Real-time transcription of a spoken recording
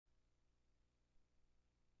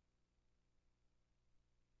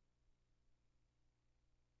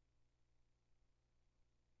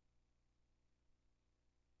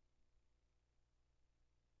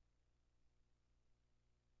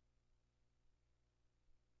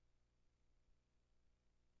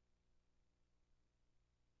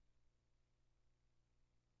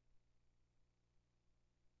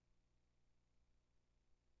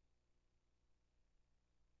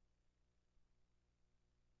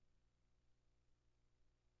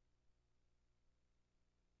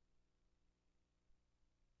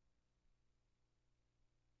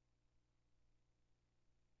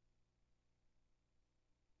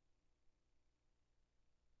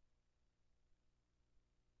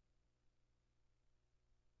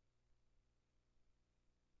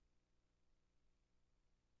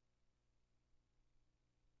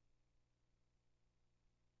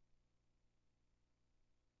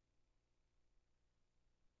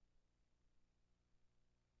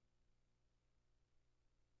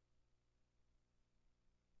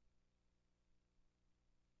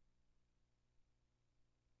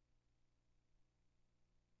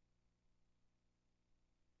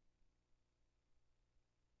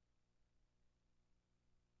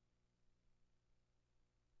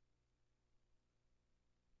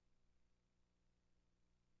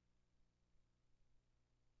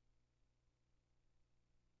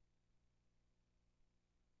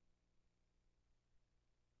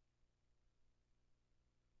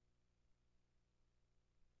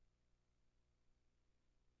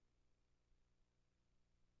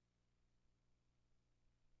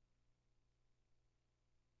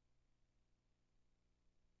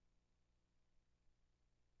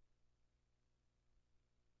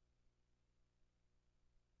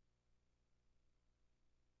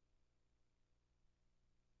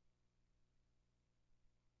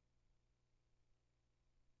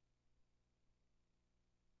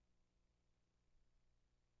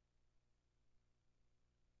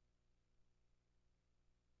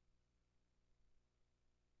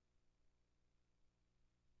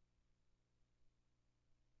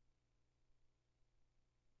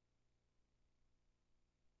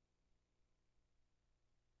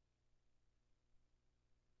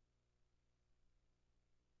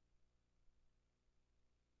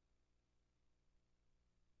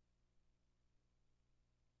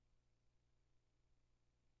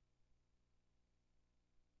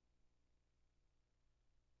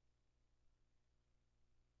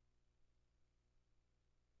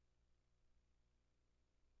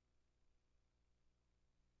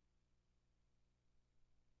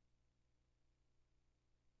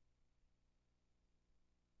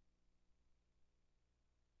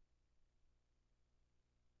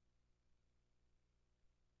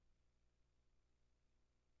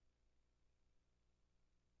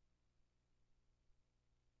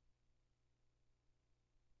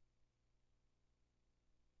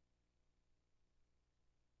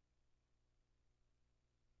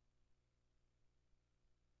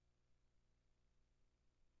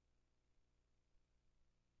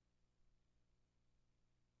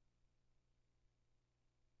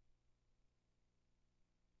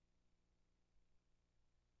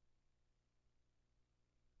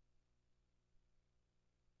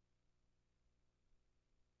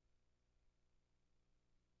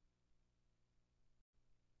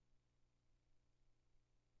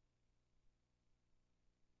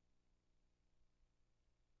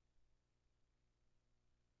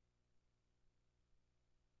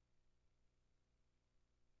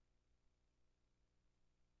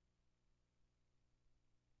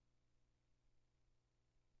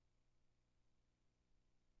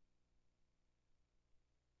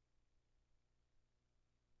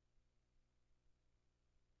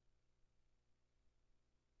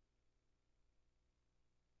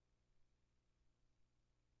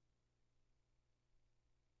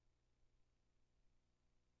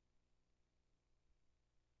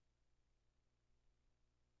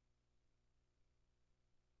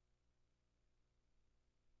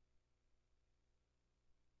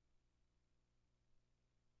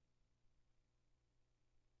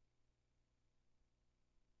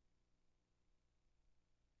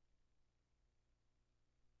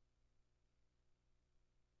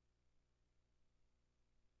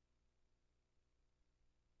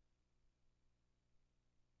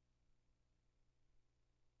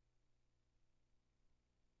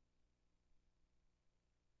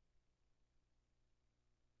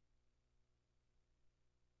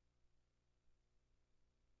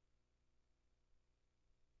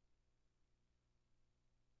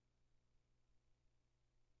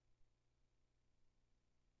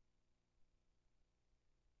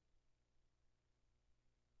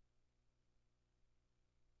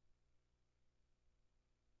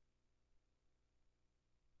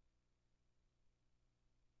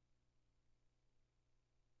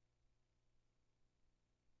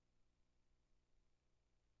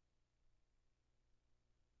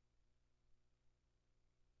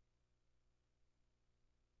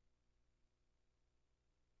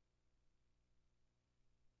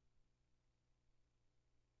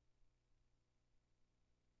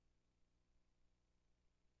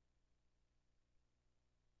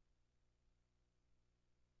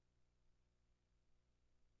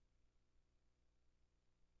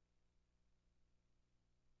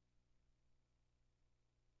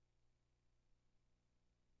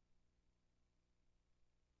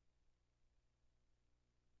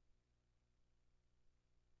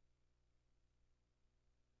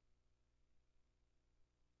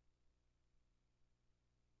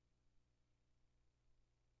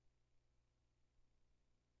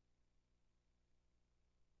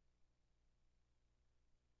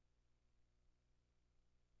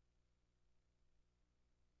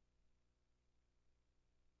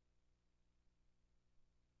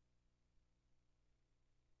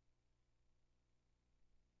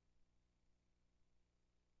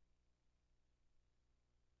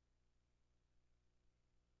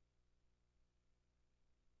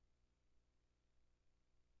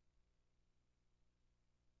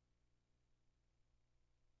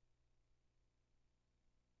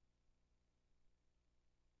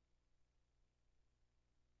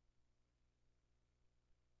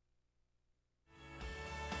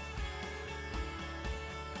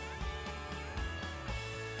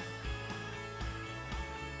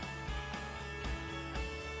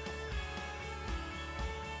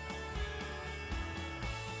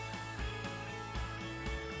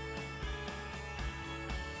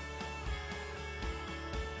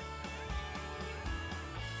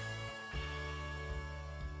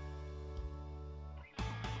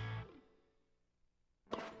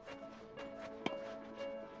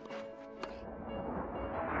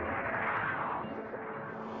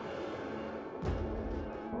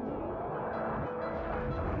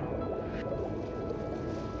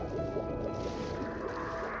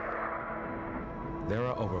There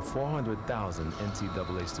are over 400,000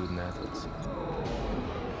 NCAA student athletes.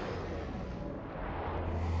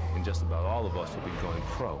 And just about all of us will be going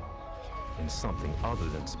pro in something other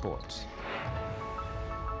than sports.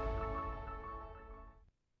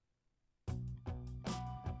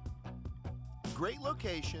 Great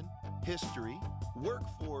location, history,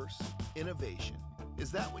 workforce, innovation.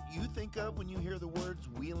 Is that what you think of when you hear the words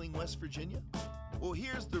Wheeling, West Virginia? Well,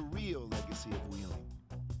 here's the real legacy of Wheeling.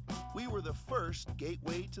 We were the first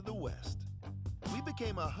gateway to the West. We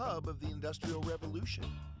became a hub of the Industrial Revolution.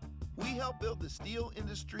 We helped build the steel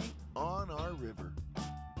industry on our river,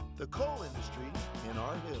 the coal industry in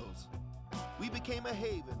our hills. We became a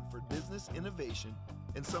haven for business innovation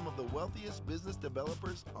and some of the wealthiest business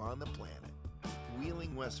developers on the planet.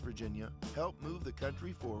 Wheeling, West Virginia helped move the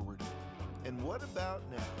country forward. And what about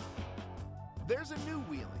now? There's a new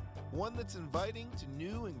Wheeling, one that's inviting to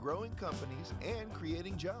new and growing companies and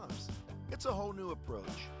creating jobs. It's a whole new approach,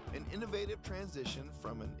 an innovative transition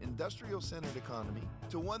from an industrial-centered economy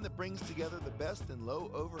to one that brings together the best in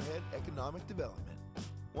low-overhead economic development,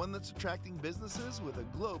 one that's attracting businesses with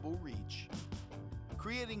a global reach,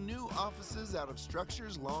 creating new offices out of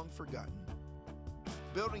structures long forgotten,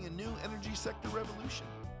 building a new energy sector revolution,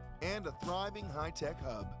 and a thriving high-tech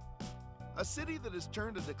hub. A city that has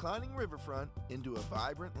turned a declining riverfront into a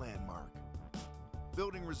vibrant landmark.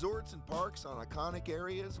 Building resorts and parks on iconic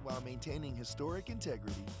areas while maintaining historic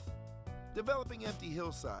integrity. Developing empty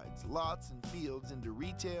hillsides, lots, and fields into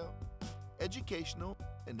retail, educational,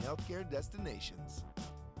 and healthcare destinations.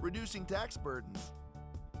 Reducing tax burdens,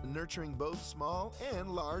 and nurturing both small and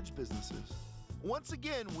large businesses. Once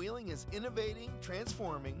again, Wheeling is innovating,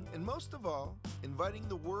 transforming, and most of all, inviting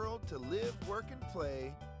the world to live, work, and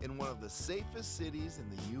play in one of the safest cities in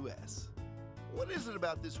the U.S. What is it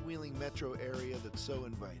about this Wheeling metro area that's so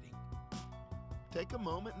inviting? Take a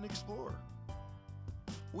moment and explore.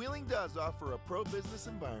 Wheeling does offer a pro-business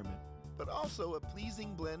environment, but also a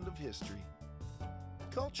pleasing blend of history,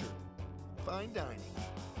 culture, fine dining,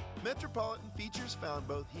 metropolitan features found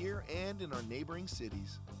both here and in our neighboring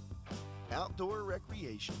cities, outdoor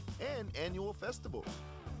recreation, and annual festivals,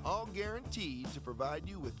 all guaranteed to provide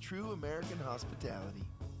you with true American hospitality.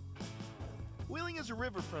 Wheeling is a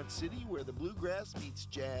riverfront city where the bluegrass meets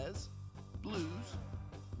jazz, blues,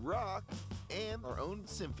 rock, and our own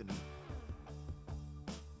symphony.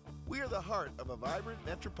 We are the heart of a vibrant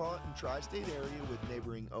metropolitan tri-state area with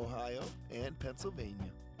neighboring Ohio and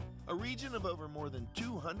Pennsylvania, a region of over more than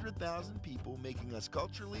 200,000 people, making us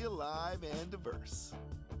culturally alive and diverse.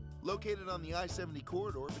 Located on the I-70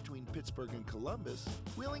 corridor between Pittsburgh and Columbus,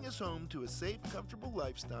 Wheeling is home to a safe, comfortable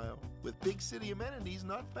lifestyle with big city amenities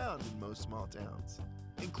not found in most small towns,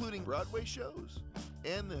 including Broadway shows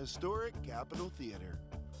and the historic Capitol Theater.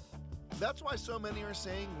 That's why so many are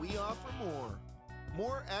saying we offer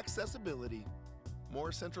more accessibility,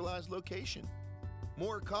 more centralized location,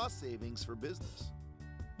 more cost savings for business,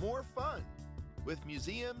 more fun with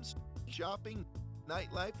museums, shopping,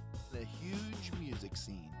 nightlife, and a huge music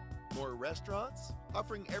scene. More restaurants,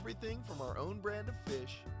 offering everything from our own brand of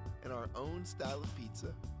fish and our own style of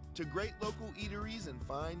pizza to great local eateries and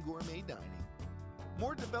fine gourmet dining.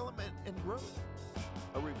 More development and growth,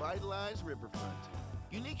 a revitalized riverfront,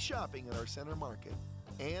 unique shopping at our center market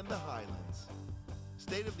and the Highlands,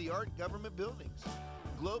 state-of-the-art government buildings,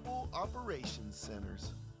 global operations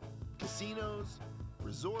centers, casinos,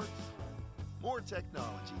 resorts, more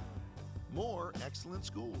technology, more excellent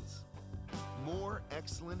schools, more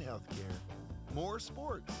excellent healthcare, more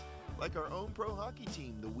sports, like our own pro hockey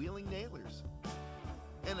team, the Wheeling Nailers,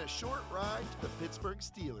 and a short ride to the Pittsburgh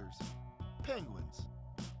Steelers, Penguins,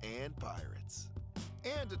 and Pirates.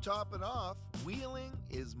 And to top it off, Wheeling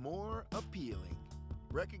is more appealing,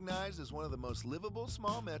 recognized as one of the most livable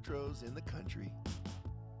small metros in the country.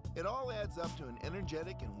 It all adds up to an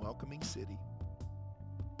energetic and welcoming city.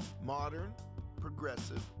 Modern,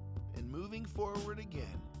 progressive, and moving forward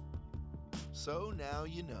again. So now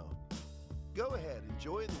you know. Go ahead,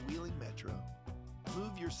 enjoy the Wheeling Metro.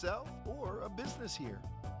 Move yourself or a business here.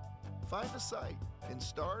 Find a site and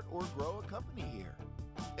start or grow a company here.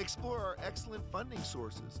 Explore our excellent funding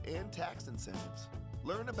sources and tax incentives.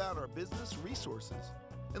 Learn about our business resources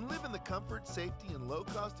and live in the comfort, safety, and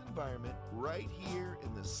low-cost environment right here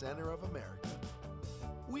in the center of America.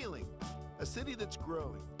 Wheeling, a city that's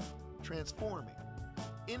growing, transforming,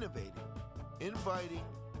 innovating, inviting,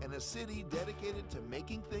 and a city dedicated to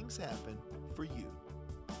making things happen for you.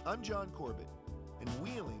 I'm John Corbett, and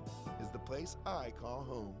Wheeling is the place I call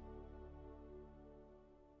home.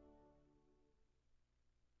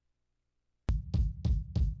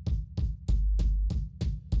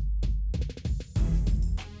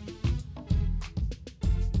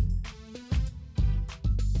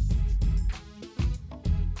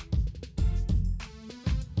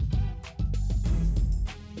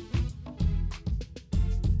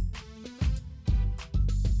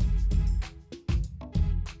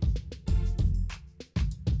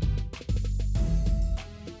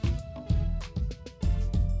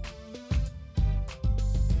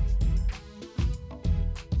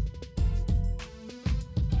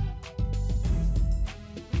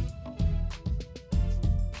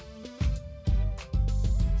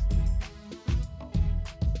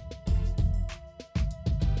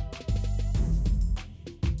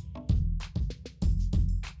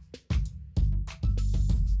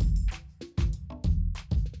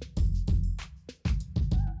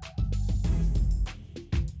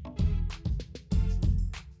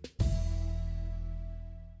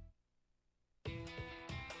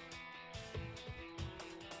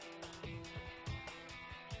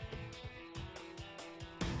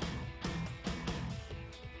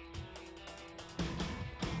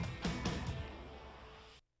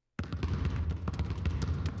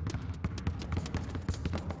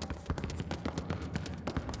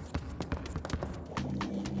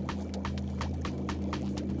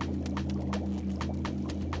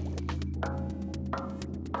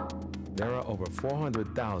 There are over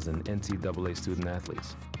 400,000 NCAA student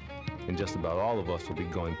athletes, and just about all of us will be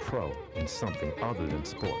going pro in something other than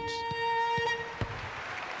sports.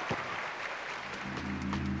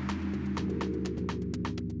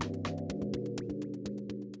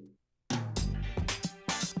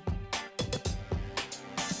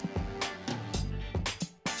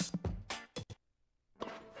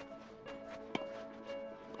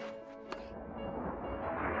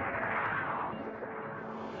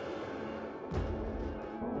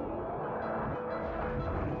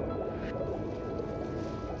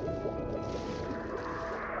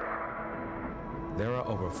 There are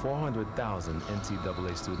over 400,000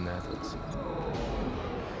 NCAA student athletes.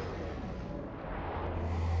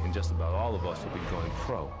 And just about all of us will be going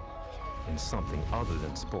pro in something other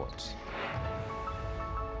than sports.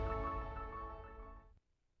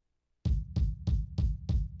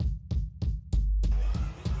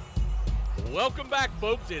 Welcome back,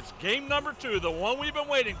 folks. It's game number 2, the one we've been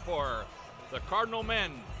waiting for. The Cardinal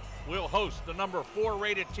men will host the number 4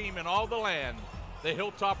 rated team in all the land, the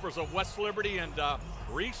Hilltoppers of West Liberty. And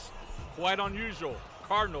Reese, quite unusual.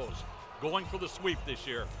 Cardinals going for the sweep this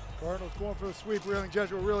year. Cardinals going for the sweep. Really,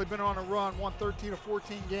 Jesuit really been on a run, won 13 of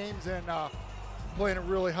 14 games, and playing a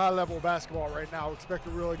really high level of basketball right now. Expect a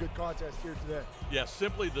really good contest here today. Yes,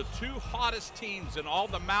 simply the 2 hottest teams in all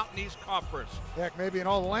the Mountain East Conference. Heck, maybe in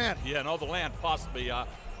all the land. Yeah, in all the land, possibly.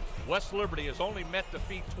 West Liberty has only met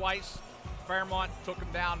defeat twice. Fairmont took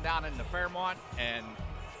them down in the Fairmont, and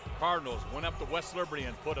Cardinals went up to West Liberty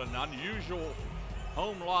and put an unusual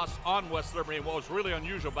home loss on West Liberty. And what was really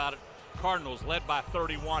unusual about it, Cardinals led by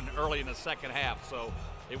 31 early in the second half. So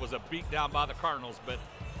it was a beat down by the Cardinals. But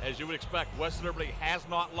as you would expect, West Liberty has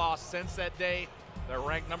not lost since that day. They're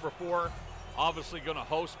ranked number 4. Obviously going to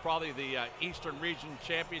host probably the Eastern Region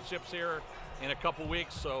Championships here in a couple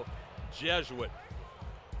weeks. So Jesuit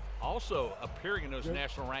also appearing in those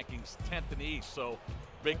national rankings, 10th in the East. So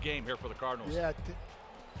big game here for the Cardinals. Yeah,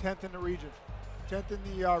 10th in the region. 10th in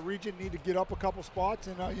the region, need to get up a couple spots.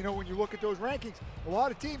 And, you know, when you look at those rankings, a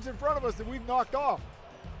lot of teams in front of us that we've knocked off.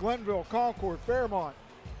 Glenville, Concord, Fairmont,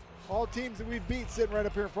 all teams that we've beat sitting right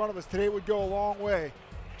up here in front of us today would go a long way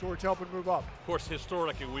towards helping move up. Of course,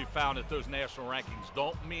 historically, we've found that those national rankings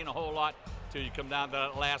don't mean a whole lot till you come down to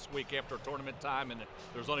that last week after tournament time, and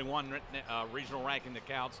there's only one regional ranking that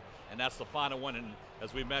counts, and that's the final one. And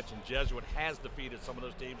as we mentioned, Jesuit has defeated some of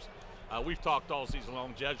those teams. We've talked all season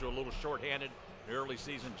long. Jesuit a little shorthanded in the early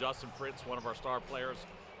season. Justin Fritz, one of our star players,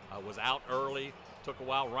 was out early, took a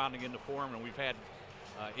while rounding into form, and we've had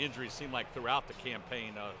injuries seem like throughout the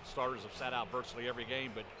campaign. Starters have sat out virtually every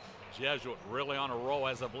game, but Jesuit really on a roll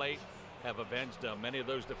as of late, have avenged many of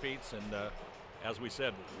those defeats. And as we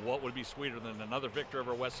said, what would be sweeter than another victory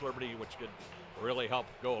over West Liberty, which could really help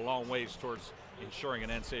go a long ways towards ensuring an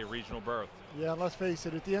NCAA regional berth. Yeah, and let's face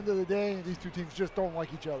it, at the end of the day, these two teams just don't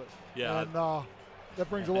like each other. Yeah. And that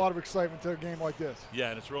brings a lot of excitement to a game like this. Yeah,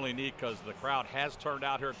 and it's really neat because the crowd has turned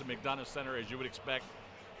out here at the McDonough Center, as you would expect,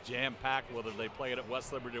 jam-packed. Whether they play it at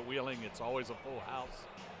West Liberty or Wheeling, it's always a full house.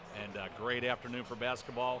 And a great afternoon for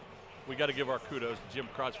basketball. We got to give our kudos to Jim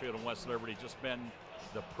Crutchfield and West Liberty. Just been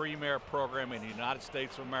the premier program in the United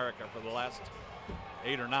States of America for the last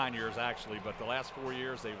 8 or 9 years, actually. But the last 4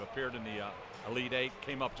 years, they've appeared in the Elite 8.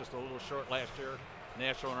 Came up just a little short last year.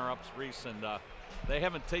 National runner-ups, Reese, and they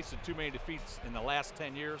haven't tasted too many defeats in the last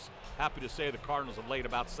 10 years. Happy to say the Cardinals have laid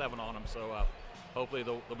about 7 on them. So hopefully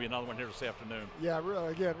there'll be another one here this afternoon. Yeah,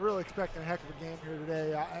 really expecting a heck of a game here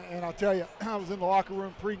today. And I'll tell you, I was in the locker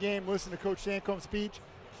room pregame listening to Coach Sancombe's speech.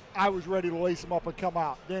 I was ready to lace them up and come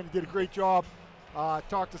out. Danny did a great job.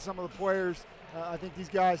 Talked to some of the players. I think these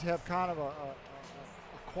guys have kind of a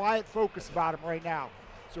quiet focus about them right now.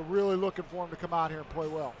 So really looking for them to come out here and play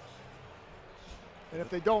well. And if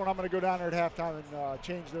they don't, I'm going to go down there at halftime and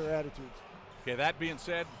change their attitudes. Okay, that being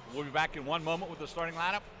said, we'll be back in one moment with the starting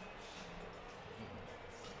lineup.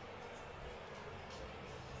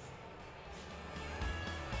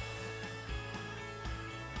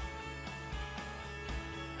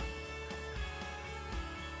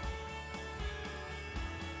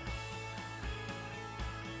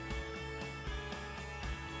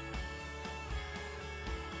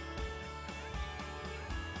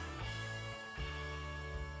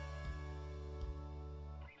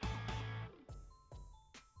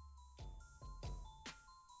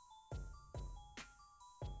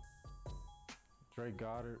 Drake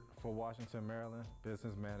Goddard for Washington, Maryland,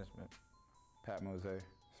 Business Management. Pat Mose,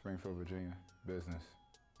 Springfield, Virginia, Business.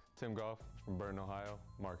 Tim Goff from Burton, Ohio,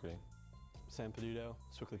 Marketing. Sam Peduto,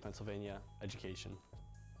 Swickley, Pennsylvania, Education.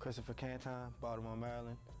 Christopher Canton, Baltimore,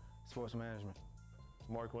 Maryland, Sports Management.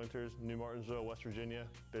 Mark Winters, New Martinsville, West Virginia,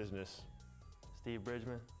 Business. Steve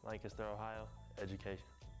Bridgman, Lancaster, Ohio, education.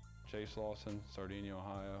 Chase Lawson, Sardinia,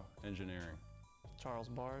 Ohio, engineering. Charles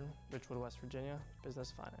Barton, Richwood, West Virginia,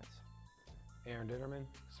 business finance. Aaron Ditterman,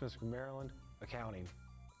 Smithsburg, Maryland, accounting.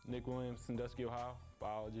 Nick Williams, Sandusky, Ohio,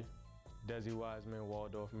 biology. Desi Wiseman,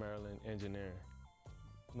 Waldorf, Maryland, engineering.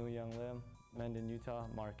 Mu Young Lim, Mendon, Utah,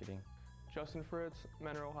 marketing. Justin Fritz,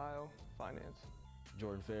 Mentor, Ohio, finance.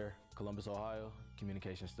 Jordan Fair, Columbus, Ohio,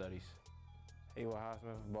 communication studies. Eli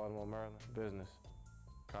Highsmith, Baltimore, Maryland, business.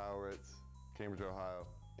 Kyle Ritz, Cambridge, Ohio,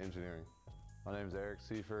 engineering. My name is Eric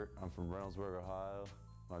Seifert. I'm from Reynoldsburg, Ohio.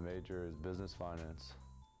 My major is business finance.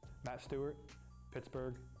 Matt Stewart,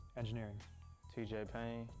 Pittsburgh, engineering. TJ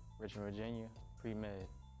Payne, Richmond, Virginia, pre-med.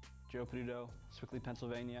 Joe Peduto, Swickley,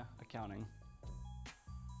 Pennsylvania, accounting.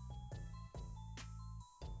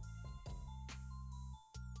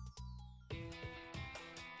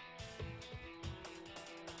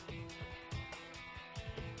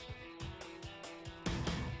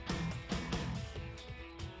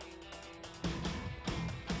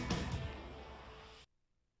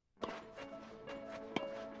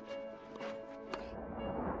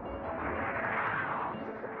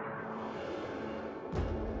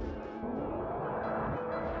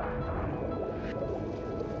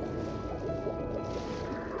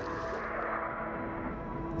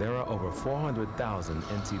 There are over 400,000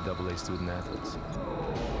 NCAA student athletes.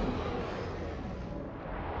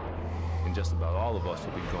 And just about all of us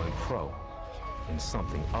will be going pro in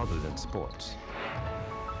something other than sports.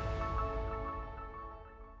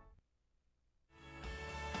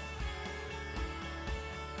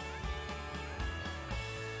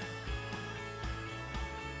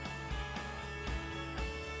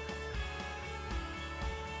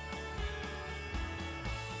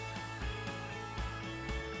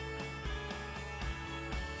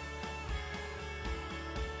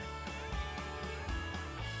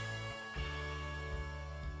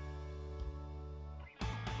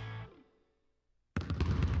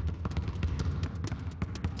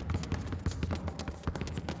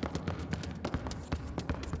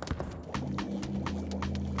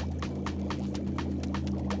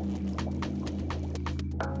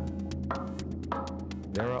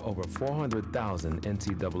 There are over 400,000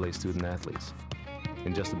 NCAA student athletes,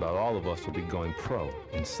 and just about all of us will be going pro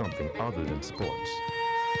in something other than sports.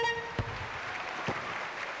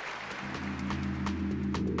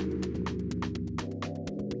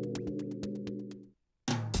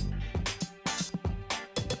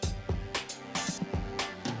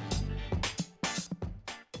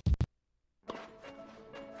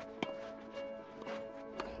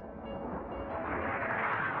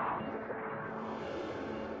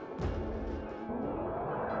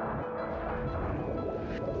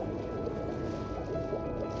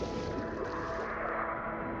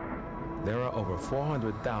 There are over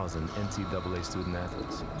 400,000 NCAA student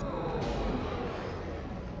athletes.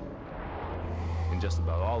 And just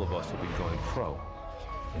about all of us will be going pro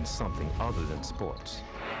in something other than sports.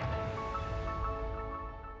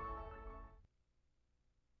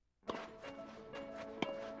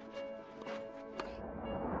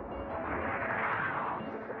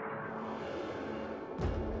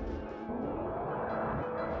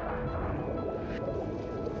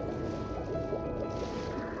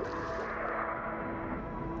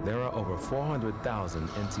 There are over 400,000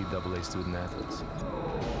 NCAA student athletes.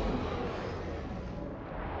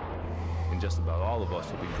 And just about all of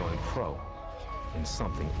us will be going pro in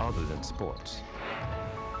something other than sports.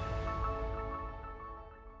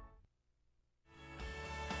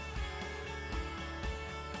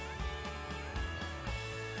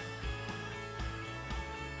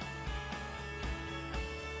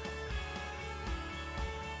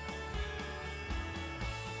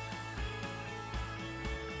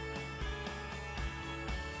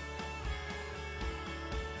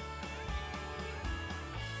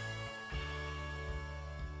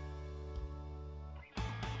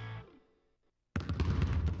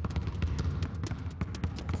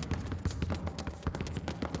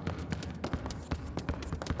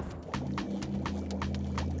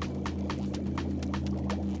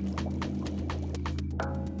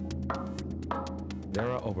 There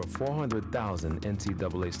are over 400,000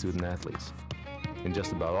 NCAA student athletes, and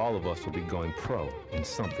just about all of us will be going pro in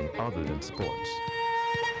something other than sports.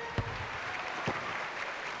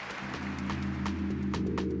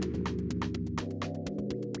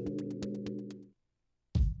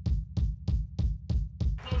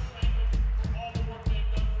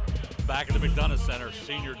 Back at the McDonough Center,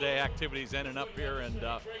 senior day activities ending up here, and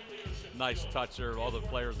nice touch there. All the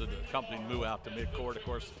players that accompanied Moo out to midcourt. Of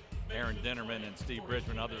course, Aaron Dinnerman and Steve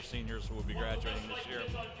Bridgman, other seniors who will be graduating this year.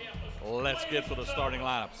 Let's get to the starting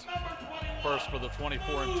lineups. First for the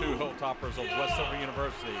 24-2 Hilltoppers of West Silver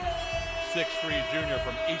University, 6'3" junior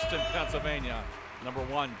from Easton, Pennsylvania, number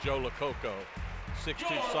 1, Joe Lococo.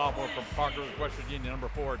 6'2" sophomore from Parkersburg, West Virginia, number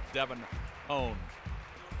 4, Devin Hone.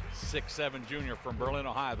 6'7" junior from Berlin,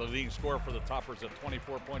 Ohio, the leading scorer for the Toppers at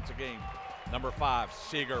 24 points a game, number 5,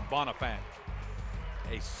 Seeger Bonifant.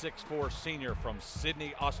 A 6'4" senior from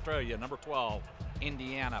Sydney, Australia, number 12,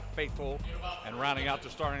 Indiana Faithful. And rounding out the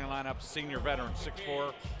starting lineup, senior veteran,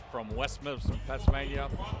 6'4", from West Milton, Pennsylvania.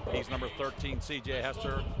 He's number 13, C.J.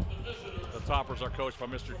 Hester. The Toppers are coached by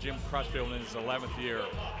Mr. Jim Crutchfield in his 11th year.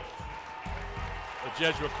 The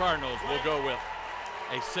Jesuit Cardinals will go with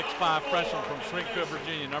a 6'5" freshman from Springfield,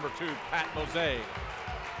 Virginia, number 2, Pat Mosey.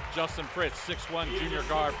 Justin Fritz, 6'1" junior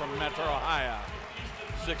guard from Mentor, Ohio.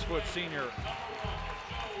 6-foot senior,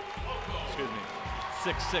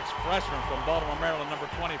 6'6" freshman from Baltimore, Maryland, number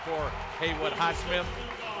 24, Haywood Highsmith.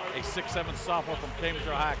 A 6'7" sophomore from Cambridge,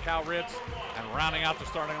 Ohio, Cal Ritz. And rounding out the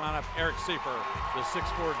starting lineup, Eric Seifer, the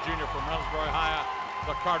 6'4" junior from Reynoldsburg, Ohio.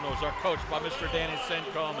 The Cardinals are coached by Mr. Danny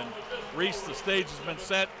Sencombe. And Reese, the stage has been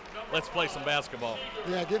set. Let's play some basketball.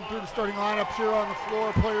 Yeah, getting through the starting lineups here on the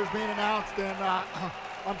floor, players being announced, and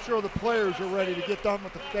I'm sure the players are ready to get done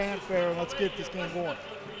with the fanfare, and let's get this game going.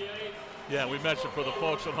 Yeah, we mentioned for the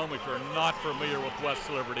folks at home, if you're not familiar with West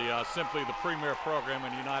Liberty, simply the premier program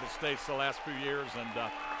in the United States the last few years, and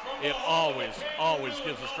it always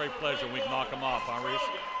gives us great pleasure when we can knock them off, huh, Reese?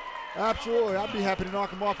 Absolutely, I'd be happy to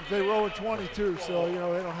knock them off if they roll in 22. So they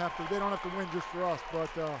don't have to win just for us. But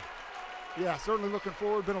yeah, certainly looking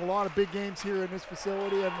forward. Been a lot of big games here in this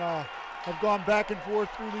facility, and have gone back and forth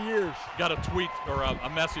through the years. Got a tweet or a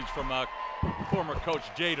message from former coach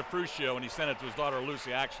Jay DeFrucio, and he sent it to his daughter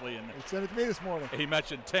Lucy, actually. And he sent it to me this morning. He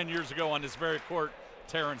mentioned 10 years ago on this very court,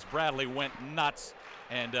 Terrence Bradley went nuts,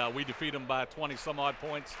 and we defeated him by 20-some-odd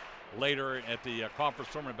points. Later at the conference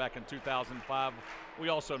tournament back in 2005, we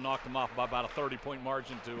also knocked them off by about a 30-point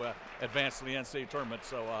margin to advance to the NCAA tournament.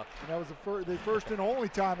 So and that was the first and only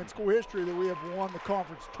time in school history that we have won the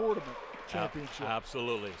conference tournament championship.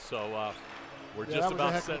 Absolutely. So we're yeah, just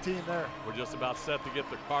about set. Team there. We're just about set to get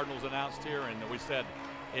the Cardinals announced here, and we said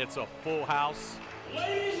it's a full house.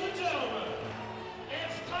 Ladies and gentlemen,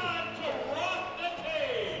 it's time to rock the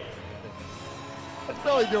cage. What's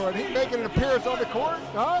Billy doing? He making an appearance on the court,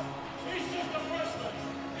 huh? He's just a freshman.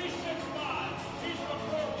 He's 6'5". He's from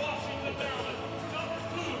Port Washington, Maryland. Number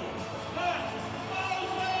 2, Pat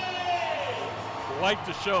Mosey. Quite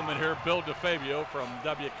the showman here, Bill DeFabio from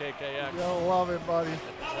WKKX. Yo, love him, buddy.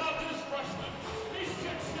 How about this freshman? He's 6'6".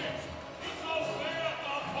 He goes way up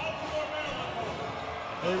Baltimore,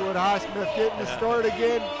 Maryland. Haywood Highsmith getting the start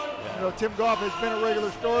again. Yeah. You know, Tim Goff has been a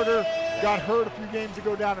regular starter. Got hurt a few games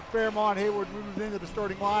ago down at Fairmont. Haywood moved into the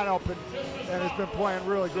starting lineup and has been playing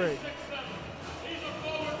really great.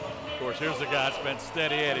 Of course, here's the guy that's been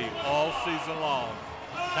steady Eddie all season long,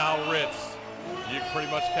 Kyle Ritz. You can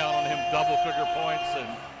pretty much count on him double-figure points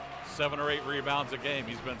and 7 or 8 rebounds a game.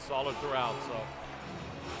 He's been solid throughout. So.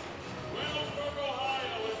 Reynoldsburg,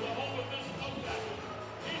 Ohio is the home of this contest.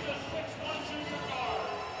 He's a 6'1" junior guard.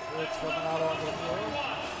 Ritz coming out on the floor.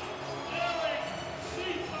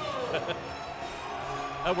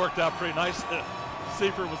 That worked out pretty nice.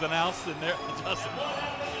 Seifert was announced in there. Justin.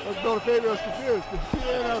 Bill DeFabio's confused. The PA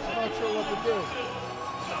announcer's not sure what to do.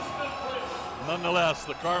 Nonetheless,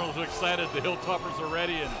 the Cardinals are excited. The Hilltoppers are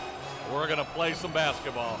ready, and we're going to play some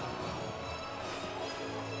basketball.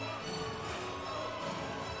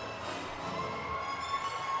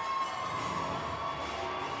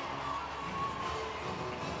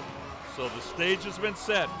 So the stage has been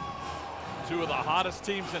set. Two of the hottest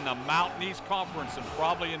teams in the Mountain East Conference and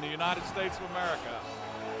probably in the United States of America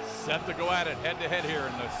set to go at it head-to-head here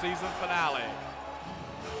in the season finale.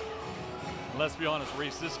 And let's be honest,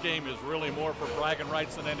 Reese, this game is really more for bragging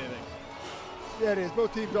rights than anything. Yeah, it is.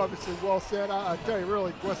 Both teams obviously well set. I tell you,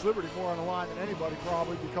 really, West Liberty more on the line than anybody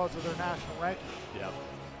probably because of their national ranking. Yep.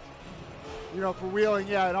 You know, for Wheeling,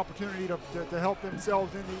 yeah, an opportunity to help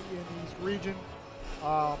themselves in the East region.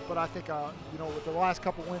 But I think, you know, with the last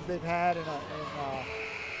couple wins they've had and a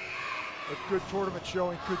good tournament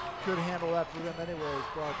showing could handle that for them anyways.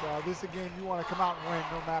 But this is a game you want to come out and win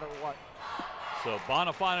no matter what. So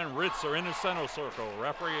Bonifant and Ritz are in the center circle.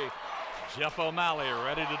 Referee Jeff O'Malley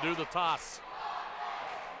ready to do the toss.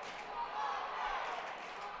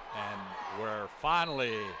 And we're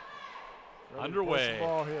finally underway.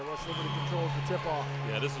 Ball here. West Liberty controls the tip-off.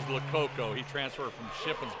 Yeah, this is Lococo. He transferred from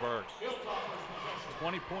Shippensburg.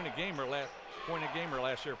 20-point a gamer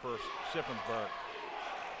last year for Shippensburg.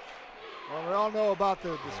 Well, we all know about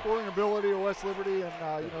the scoring ability of West Liberty, and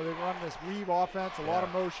they run this weave offense, a lot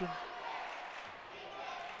of motion.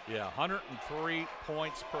 Yeah, 103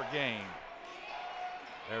 points per game.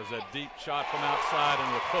 There's a deep shot from outside,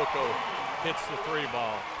 and Lococo hits the 3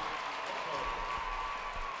 ball.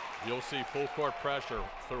 You'll see full court pressure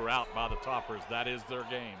throughout by the Toppers. That is their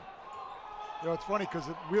game. It's funny because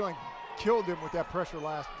Wheeling killed him with that pressure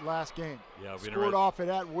last game. Yeah, scored off it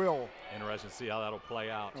at will. Interesting to see how that'll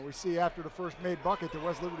play out. And we see after the first made bucket that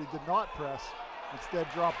West Liberty did not press. Instead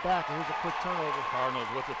dropped back, and here's a quick turnover. Cardinals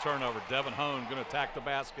with the turnover. Devin Hone going to attack the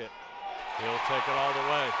basket. He'll take it all the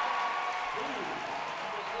way.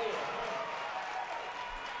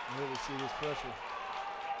 Here we see this pressure.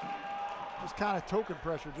 Just kind of token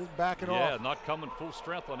pressure, just backing off. Yeah, not coming full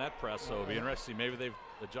strength on that press, so it'll be interesting. Maybe they've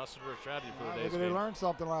adjusted their strategy for today's game. Maybe they learned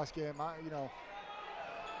something last game.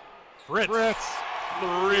 Fritz.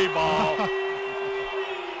 3 ball.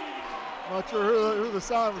 Not sure who the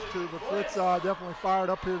sign was to, but Fritz definitely fired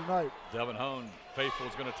up here tonight. Devin Hone, faithful,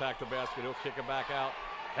 is going to attack the basket. He'll kick it back out.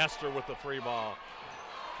 Hester with the 3 ball.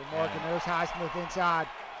 For Mark, and there's Highsmith inside.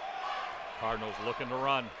 Cardinals looking to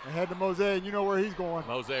run. Ahead to Mose, and you know where he's going.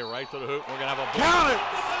 Mose right to the hoop. We're going to have a count it!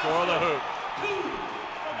 Score the hoop.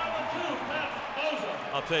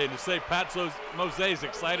 I'll tell you, to say Pat Mose's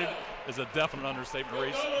excited is a definite understatement,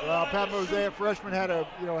 Reese. Well, Pat Mose, a freshman, had a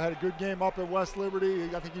good game up at West Liberty.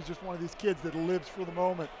 I think he's just one of these kids that lives for the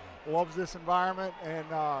moment, loves this environment, and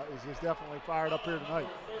is just definitely fired up here tonight.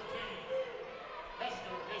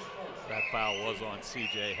 That foul was on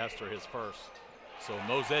C.J. Hester, his first. So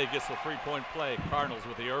Mose gets the 3-point play. Cardinals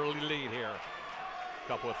with the early lead here. A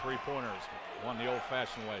couple of 3-pointers, one the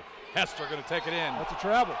old-fashioned way. Hester going to take it in. That's a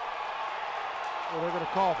travel. Well, they're going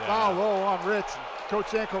to call foul low on Ritz. Coach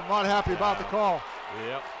Sanko not happy about the call.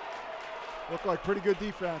 Yep. Looked like pretty good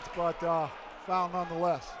defense, but foul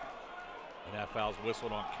nonetheless. And that foul's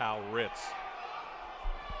whistled on Kyle Ritz.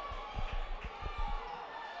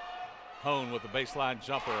 Hone with the baseline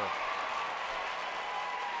jumper.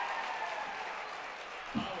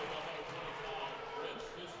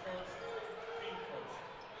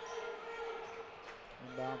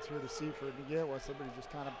 Inbounds here to Seaford again. West Liberty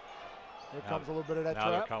just kind of, here comes a little bit of that trap.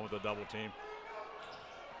 Now they're coming with a double team.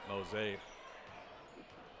 Mose.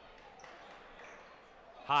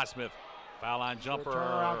 Highsmith, foul line jumper.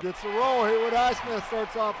 Turnaround gets the roll. Haywood Highsmith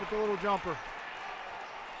starts off with a little jumper.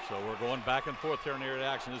 So we're going back and forth here near the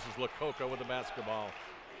action. This is Lococo with the basketball.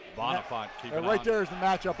 Bonifant keeping and right there is the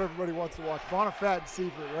matchup everybody wants to watch. Bonifant and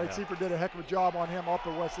Seifert, right? Yeah. Seifert did a heck of a job on him up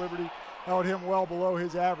at West Liberty. Held him well below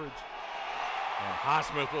his average. And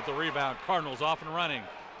Highsmith with the rebound. Cardinals off and running.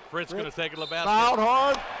 Fritz going to take it to the basket. Fouled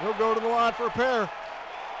hard. He'll go to the line for a pair.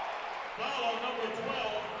 Foul on number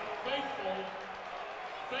 12, Faithful.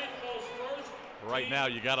 Faithful's first. Right now,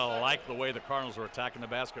 you got to like the way the Cardinals are attacking the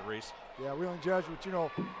basket, Reese. Yeah, Wheeling Jesuit,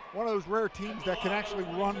 one of those rare teams that can actually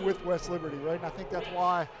run with West Liberty, right? And I think that's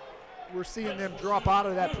why we're seeing them drop out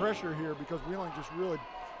of that pressure here, because Wheeling just really,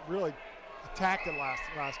 really attacked it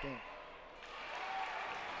last game.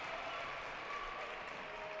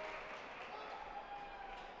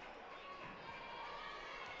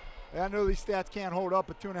 I know these stats can't hold up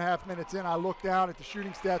at 2.5 minutes in. I look down at the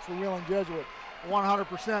shooting stats for Wheeling Jesuit. 100%,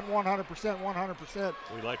 100%, 100%.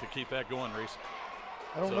 We like to keep that going, Reese.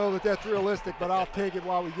 I don't know that that's realistic, but I'll take it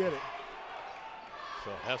while we get it.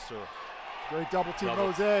 So Hester. Great double team,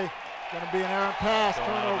 Mose. Going to be an errant pass,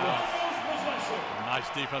 turnover. Nice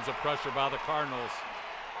defensive pressure by the Cardinals.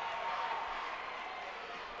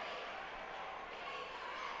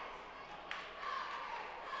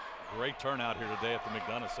 Great turnout here today at the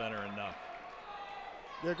McDonough Center. And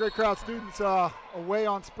yeah, great crowd. Students away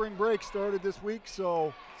on spring break started this week,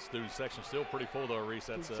 so. Student section still pretty full though, Reese.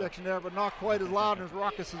 That's student section there, but not quite as loud and as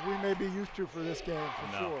raucous as we may be used to for this game,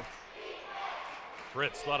 for sure.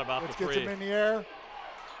 Fritz thought about Fritz the three. Gets him in the air.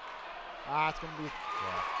 It's going to be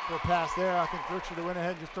for a pass there. I think Rick should have went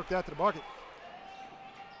ahead and just took that to the bucket.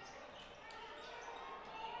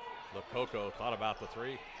 Lococo thought about the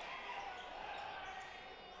three.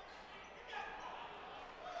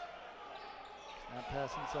 Snap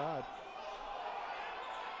pass inside.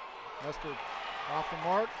 Hester off the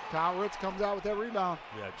mark. Kyle Ritz comes out with that rebound.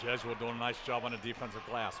 Yeah, Jesuit doing a nice job on the defensive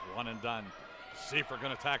glass. One and done. Seifert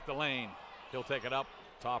going to attack the lane. He'll take it up.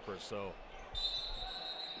 Toppers, so.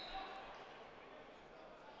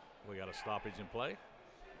 We got a stoppage in play.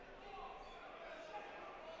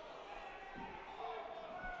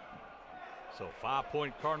 So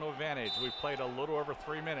 5-point Cardinal advantage. We've played a little over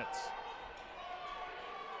 3 minutes.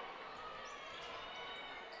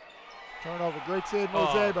 Turnover, great save,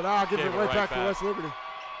 Mose, but I'll give it right back to West Liberty.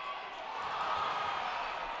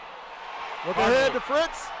 Look ahead to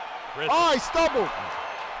Fritz. Oh, he stumbled.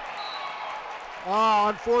 Oh,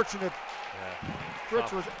 unfortunate. Yeah.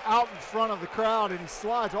 Fritz was out in front of the crowd, and he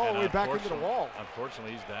slides all the way back into the wall.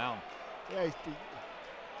 Unfortunately, he's down. Yeah, I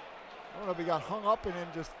don't know if he got hung up and then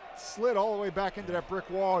just slid all the way back into that brick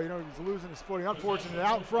wall. You know, he was losing his footing. Unfortunately,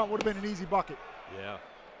 out in front would have been an easy bucket. Yeah. I'll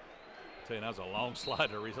tell you, that was a long slide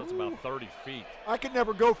there. That's about 30 feet. I could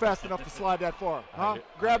never go fast enough to slide that far. Huh?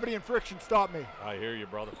 Gravity and friction stopped me. I hear you,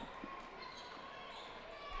 brother.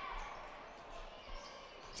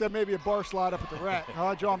 Except maybe a bar slide up at the rack.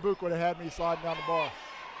 John Book would have had me sliding down the bar.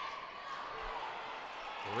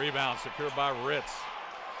 The rebound secured by Ritz.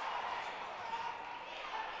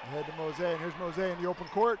 Ahead to Mose, and here's Mose in the open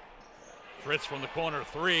court. Fritz from the corner,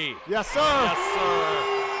 3. Yes, sir. Yes, sir.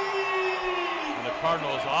 And the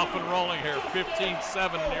Cardinals off and rolling here,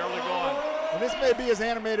 15-7 in the early going. And this may be as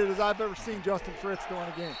animated as I've ever seen Justin Fritz during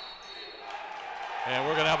a game. And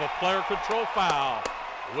we're going to have a player control foul.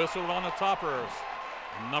 Whistled on the toppers.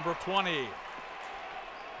 Number 20,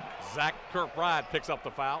 Zach Kirkbride picks up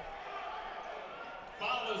the foul.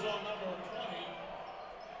 Foul is on number 20,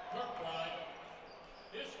 Kirkbride.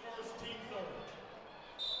 His first team third.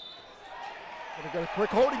 Gonna get a quick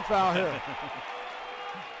holding foul here.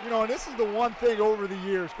 You know, and this is the one thing over the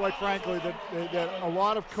years, quite frankly, that a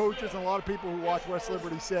lot of coaches and a lot of people who watch West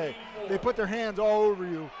Liberty say. They put their hands all over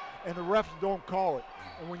you, and the refs don't call it.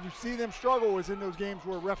 And when you see them struggle is in those games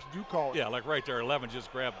where refs do call it. Yeah, like right there, 11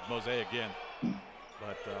 just grabbed Mose again.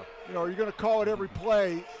 But you know, you're going to call it every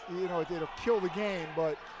play. You know, it'll kill the game,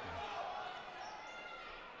 but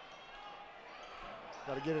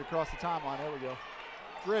got to get it across the timeline. There we go.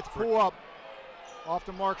 Fritz, pull up. Off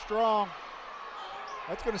to Mark Strong.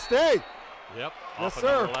 That's going to stay. Yep. Yes, off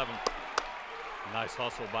sir. Number 11. Nice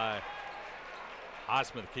hustle by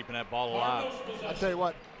Highsmith keeping that ball alive. I tell you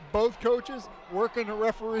what, both coaches working the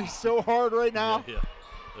referee so hard right now. Yeah.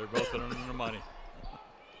 They're both earning their money.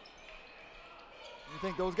 You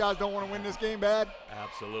think those guys don't want to win this game bad?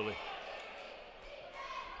 Absolutely.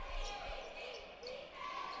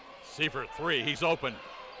 Seifert, 3. He's open.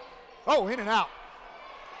 Oh, in and out.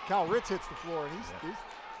 Cal Ritz hits the floor, and he's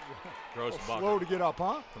slow to get up,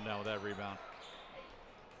 huh? Come down with that rebound.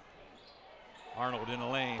 Arnold in the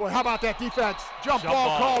lane. Boy, how about that defense? Jump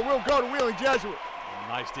ball call will go to Wheeling Jesuit.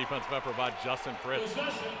 Nice defensive effort by Justin Fritz.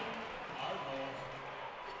 Possession.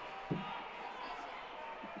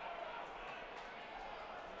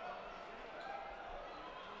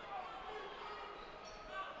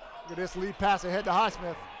 Look at this lead pass ahead to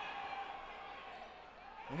Highsmith.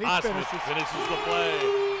 And he finishes the play.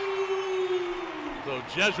 So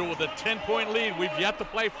Jesuit with a 10-point lead. We've yet to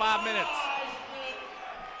play 5 minutes.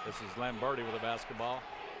 This is Lamberti with the basketball.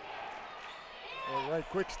 All right,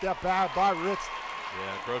 quick step back by Ritz.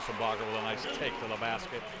 Yeah, Grossenbacher with a nice take to the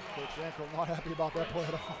basket. Coach Yanko not happy about that play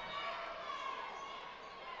at all.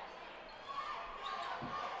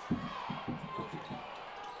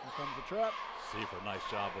 Here comes the trap. Seifert, nice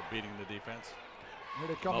job of beating the defense. Here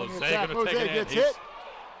they come on the attack. Mose gets hit.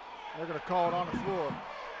 They're going to call it on the floor.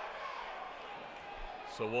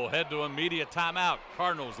 So we'll head to immediate timeout.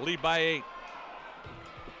 Cardinals lead by 8.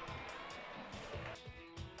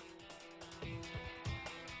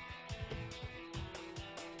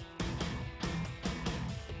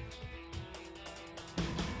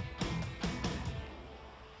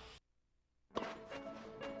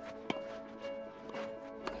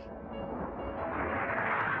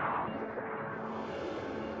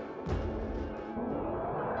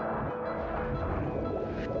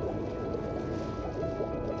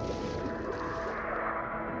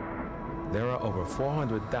 There are over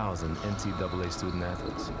 400,000 NCAA student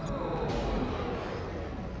athletes.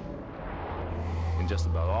 And just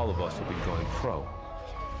about all of us will be going pro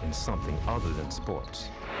in something other than sports.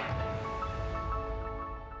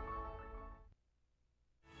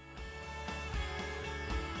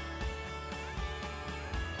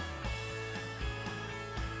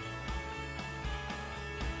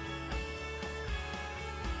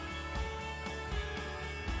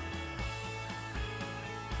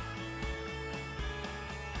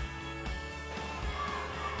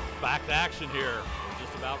 Back to action here. We're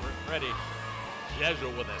just about ready.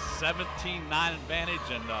 Jesuit with a 17-9 advantage,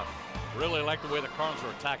 and really like the way the Cardinals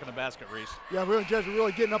are attacking the basket, Reese. Yeah, Jesuit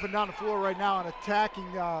really getting up and down the floor right now and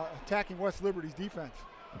attacking West Liberty's defense.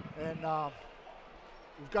 And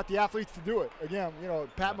we've got the athletes to do it. Again, you know,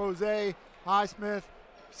 Pat Mose, Highsmith,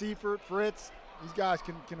 Seifert, Fritz, these guys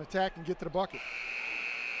can attack and get to the bucket.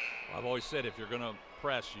 Well, I've always said if you're going to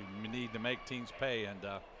press, you need to make teams pay, and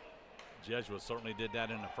Jesuit certainly did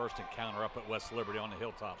that in the first encounter up at West Liberty on the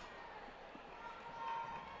hilltop.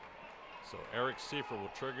 So Eric Seifert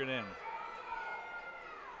will trigger it in.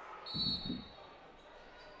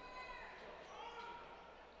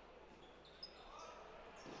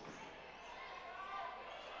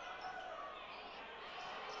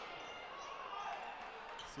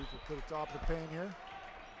 See if we put it top of the paint here.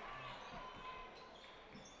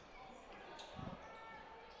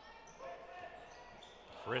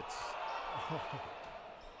 Fritz.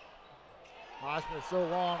 Highsmith so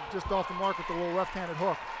long, just off the mark with the little left-handed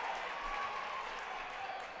hook.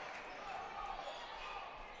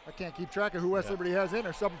 I can't keep track of who West Liberty has in.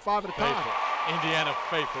 They're subbing 5 at a time. Indiana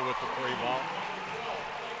faithful with the 3 ball.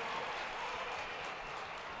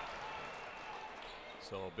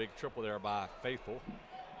 So a big triple there by Faithful.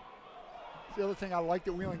 The other thing I like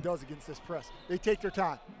that Wheeling does against this press, they take their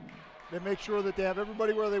time. They make sure that they have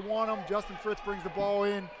everybody where they want them. Justin Fritz brings the ball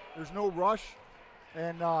in. There's no rush.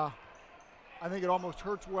 And I think it almost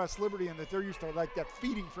hurts West Liberty in that they're used to like that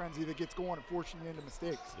feeding frenzy that gets going and forcing you into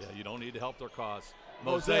mistakes. Yeah, you don't need to help their cause.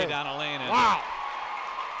 Mosey down a lane. Wow.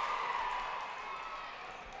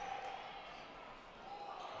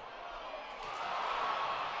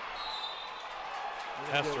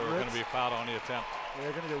 Hester going to be fouled on the attempt.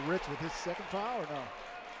 They're going to get Ritz with his second foul or no?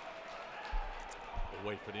 We'll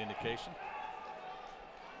wait for the indication.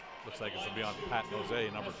 Looks like it's going to be on Pat Mosey,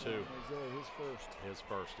 number 2. Mosey, his first. His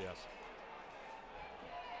first, yes.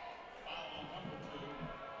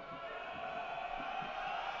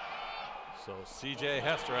 So C.J.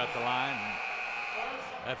 Hester at the line.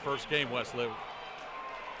 That first game, West Liberty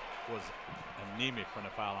was anemic from the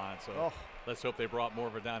foul line. So let's hope they brought more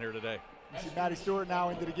of it down here today. You see Matty Stewart now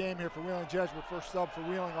into the game here for Wheeling Jesuit. First sub for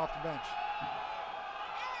Wheeling off the bench.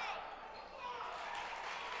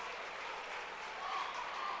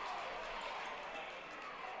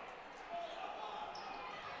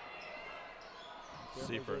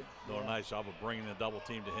 Seifert doing a nice job of bringing the double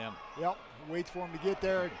team to him. Yep, waits for him to get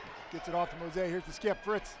there. Gets it off to Mosey. Here's the skip,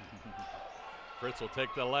 Fritz. Fritz will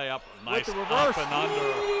take the layup. With Nice the reverse. up and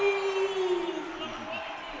under.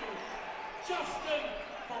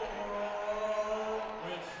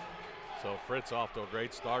 So Fritz off to a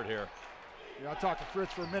great start here. Yeah, I talked to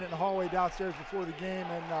Fritz for a minute in the hallway downstairs before the game,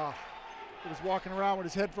 and he was walking around with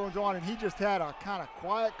his headphones on, and he just had a kind of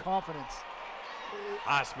quiet confidence.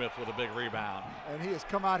 Highsmith with a big rebound. And he has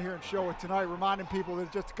come out here and show it tonight, reminding people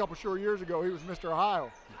that just a couple short years ago, he was Mr.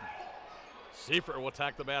 Ohio. Seifert will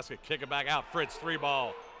attack the basket, kick it back out. Fritz, 3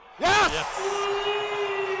 ball. Yes!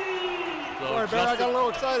 So sorry, Ben, I got a little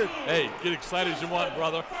excited. Hey, get excited as you want,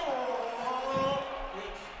 brother.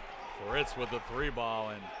 Fritz with the 3 ball.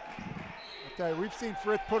 And I tell you, we've seen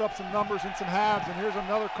Fritz put up some numbers in some halves, and here's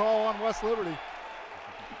another call on West Liberty.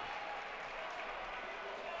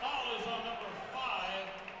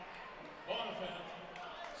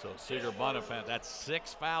 So Seeger Bonifant, that's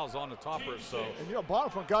 6 fouls on the topper. So and you know,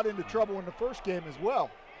 Bonifant got into trouble in the first game as well.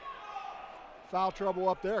 Foul trouble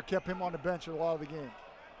up there kept him on the bench a lot of the game.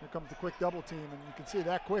 Here comes the quick double team, and you can see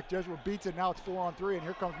that quick. Jesuit beats it. Now it's 4-on-3, and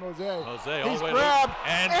here comes Mosey. Mosey, he's grabbed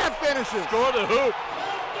and finishes. Score the hoop.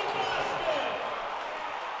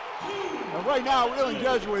 And right now, Wheeling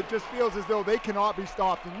Jesuit just feels as though they cannot be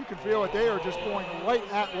stopped, and you can feel it. They are just going right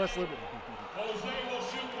at West Liberty. Mosey will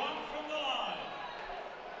shoot 1 from the line.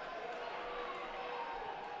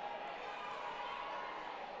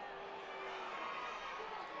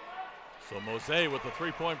 So Mosey with the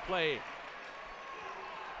 3-point play.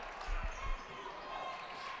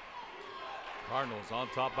 Cardinals on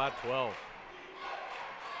top by 12.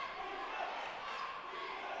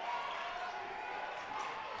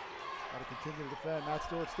 Got to continue to defend. Matt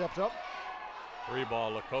Stewart steps up. 3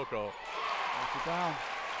 ball, Lococo. Knocks it down.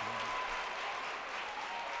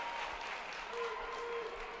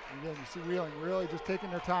 Again, you see Wheeling really just taking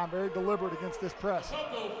their time, very deliberate against this press. There's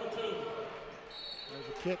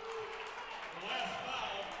a kick. The last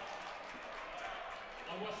foul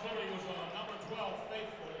on West Liberty was on number 12,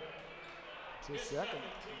 Faithful. It's his second.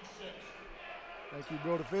 Thank you,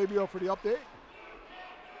 Bill DeFabio, for the update.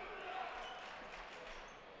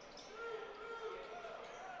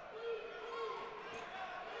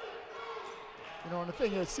 You know, and the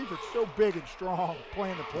thing is, Seifert's so big and strong,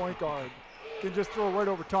 playing the point guard, can just throw right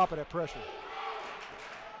over top of that pressure.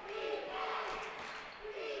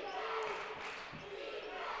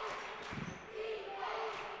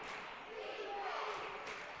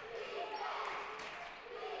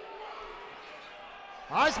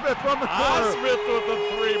 Highsmith from the corner. Highsmith with the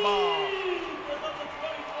 3 ball.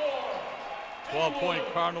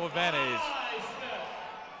 12-point Cardinal advantage.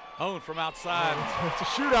 Hone from outside. It's a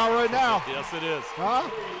shootout right now. Yes, it is. Huh?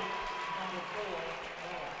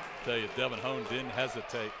 Tell you, Devin Hone didn't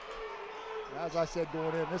hesitate. As I said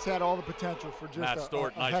going in, this had all the potential for just Matt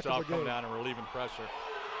Stewart, a nice heck of job a game. coming down and relieving pressure.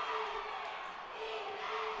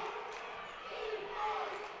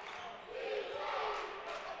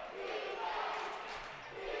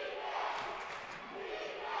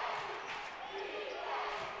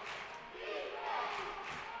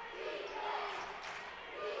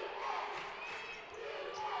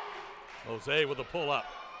 Jose with a pull-up.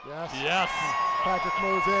 Yes. Yes. Patrick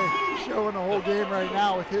Mose showing the whole game right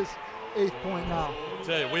now with his 8th point now. I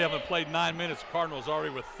tell you, we haven't played 9 minutes. Cardinals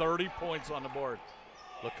already with 30 points on the board.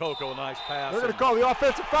 Lococo, nice pass. They're going to call the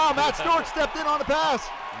offensive foul. Matt Stewart stepped in on the pass.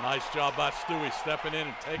 Nice job by Stewie stepping in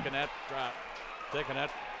and taking that drop, taking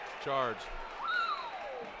that charge.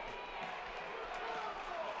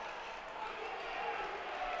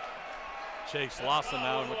 Chase Lawson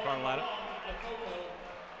now in the Carolina.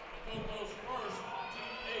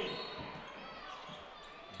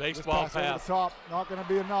 Baseball pass. pass. Over the top, not going to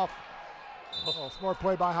be enough. Oh, smart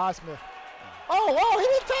play by Highsmith. Oh, he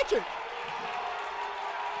didn't touch it.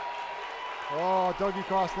 Oh, Dougie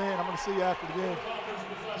Costain, I'm going to see you after the game.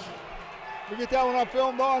 We get that one on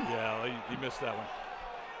film, Don? Yeah, he missed that one.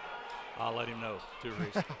 I'll let him know, too,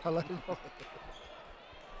 Reese. I'll let him know.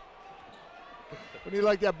 We need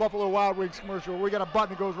like that Buffalo Wild Wings commercial. We got a button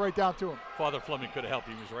that goes right down to him. Father Fleming could have helped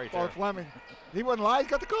you. He was right Father there. Fleming. He wouldn't lie.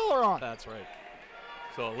 He's got the collar on. That's right.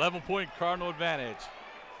 So 11-point Cardinal advantage.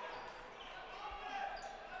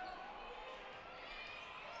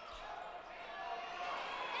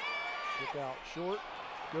 Kick out short.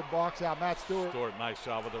 Good box out. Matt Stewart. Stewart, nice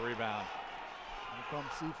job with the rebound. Here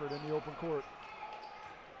comes Seifert in the open court.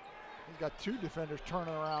 He's got 2 defenders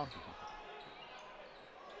turning around.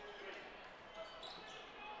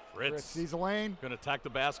 Fritz sees a lane. Going to attack the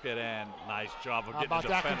basket, and nice job of How getting the about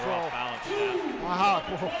that defender control? off balance.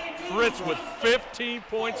 Yeah. Fritz with 15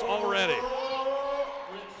 points already.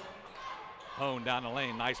 Hone down the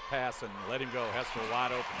lane, nice pass, and let him go. Hester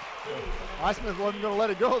wide open. Highsmith wasn't going to let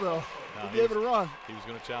it go, though. No, he gave it a run. He was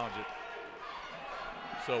going to challenge it.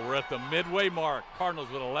 So we're at the midway mark.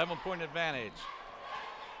 Cardinals with 11-point advantage.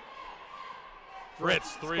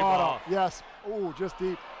 Fritz, 3-ball. Yes. Oh, just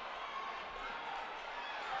deep.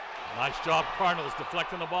 Nice job, Cardinals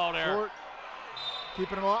deflecting the ball there. Stewart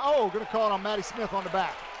keeping it alive. Oh, going to call it on Matty Smith on the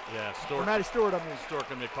back. Yeah, Stewart. Matty Stewart, I mean. Stewart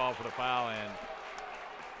going to be called for the foul, and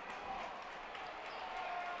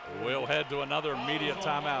we'll head to another immediate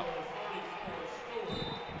timeout.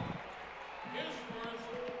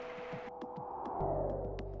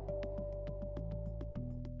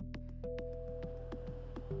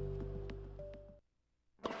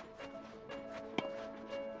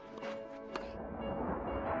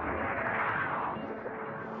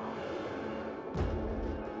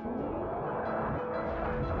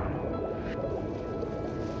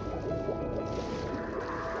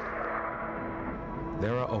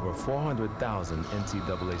 There are over 400,000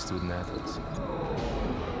 NCAA student athletes.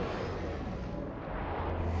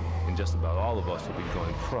 And just about all of us will be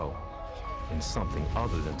going pro in something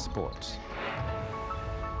other than sports.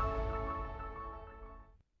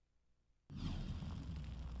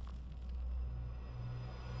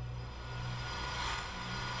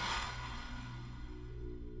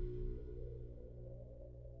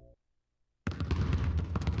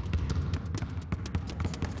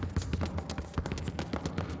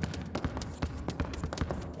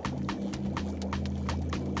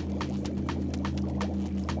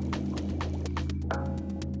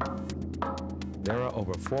 There are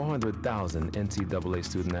over 400,000 NCAA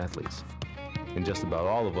student athletes, and just about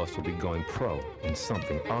all of us will be going pro in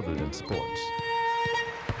something other than sports.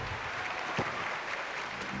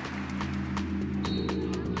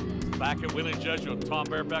 Back at Wheeling Jesuit, Tom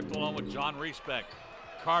Bearbeck along with John Reesbeck.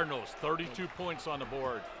 Cardinals, 32 points on the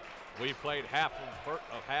board. We played half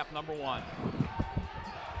number 1.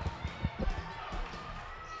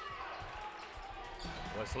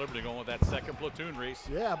 West Liberty going with that second platoon, Reese.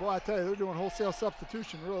 Yeah, boy, I tell you, they're doing wholesale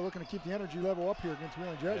substitution, really looking to keep the energy level up here against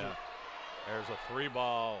Wheeling Jesuit. Yeah. There's a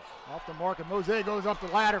 3-ball. Off the mark, and Mose goes up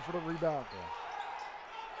the ladder for the rebound. Yeah.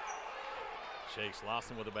 Chase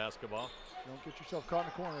Lawson with the basketball. Don't get yourself caught in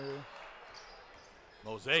the corner here.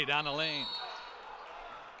 Mose down the lane.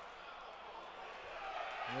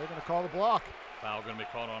 And they're going to call the block. Foul going to be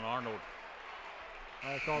called on Arnold.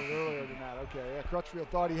 I called it earlier than that. Okay, yeah, Crutchfield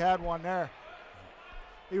thought he had one there.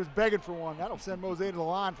 He was begging for one. That'll send Mose to the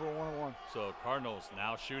line for a one-on-one. So Cardinals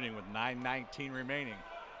now shooting with 9:19 remaining.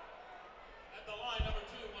 At the line, number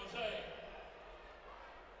 2, Mose.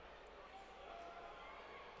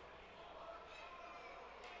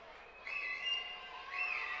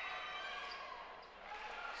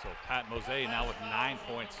 So Pat Mose now with 9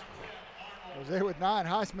 points. Mose with 9,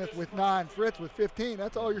 Highsmith with 9, Fritz with 15.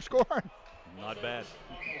 That's all you're scoring. Not bad.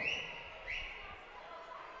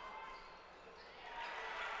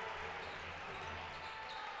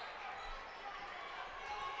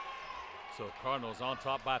 So Cardinals on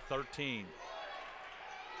top by 13.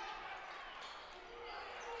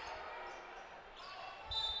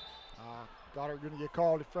 Goddard going to get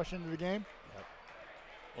called fresh into the game. Yep.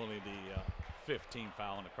 only the 15th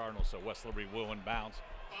foul on the Cardinals, so West Liberty will inbounds.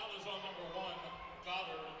 Foul is on number 1,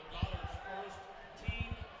 Goddard. Goddard's first,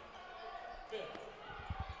 team fifth.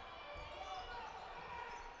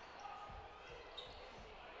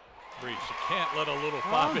 Breach, you can't let a little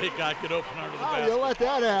 5'8" guy get open under the basket. You let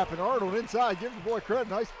that happen. Arnold inside, give the boy credit.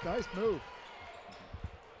 Nice move.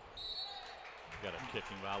 Got a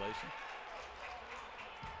kicking violation.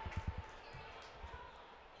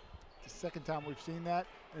 It's the second time we've seen that,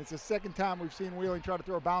 and it's the second time we've seen Wheeling try to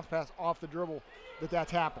throw a bounce pass off the dribble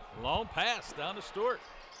that's happened. Long pass down to Stewart.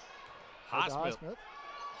 Highsmith.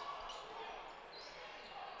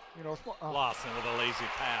 You know, Lawson with a lazy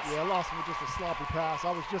pass. Yeah, Lawson with just a sloppy pass.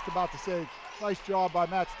 I was just about to say, nice job by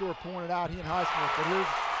Matt Stewart pulling it out, he and Highsmith. But here's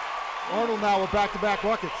Arnold now with back-to-back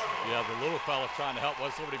buckets. Yeah, the little fella trying to help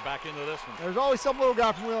West Liberty back into this one. There's always some little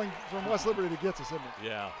guy from West Liberty that gets us, isn't it?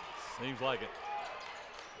 Yeah, seems like it.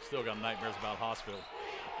 Still got nightmares about Hossfield.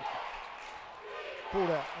 Pull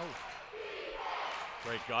that. Oh.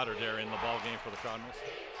 Great Goddard there in the ball game for the Cardinals.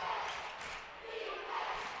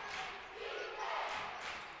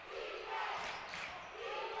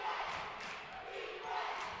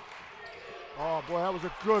 Oh, boy, that was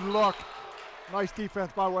a good look. Nice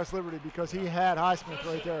defense by West Liberty because he had Highsmith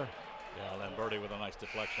right there. Yeah, Lamberti with a nice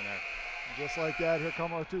deflection there. And just like that, here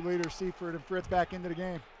come our two leaders, Seaford and Fritz, back into the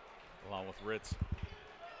game. Along with Ritz.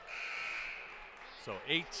 So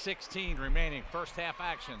 8:16 remaining, first half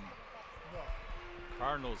action.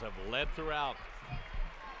 Cardinals have led throughout.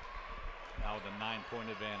 Now with a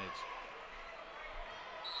 9-point advantage.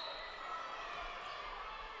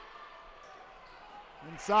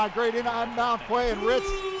 Inside, great inbound play, and Ritz.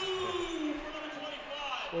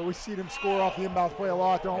 Well, we see them score off the inbound play a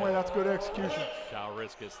lot, don't we? That's good execution. Kyle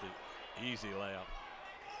Ritz gets the easy layup.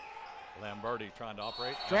 Lamberti trying to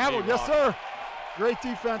operate. Traveled, yes, sir. Great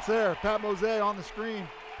defense there. Pat Mose on the screen.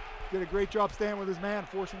 Did a great job staying with his man,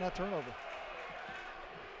 forcing that turnover.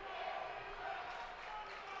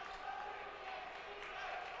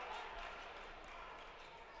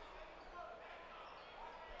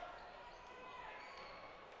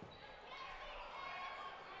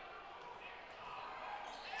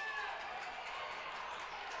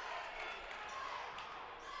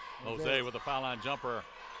 Jose with a foul line jumper.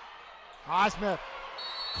 Highsmith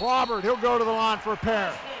clobbered. He'll go to the line for a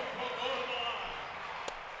pair.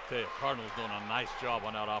 Tell you, Cardinals doing a nice job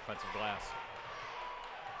on that offensive glass.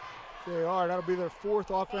 They are. That'll be their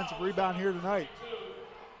fourth offensive rebound here tonight.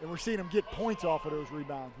 And we're seeing them get points off of those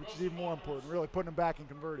rebounds, which is even more important, really putting them back and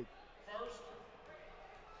converting.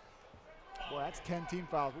 Boy, that's 10 team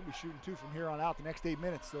fouls. We'll be shooting 2 from here on out the next 8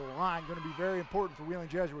 minutes. So the line going to be very important for Wheeling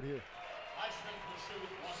Jesuit here.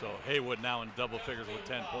 So Haywood now in double figures with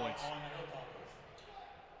 10 points.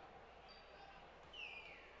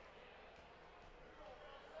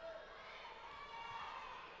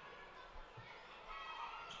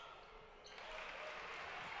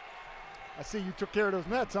 I see you took care of those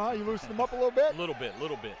nets, huh? You loosened them up a little bit? Little bit.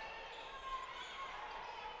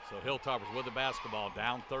 So Hilltoppers with the basketball,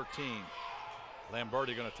 down 13.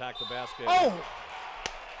 Lamberti going to attack the basket. Oh!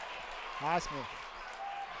 Highsmith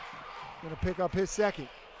going to pick up his second.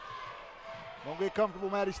 Don't get comfortable,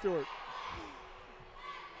 Matty Stewart.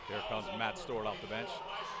 Here comes Matt Stewart off the bench.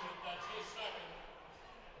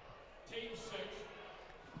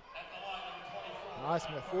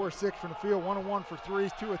 Highsmith 4-6 from the field, 1-1 for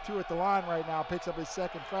threes, 2 of 2 at the line right now. Picks up his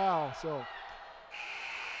second foul. So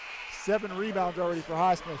 7 rebounds already for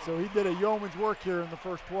Highsmith. So he did a yeoman's work here in the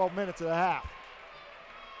first 12 minutes of the half.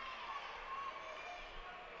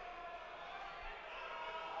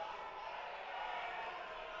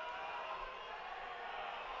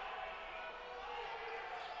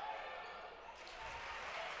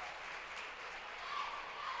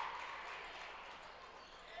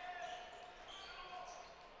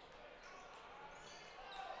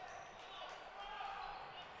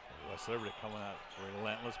 West Liberty coming out,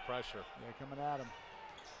 relentless pressure. They're coming at him.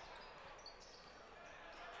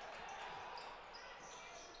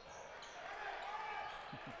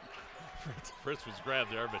 Fritz was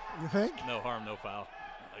grabbed there, but you think? No harm, no foul,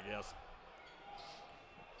 I guess.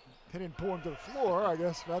 They didn't pull him to the floor, I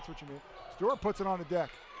guess that's what you mean. Stewart puts it on the deck.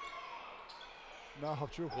 No,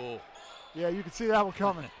 true. Cool. Yeah, you can see that one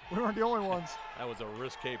coming. We weren't the only ones. That was a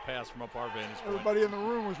risque pass from up our vantage point. Everybody in the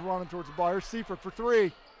room was running towards the ball. Here's Seifert for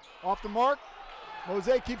 3. Off the mark.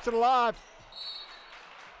 Mose keeps it alive.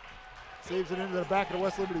 Saves it into the back of the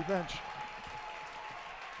West Liberty bench.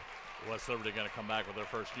 West Liberty going to come back with their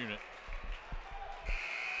first unit.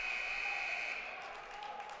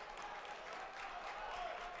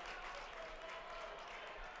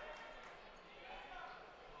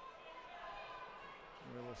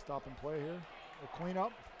 Stop and play here. We'll clean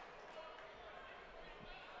up.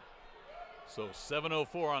 So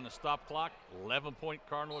 7:04 on the stop clock, 11-point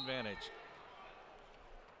Cardinal advantage.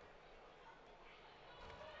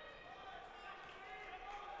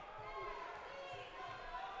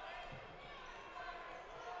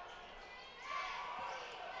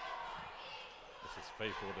 This is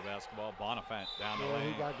faithful with the basketball. Bonifant down the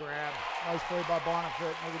lane. He got grabbed. Nice play by Bonifant.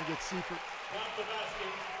 They're going to get Seifert. Down the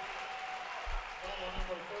basket. Follow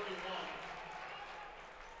number 31.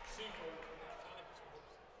 Seifert.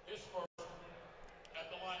 His first at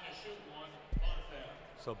the line to shoot one. Bonifant.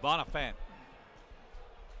 So Bonifant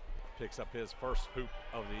picks up his first hoop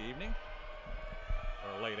of the evening,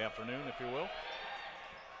 or late afternoon, if you will.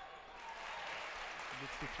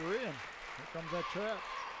 Gets the three, and here comes that trap.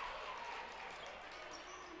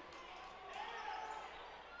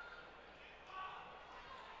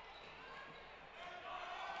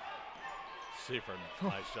 Seifert,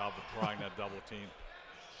 nice job of drawing that double team.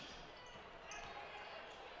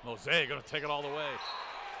 Mosaic going to take it all the way.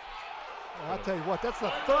 Well, I'll tell you what, that's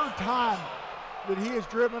the third time that he has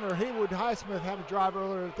driven, or Haywood Highsmith had a drive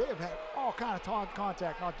earlier. They have had all kind of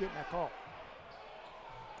contact, not getting that call.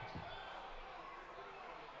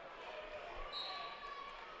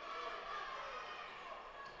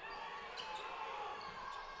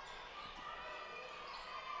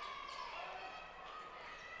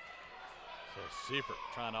 So Seifert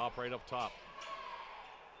trying to operate up top.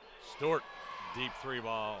 Stewart, deep three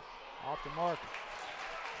ball. Off the mark.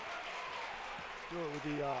 Stewart with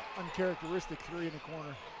the uncharacteristic three in the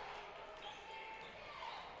corner.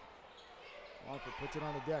 Longford puts it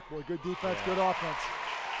on the deck. Boy, good defense, good offense.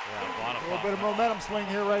 Yeah, a little bit of momentum swing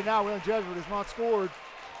here right now. Jesuit has not scored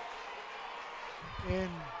in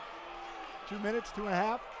 2 minutes,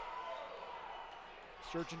 2.5.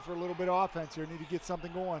 Searching for a little bit of offense here. Need to get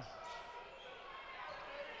something going.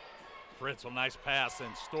 Fritz, a nice pass,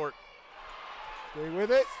 and Stewart. Stay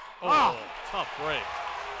with it. Oh, tough break.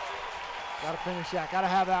 Got to finish that. Got to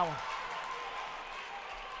have that one.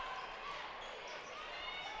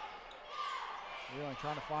 Really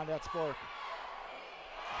trying to find that spark.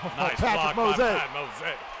 Nice Patrick block Mosaic. by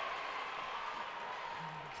Mosaic.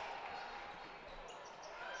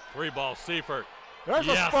 Three ball, Seifert. There's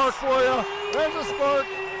a spark for you. There's a spark.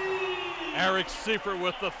 Eric Seifert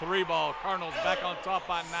with the three ball. Cardinals back on top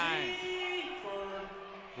by 9.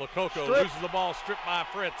 Lococo loses the ball, stripped by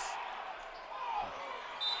Fritz.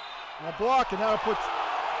 And a block, and that'll put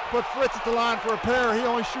Fritz at the line for a pair. He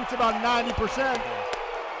only shoots about 90%.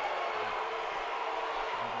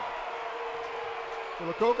 For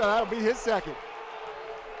Lococo, that'll be his second.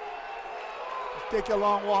 Just take a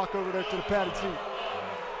long walk over there to the padded seat.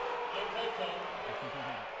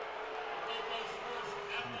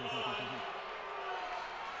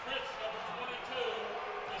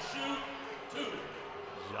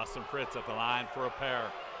 Justin Fritz at the line for a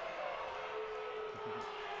pair.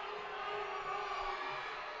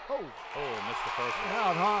 Oh, missed the first one.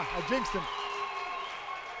 Out, huh? I jinxed him.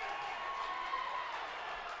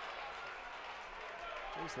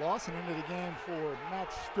 Chase Lawson into the game for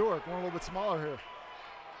Matt Stewart, going a little bit smaller here.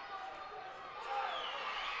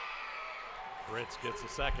 Fritz gets a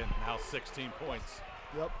second, now 16 points.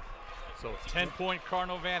 Yep. So 10-point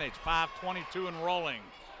Cardinal advantage, 5:22 and rolling.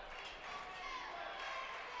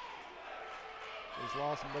 Chase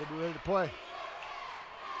Lawson better be ready to play.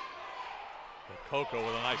 Coco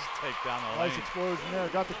with a nice take down the lane. Nice explosion there.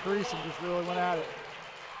 Got the crease and just really went at it.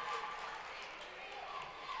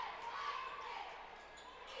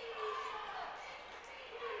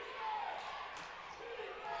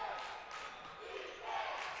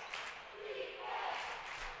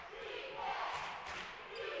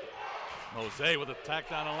 Jose with a tack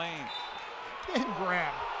down the lane. And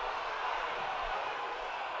grab.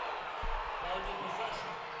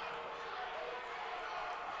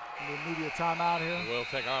 The media timeout here. We'll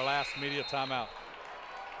take our last media timeout.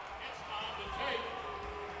 It's time to take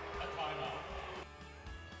a timeout.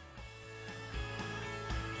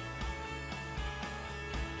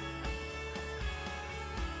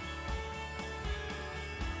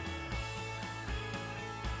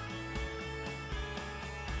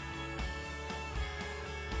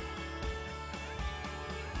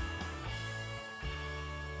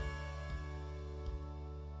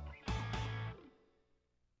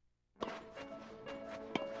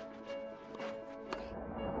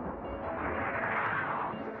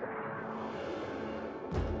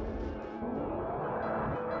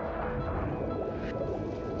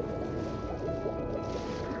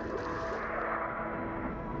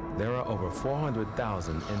 There are over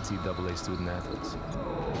 400,000 NCAA student athletes.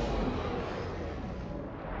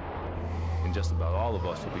 In and just about all of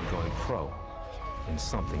us will be going pro in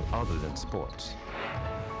something other than sports.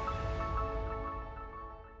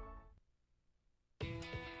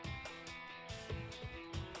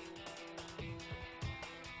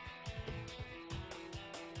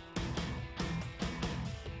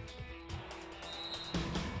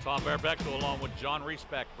 Tom Bearbeckel along with John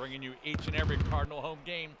Reesbeck bringing you each and every Cardinal home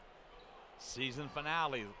game. Season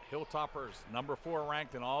finale, Hilltoppers #4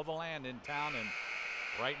 ranked in all the land in town, and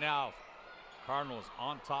right now Cardinals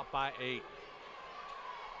on top by 8.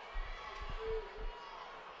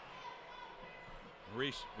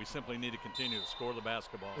 Reese, we simply need to continue to score the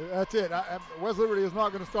basketball. That's it. West Liberty is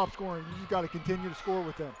not going to stop scoring. You just got to continue to score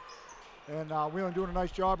with them. And Wheeling doing a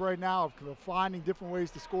nice job right now of finding different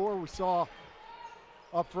ways to score. We saw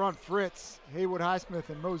up front, Fritz, Haywood Highsmith,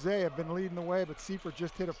 and Mose have been leading the way, but Seifert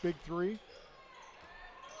just hit a big 3.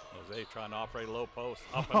 Mose trying to operate low post,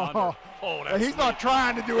 up and under. Oh, that's he's not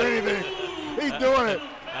trying to do anything. He's doing it.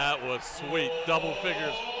 That was sweet. Double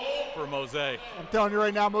figures for Mose. I'm telling you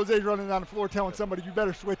right now, Mose's running down the floor telling somebody, you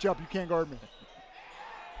better switch up. You can't guard me.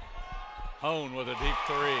 Hone with a deep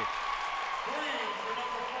 3.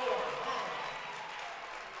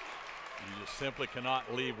 You just simply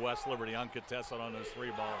cannot leave West Liberty uncontested on those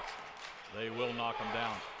 3 balls. They will knock them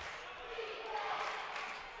down.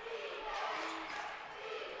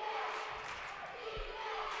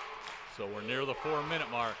 So we're near the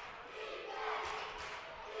 4-minute mark.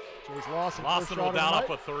 Chase Lawson will dial up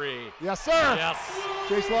a 3. Yes, sir. Yes.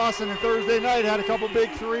 Chase Lawson on Thursday night had a couple big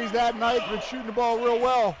 3s that night. Been shooting the ball real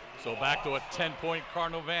well. So back to a 10-point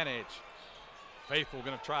Cardinal advantage. Faithful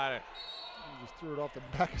going to try to. He just threw it off the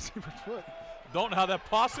back of Seifert's foot. Don't know how that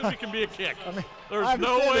possibly can be a kick. I mean, there's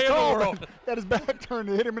no way in the world. Had his back turned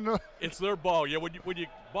to hit him in the. It's their ball. Yeah, when you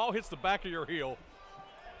ball hits the back of your heel.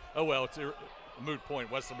 Oh well, it's a moot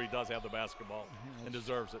point. West Liberty does have the basketball and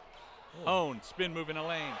deserves it. Hone, spin move in the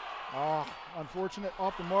lane. Unfortunate,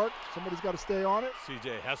 off the mark. Somebody's got to stay on it.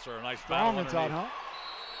 C.J. Hester, a nice strong battle inside, underneath.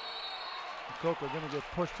 Coker going to get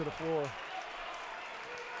pushed to the floor.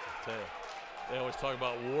 I tell you, they always talk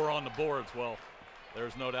about war on the boards. Well,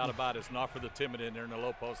 there's no doubt about it. It's not for the timid in there in the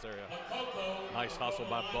low post area. Nice hustle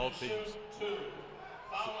by both teams.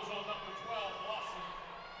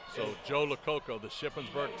 So Joe Lococo, the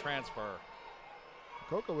Shippensburg transfer.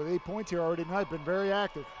 Lococo with 8 points here already tonight, been very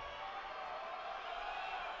active.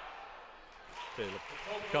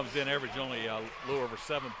 Comes in average only a little over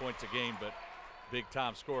 7 points a game, but big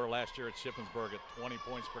time scorer last year at Shippensburg at 20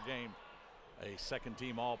 points per game. A second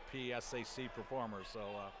team all PSAC performer. So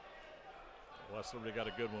West Liberty got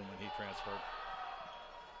a good one when he transferred.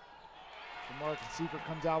 DeMarc and Seifert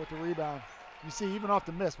comes out with the rebound. You see, even off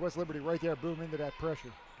the miss, West Liberty right there, boom into that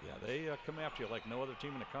pressure. Yeah, they come after you like no other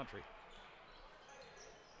team in the country.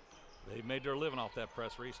 They've made their living off that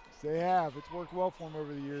press, Reese. They have. It's worked well for them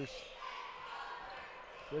over the years.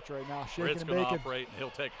 Fritz right now, shaking Fritz and gonna baking. operate, and he'll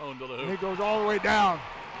take home to the hoop. And it goes all the way down.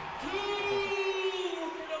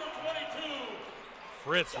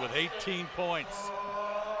 Fritz with 18 points.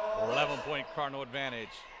 11-point Cardinal advantage.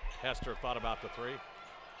 Hester thought about the 3.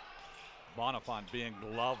 Bonifant being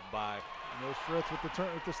gloved by. And there's Fritz with the turn,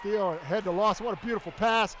 with the steal. Head to Lawson. What a beautiful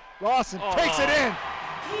pass. Lawson takes it in.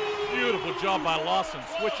 Beautiful job by Lawson.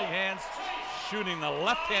 Switching hands, shooting the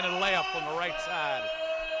left-handed layup from the right side.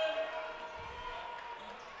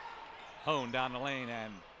 Hone down the lane,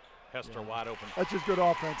 and Hester wide open. That's just good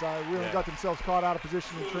offense. Really got themselves caught out of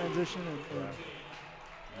position in transition.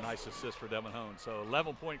 And nice assist for Devin Hone. So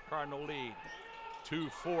 11-point Cardinal lead.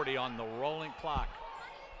 2:40 on the rolling clock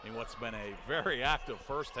in what's been a very active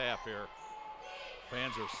first half here.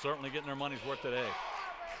 Fans are certainly getting their money's worth today.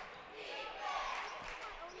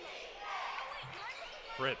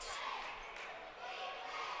 Fritz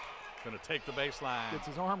going to take the baseline. Gets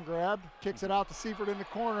his arm grabbed, kicks it out to Seifert in the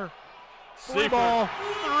corner. Seifert,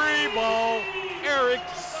 3-ball, Eric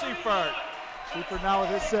Seifert. Seifert now with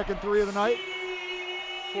his second 3 of the night.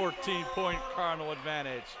 14-point Cardinal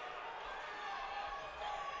advantage.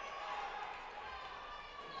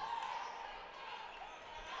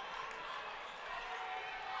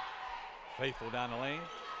 Faithful down the lane.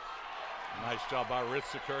 Nice job by Ritz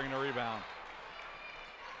securing the rebound.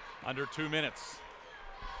 Under 2 minutes.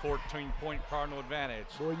 14-point Cardinal advantage.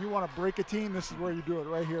 Boy, you want to break a team, this is where you do it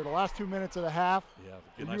right here. The last 2 minutes of the half. Yeah,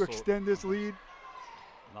 if nice you extend this lead.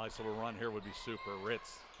 Nice little run here would be super.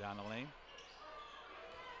 Ritz down the lane.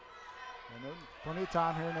 Plenty of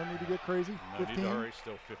time here, no need to get crazy. No 15. need to hurry,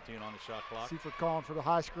 still 15 on the shot clock. Seifert calling for the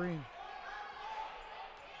high screen.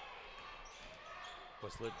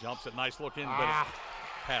 Westlit jumps it, nice looking, but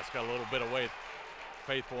pass got a little bit away.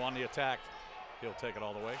 Faithful on the attack. He'll take it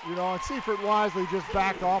all the way. You know, and Seifert wisely just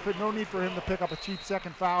backed off it. No need for him to pick up a cheap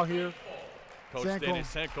second foul here. Coach Danny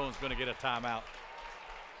Sankone's going to get a timeout.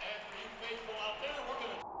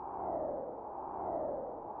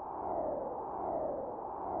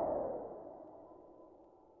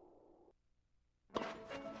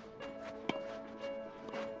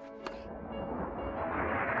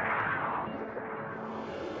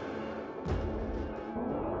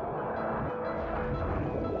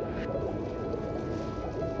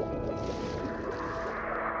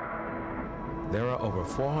 There are over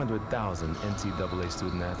 400,000 NCAA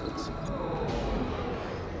student athletes.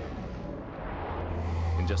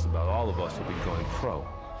 And just about all of us will be going pro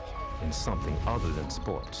in something other than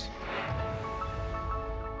sports.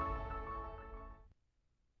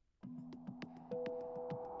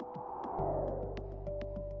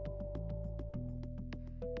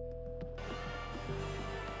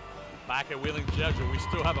 Back at Wheeling Jesuit, we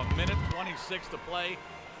still have a minute 26 to play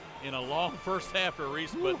in a long first half for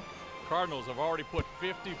Reese, but Cardinals have already put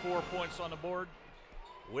 54 points on the board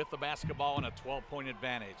with the basketball and a 12-point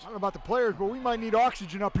advantage. I don't know about the players, but we might need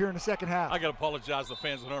oxygen up here in the second half. I got to apologize to the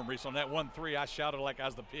fans at home, Reese. On that 1-3, I shouted like I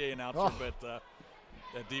was the PA announcer, but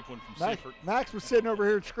that deep one from Seifert. Max was sitting over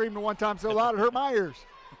here and screaming one time so loud it hurt my ears.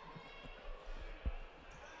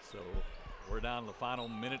 So we're down to the final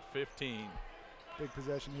minute 15. Big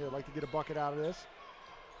possession here. I'd like to get a bucket out of this.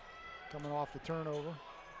 Coming off the turnover.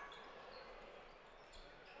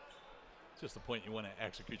 Just the point you want to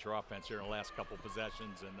execute your offense here in the last couple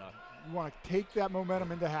possessions, and you want to take that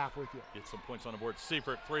momentum into half with you. Get some points on the board.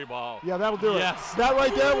 Seifert, 3-ball. Yeah, that'll do it. That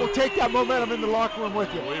right there will take that momentum in the locker room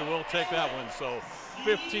with you. We will take that one. So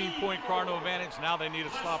 15-point Cardinal advantage. Now they need a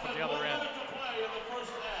stop at the other end.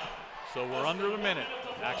 So we're under the minute,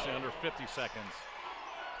 actually under 50 seconds.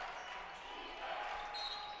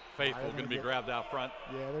 Faithful going to be grabbed out front.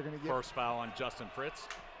 Yeah, they're going to get first foul on Justin Fritz.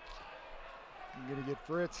 You're going to get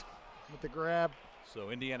Fritz with the grab. So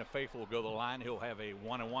Indiana Faithful will go to the line. He'll have a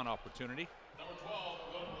one-on-one opportunity. Number 12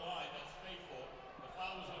 will go to the line. That's Faithful. The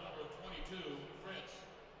foul is on number 22, Fritz.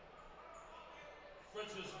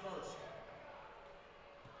 Fritz is first.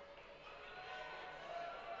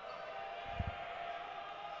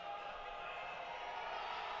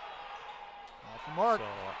 Off the mark. So,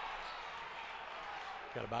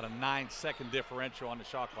 got about a 9-second differential on the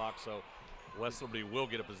shot clock, so Westerby will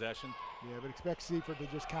get a possession. Yeah, but expect Seifert to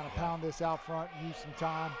just kind of pound this out front, use some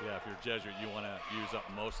time. Yeah, if you're Jesuit, you want to use up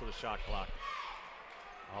most of the shot clock.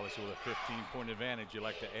 Obviously, with a 15-point advantage, you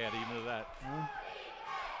like to add even to that.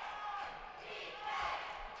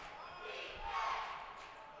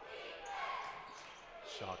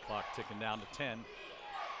 Shot clock ticking down to 10.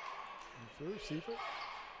 Through Seifert.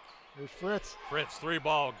 There's Fritz. Fritz,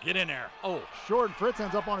 3-ball, get in there. Oh. Short, and Fritz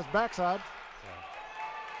ends up on his backside.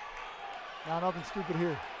 Now nothing stupid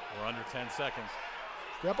here. We're under 10 seconds.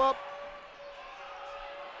 Step up.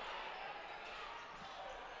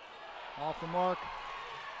 Off the mark.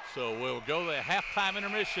 So we'll go to the halftime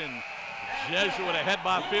intermission. Jesuit ahead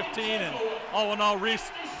by 15, and all in all,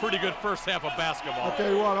 Reese, pretty good first half of basketball. I'll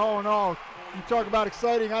tell you what, all in all, you talk about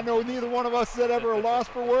exciting. I know neither one of us said ever a loss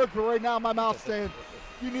for words, but right now my mouth's saying,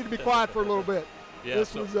 you need to be quiet for a little bit. Yeah,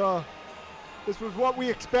 this was what we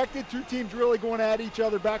expected. Two teams really going at each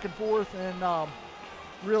other back and forth, and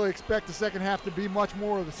really expect the second half to be much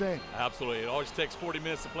more of the same. Absolutely. It always takes 40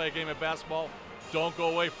 minutes to play a game of basketball. Don't go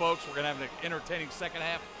away, folks. We're going to have an entertaining second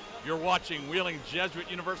half. You're watching Wheeling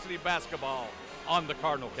Jesuit University basketball on the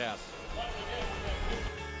Cardinal Cast.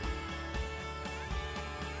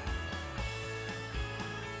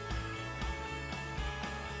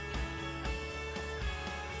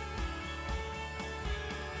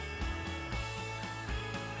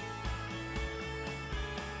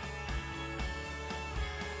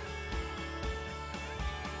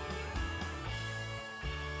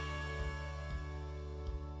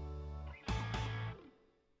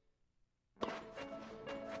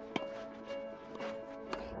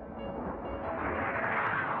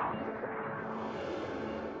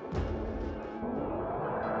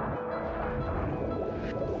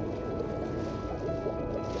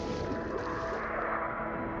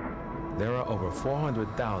 There are over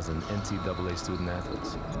 400,000 NCAA student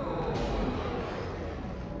athletes.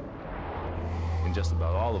 And just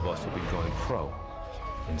about all of us will be going pro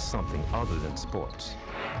in something other than sports.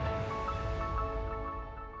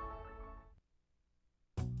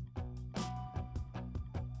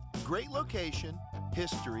 Great location,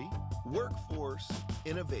 history, workforce,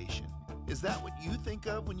 innovation. Is that what you think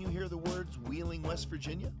of when you hear the words Wheeling, West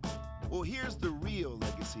Virginia? Well, here's the real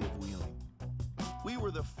legacy of Wheeling. We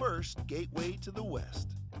were the first gateway to the West.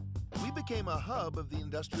 We became a hub of the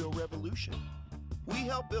Industrial Revolution. We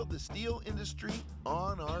help build the steel industry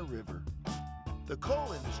on our river, the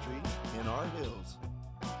coal industry in our hills.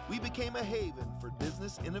 We became a haven for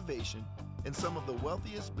business innovation and some of the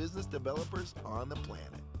wealthiest business developers on the planet.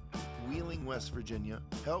 Wheeling, West Virginia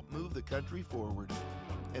helped move the country forward.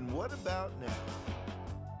 And what about now?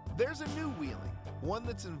 There's a new Wheeling, one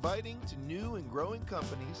that's inviting to new and growing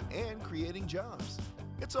companies and creating jobs.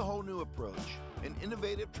 It's a whole new approach, an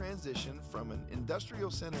innovative transition from an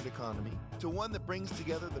industrial-centered economy to one that brings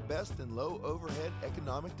together the best in low-overhead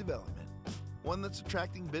economic development, one that's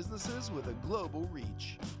attracting businesses with a global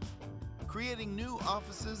reach, creating new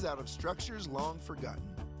offices out of structures long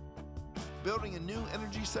forgotten, building a new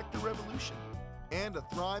energy sector revolution, and a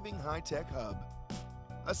thriving high-tech hub.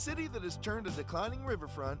 A city that has turned a declining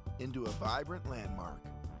riverfront into a vibrant landmark.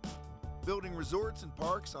 Building resorts and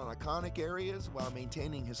parks on iconic areas while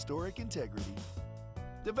maintaining historic integrity.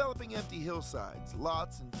 Developing empty hillsides,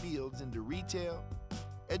 lots, and fields into retail,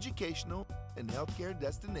 educational, and healthcare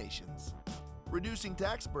destinations. Reducing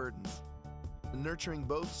tax burdens, and nurturing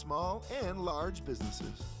both small and large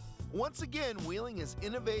businesses. Once again, Wheeling is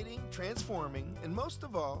innovating, transforming, and most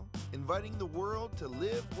of all, inviting the world to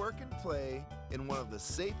live, work, and play in one of the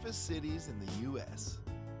safest cities in the U.S.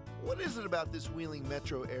 What is it about this Wheeling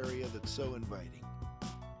metro area that's so inviting?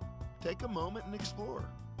 Take a moment and explore.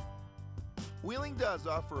 Wheeling does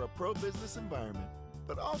offer a pro-business environment,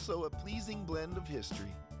 but also a pleasing blend of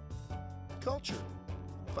history, culture,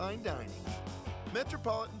 fine dining,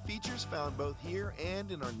 metropolitan features found both here and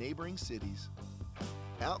in our neighboring cities,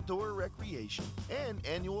 outdoor recreation, and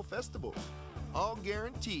annual festivals, all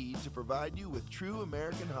guaranteed to provide you with true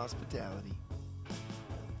American hospitality.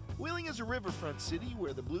 Wheeling is a riverfront city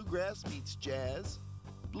where the bluegrass meets jazz,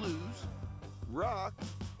 blues, rock,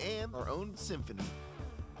 and our own symphony.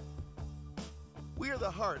 We are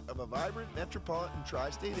the heart of a vibrant metropolitan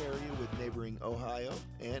tri-state area with neighboring Ohio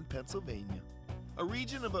and Pennsylvania, a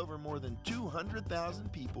region of over more than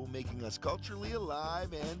 200,000 people, making us culturally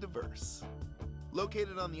alive and diverse.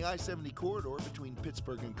 Located on the I-70 corridor between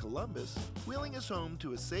Pittsburgh and Columbus, Wheeling is home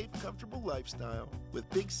to a safe, comfortable lifestyle with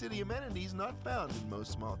big city amenities not found in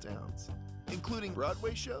most small towns, including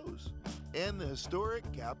Broadway shows and the historic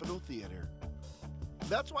Capitol Theater.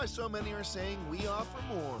 That's why so many are saying we offer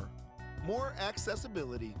more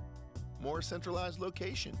accessibility, more centralized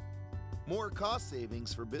location, more cost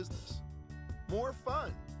savings for business, more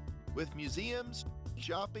fun with museums,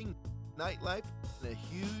 shopping, nightlife, and a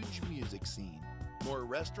huge music scene. More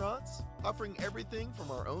restaurants, offering everything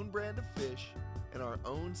from our own brand of fish and our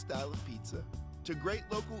own style of pizza to great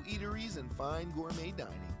local eateries and fine gourmet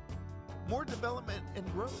dining. More development and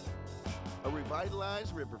growth. A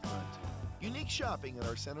revitalized riverfront, unique shopping at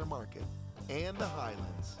our center market and the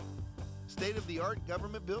Highlands. State-of-the-art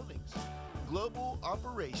government buildings, global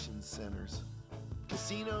operations centers,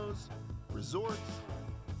 casinos, resorts,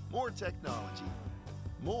 more technology,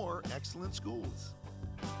 more excellent schools,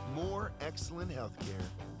 more excellent healthcare,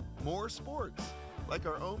 more sports, like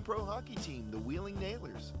our own pro hockey team, the Wheeling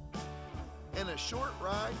Nailers, and a short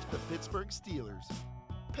ride to the Pittsburgh Steelers,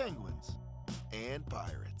 Penguins, and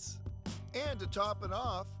Pirates. And to top it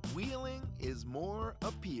off, Wheeling is more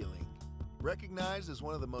appealing, recognized as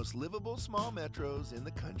one of the most livable small metros in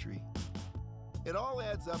the country. It all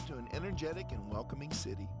adds up to an energetic and welcoming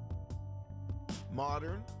city.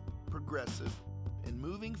 Modern, progressive, and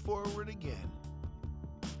moving forward again.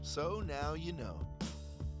 So now you know.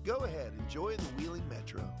 Go ahead, enjoy the Wheeling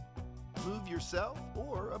Metro. Move yourself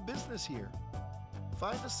or a business here.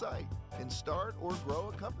 Find a site and start or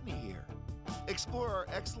grow a company here. Explore our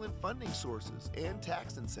excellent funding sources and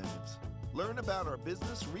tax incentives. Learn about our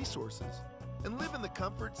business resources and live in the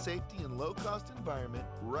comfort, safety, and low-cost environment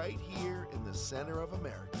right here in the center of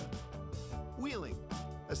America. Wheeling,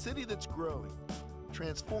 a city that's growing,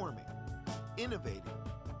 transforming, innovating,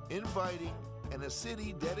 inviting, and a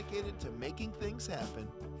city dedicated to making things happen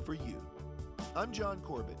for you. I'm John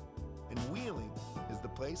Corbett, and Wheeling is the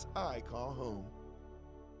place I call home.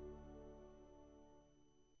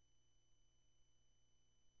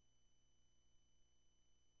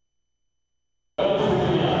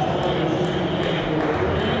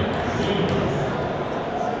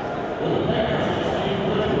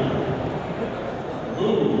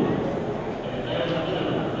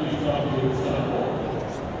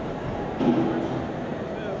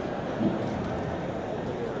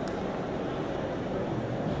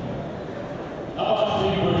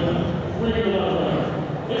 We're going to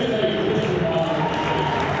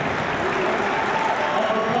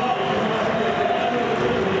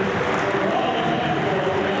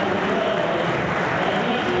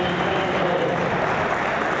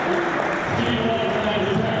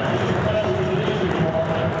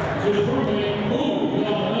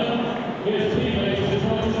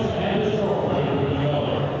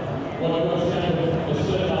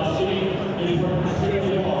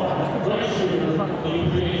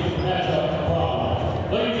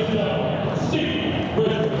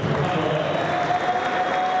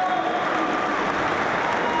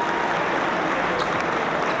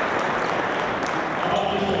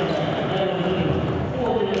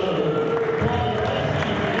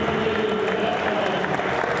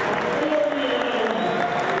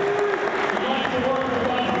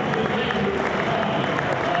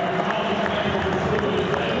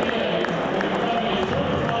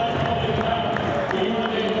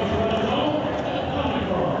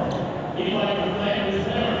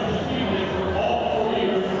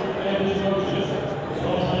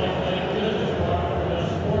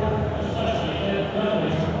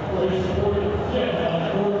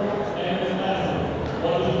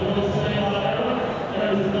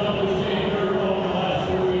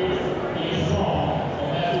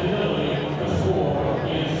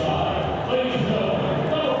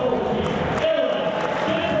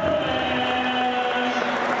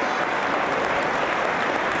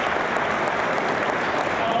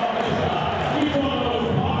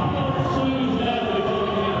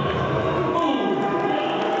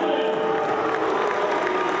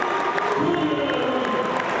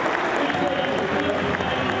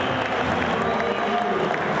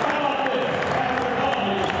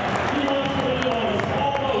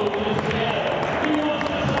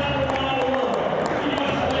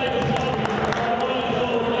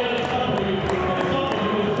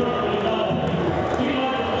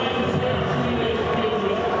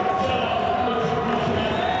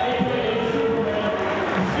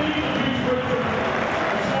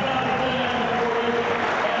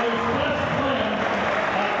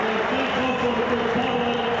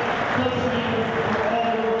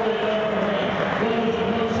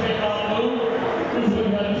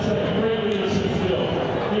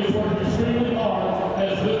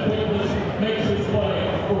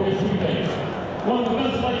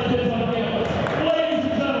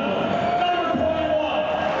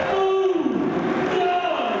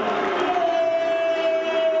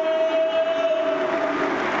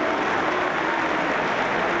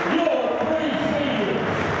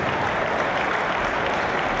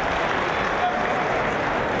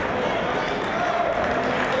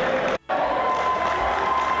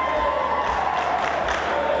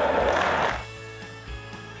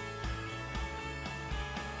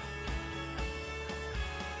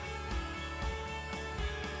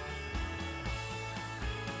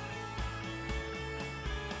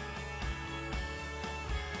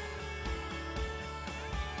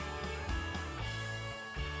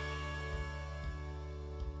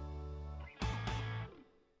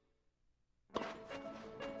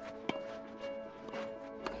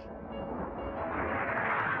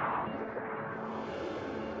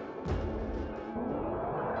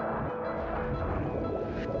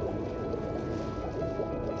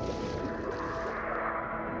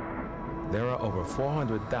There are over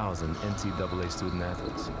 400,000 NCAA student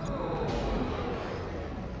athletes.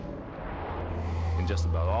 And just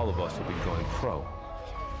about all of us will be going pro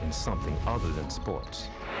in something other than sports.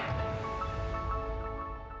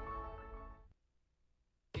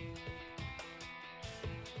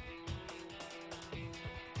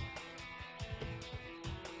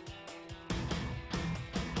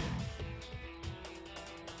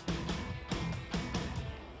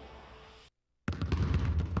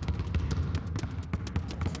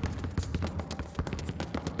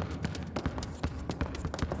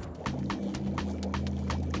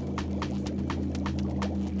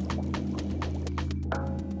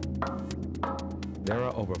 There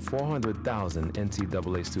are over 400,000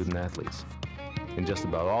 NCAA student athletes, and just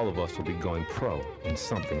about all of us will be going pro in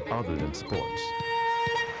something other than sports.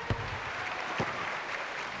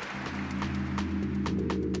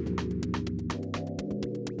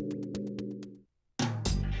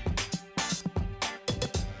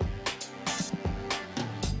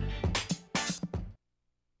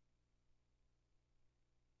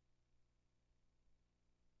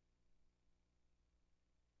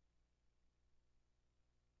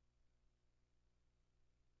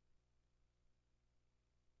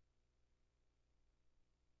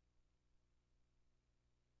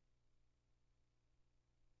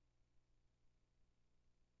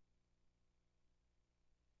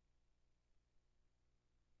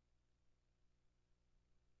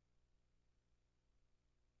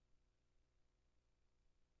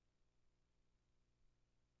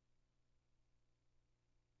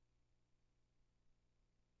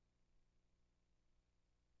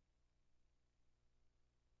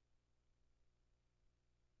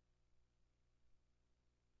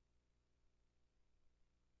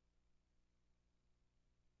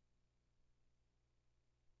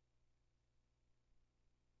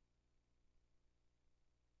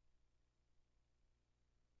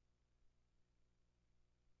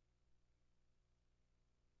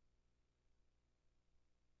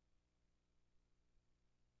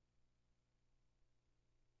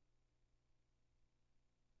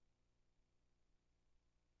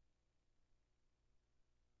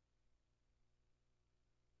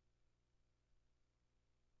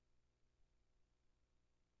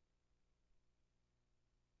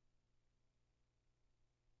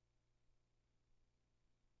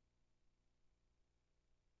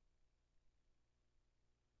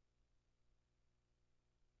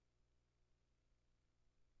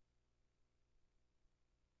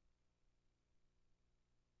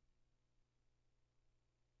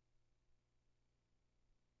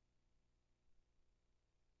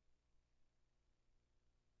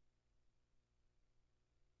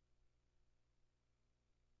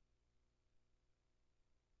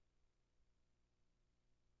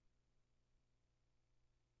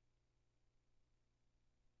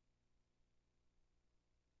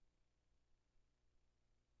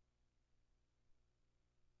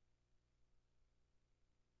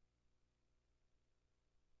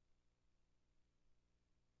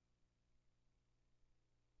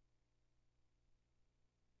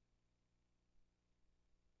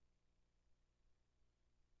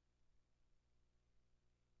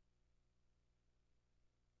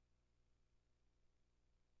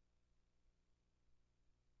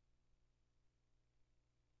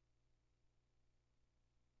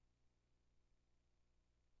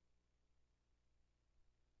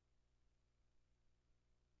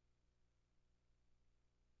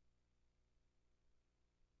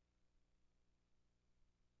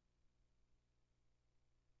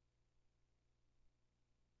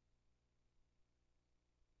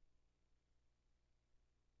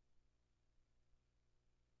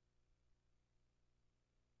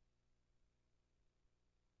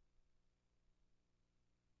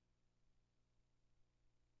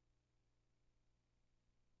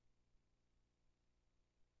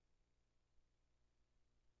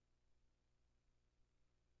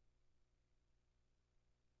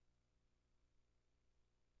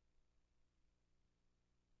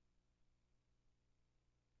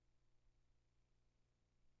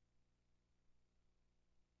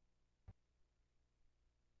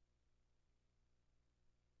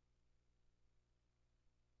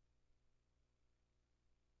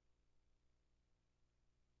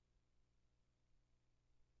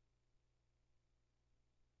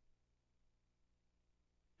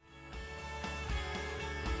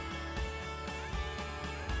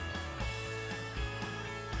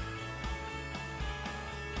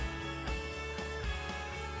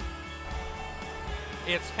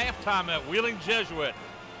 It's halftime at Wheeling Jesuit.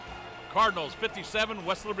 Cardinals 57,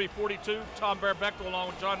 West Liberty 42. Tom Bear Bechtel along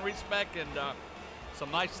with John Reesbeck, and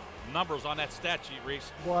some nice numbers on that stat sheet,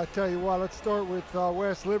 Reese. Well, I tell you what, let's start with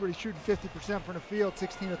West Liberty shooting 50% from the field,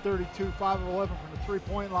 16 of 32, 5 of 11 from the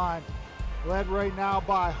three-point line. Led right now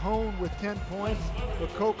by Hone with 10 points,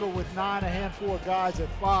 Bacoka with 9, a handful of guys at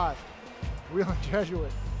 5. Wheeling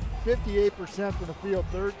Jesuit, 58% from the field,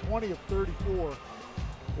 20 of 34.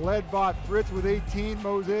 Led by Fritz with 18,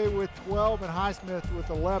 Mose with 12, and Highsmith with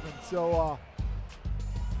 11. So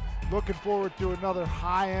looking forward to another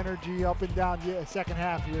high energy up and down second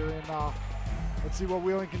half here, and let's see what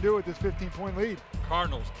Wheeling can do with this 15-point lead.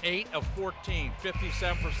 Cardinals 8 of 14,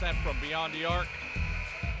 57% from beyond the arc.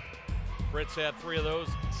 Fritz had 3 of those,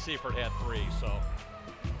 Seifert had 3, so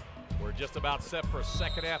we're just about set for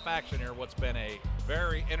second half action here. What's been a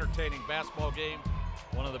very entertaining basketball game.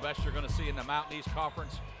 One of the best you're going to see in the Mountain East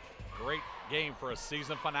Conference. Great game for a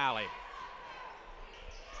season finale.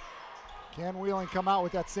 Can Wheeling come out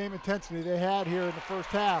with that same intensity they had here in the first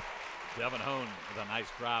half? Devin Hone with a nice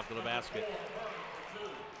drive to the basket.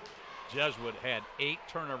 Jesuit had 8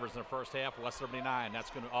 turnovers in the first half, West Liberty 9. That's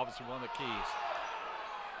going to obviously one of the keys.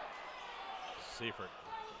 Seifert.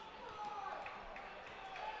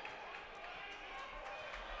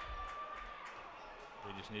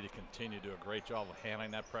 They just need to continue to do a great job of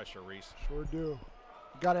handling that pressure, Reese. Sure do. You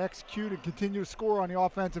got to execute and continue to score on the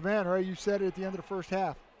offensive end, right? You said it at the end of the first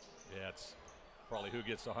half. Yeah, it's probably who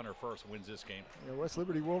gets the 100 first wins this game. Yeah, West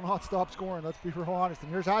Liberty will not stop scoring. Let's be real honest.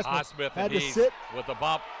 And here's Highsmith. Had to sit with the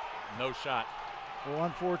bump, no shot. Well,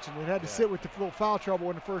 unfortunately, had to sit with the little foul trouble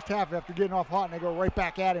in the first half after getting off hot, and they go right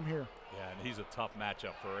back at him here. Yeah, and he's a tough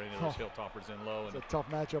matchup for any of those Hilltoppers in low. It's a tough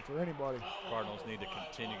matchup for anybody. Cardinals need to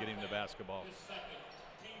continue getting the basketball.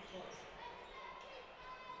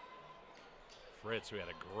 Fritz, who had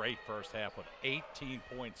a great first half with 18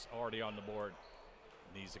 points already on the board,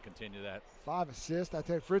 needs to continue that. 5 assists. I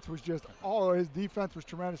tell you, Fritz was just, all his defense was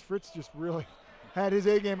tremendous. Fritz just really had his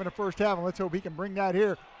A game in the first half, and let's hope he can bring that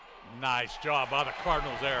here. Nice job by the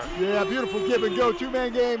Cardinals there. Yeah, beautiful give and go.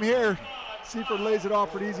 2-man game here. Seifert lays it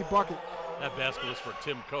off for an easy bucket. That basket was for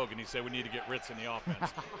Tim Kogan. He said we need to get Ritz in the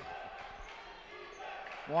offense.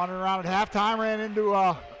 Wandering around at halftime, ran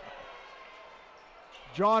into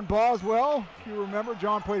John Boswell. You remember,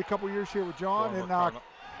 John played a couple years here with John,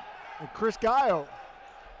 and Chris Gallo,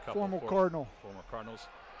 former Cardinal. Former Cardinals.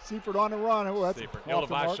 Seifert on the run. Oh, that's Seifert.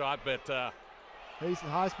 Ill-advised shot, but Mason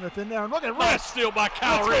Highsmith in there. And look at nice Ritz. steal by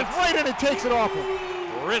Cal Ritz. Right in and takes it off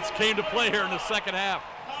him. Ritz came to play here in the second half.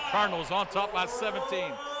 Cardinals on top by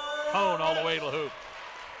 17. Hone all the way to the hoop.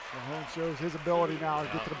 Well, Hone shows his ability now to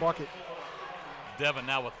get to the bucket. Devin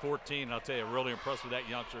now with 14. And I'll tell you, really impressed with that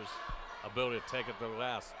youngster's ability to take it to the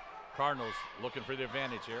glass. Cardinals looking for the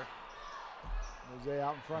advantage here. Jose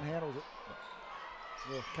out in front handles it.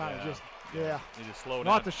 Yeah, kind of just, He just slowed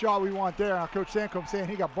Not down. the shot we want there. Now, Coach Sancombe saying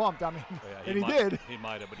he got bumped. I mean, and he did. He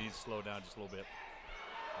might have, but he's slowed down just a little bit.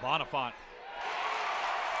 Bonifant.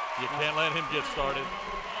 You can't let him get started.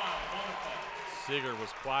 Seeger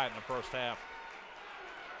was quiet in the first half.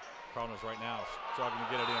 Cardinals right now struggling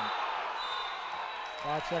to get it in.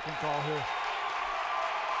 5-second call here.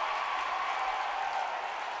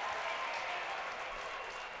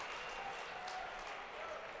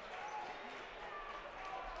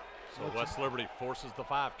 So West Liberty forces the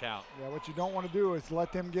 5 count. Yeah, what you don't want to do is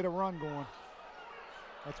let them get a run going.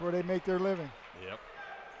 That's where they make their living. Yep.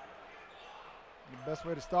 The best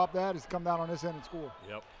way to stop that is come down on this end and score.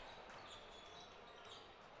 Yep.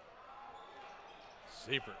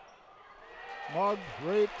 Seifert. Mugged,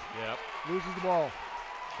 raped. Yep. Loses the ball.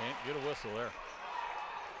 Can't get a whistle there.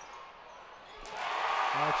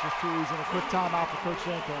 That's just too easy. And a quick timeout for Coach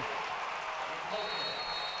Sancombe.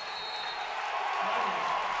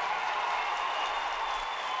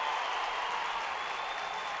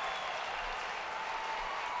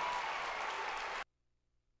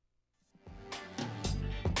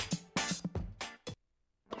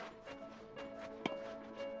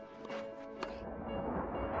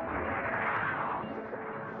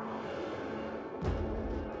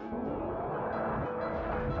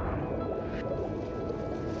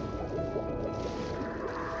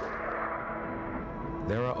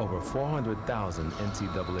 There are over 400,000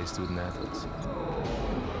 NCAA student athletes.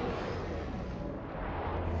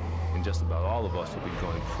 And just about all of us will be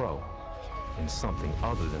going pro in something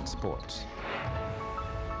other than sports.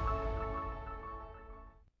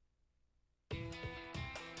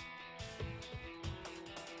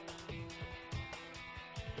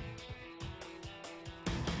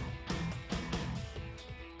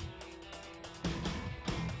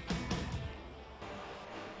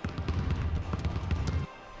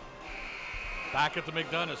 Back at the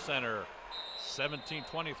McDonough Center,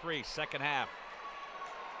 17-23, second half.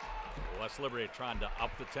 West Liberty trying to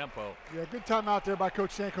up the tempo. Yeah, good time out there by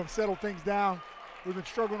Coach Sancom. Settle things down. We've been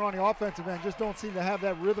struggling on the offensive end. Just don't seem to have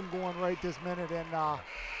that rhythm going right this minute. And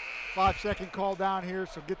 5-second call down here,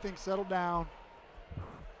 so get things settled down.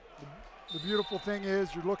 The beautiful thing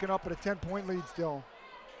is you're looking up at a 10-point lead still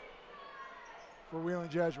for Wheeling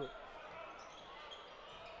Jesuit.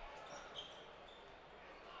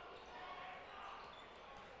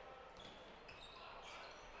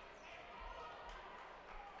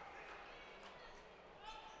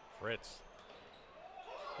 Fritz.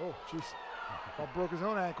 Oh, jeez. About broke his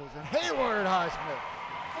own ankles. And Hayward Highsmith.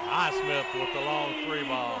 Highsmith with the long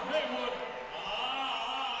 3-ball.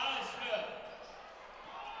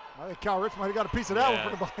 I think Cal Ritz might have got a piece of that one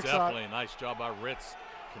from the backside. Definitely. Nice job by Ritz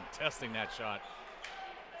contesting that shot.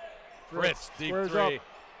 Fritz, deep 3. Up.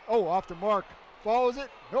 Oh, off the mark. Follows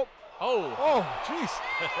it. Nope. Oh. Oh, jeez.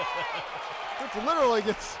 Fritz literally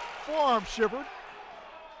gets forearm shivered.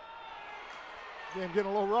 Game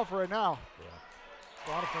getting a little rough right now.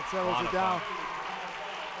 Yeah. Bonifant settles it down.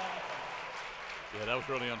 Yeah, that was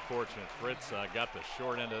really unfortunate. Fritz got the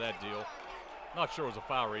short end of that deal. Not sure it was a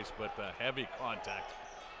foul race, but heavy contact.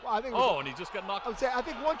 Well, I think and he just got knocked. I would say, I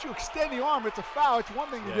think once you extend the arm, it's a foul. It's one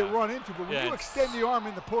thing to get run into, but when you extend the arm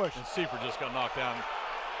in the push. And Seifert just got knocked down.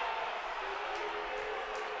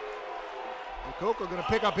 Coco going to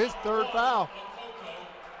pick up his 3rd foul.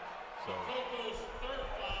 So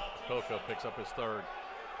Coco picks up his 3rd.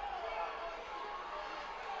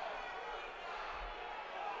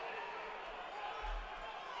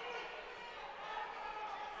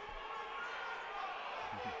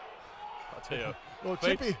 I'll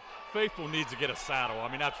tell you, Faithful needs to get a saddle. I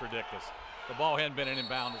mean, that's ridiculous. The ball hadn't been in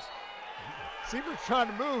bounds. Sievert's trying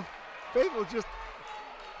to move. Faithful just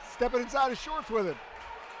stepping inside his shorts with it.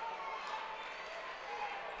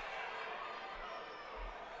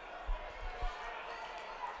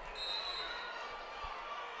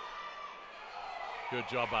 Good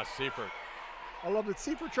job by Seifert. I love that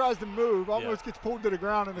Seifert tries to move, almost gets pulled to the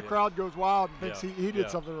ground, and the crowd goes wild and thinks he did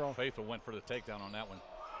something wrong. Faithful went for the takedown on that one.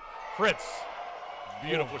 Fritz,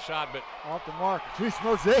 beautiful shot, but off the mark. Jeez,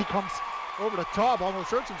 Mosaic comes over the top, almost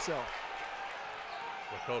hurts himself.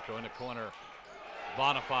 Coco in the corner.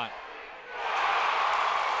 Bonifant.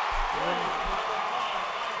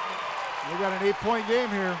 We got an 8-point game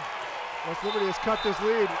here. West Liberty has cut this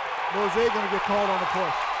lead. Mosaic going to get called on the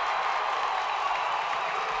push.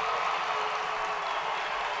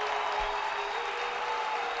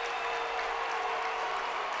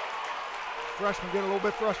 Freshman getting a little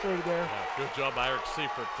bit frustrated there. Yeah, good job by Eric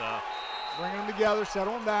Seifert. Bringing them together,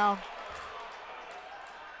 settle them down.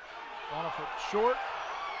 Bonifant short.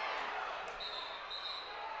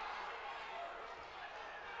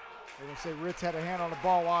 They're going to say Ritz had a hand on the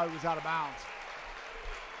ball while he was out of bounds.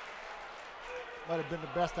 Might have been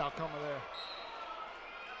the best outcome of there.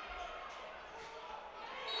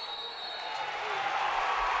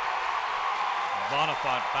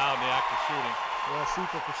 Bonifant fouled in the act of shooting. Yeah,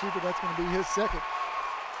 Seifert for Seifert, that's going to be his 2nd.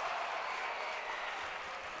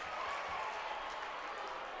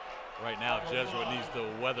 Right now, Jesuit needs to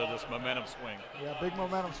weather this momentum swing. Yeah, big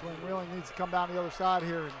momentum swing. Wheeling needs to come down the other side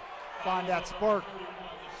here and find that spark.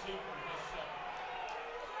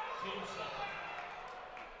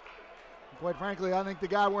 Quite frankly, I think the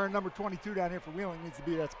guy wearing number 22 down here for Wheeling needs to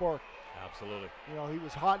be that spark. Absolutely. You know, he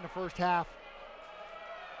was hot in the first half.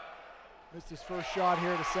 Missed his first shot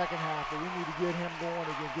here in the second half, but we need to get him going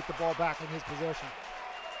again, get the ball back in his possession.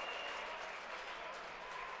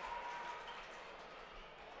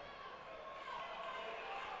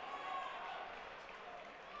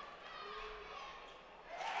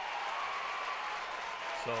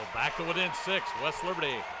 So back to within 6. West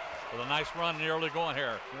Liberty with a nice run in the early going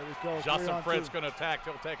here. There we go. Justin Fritz going to attack.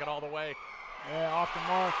 He'll take it all the way. Yeah, off the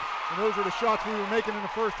mark. And those are the shots we were making in the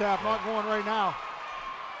first half, not going right now.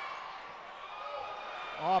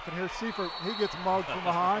 Off, and here's Seifert. He gets mugged from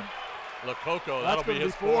behind. Coco, that'll be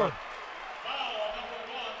his 4th.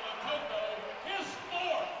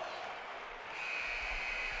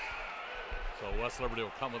 So West Liberty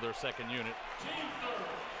will come with their 2nd unit.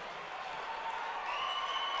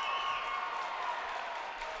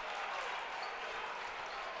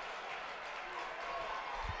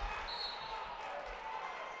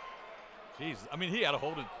 Jeez, I mean, he had a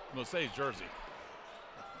hold of Mose's jersey.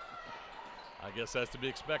 I guess that's to be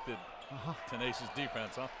expected. Tenacious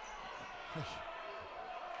defense, huh?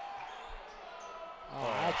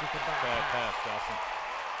 That's just a bad pass, Dawson.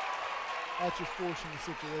 That's just forcing the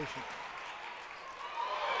situation.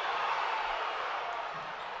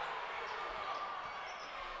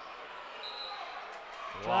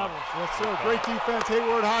 Travels. Yes, sir. Great defense,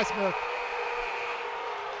 Hayward Highsmith.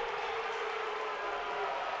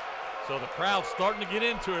 So the crowd's starting to get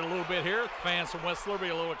into it a little bit here. Fans from West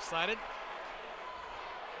Liberty a little excited.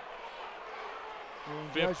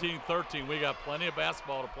 15-13, we got plenty of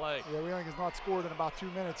basketball to play. Yeah, Wheeling has not scored in about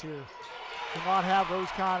 2 minutes here. Cannot have those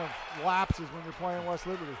kind of lapses when you're playing West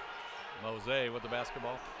Liberty. Mose with the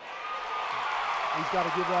basketball. He's got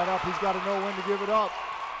to give that up. He's got to know when to give it up.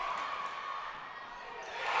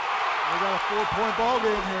 We got a 4-point ball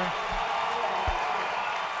game here.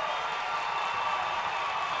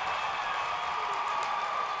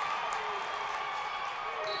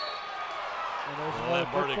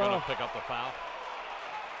 Lamberti going to pick up the foul.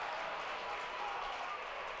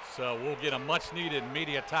 So we'll get a much needed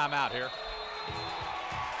media timeout here.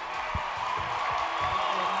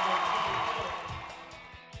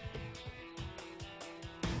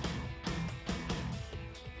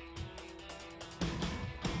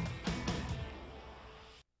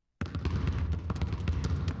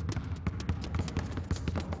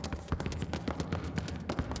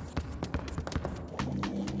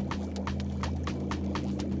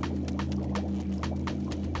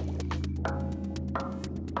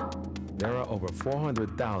 There are over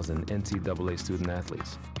 400,000 NCAA student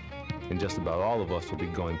athletes, and just about all of us will be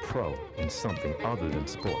going pro in something other than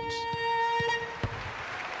sports.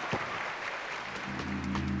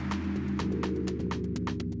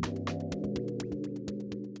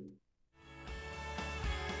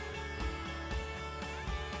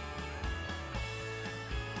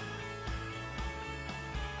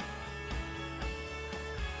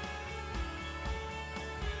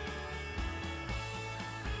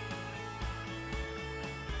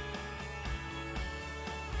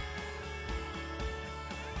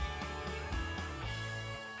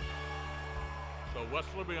 West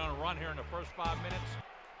Liberty on a run here in the first 5 minutes.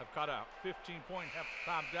 Have cut a 15-point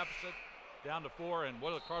half-time deficit down to 4, and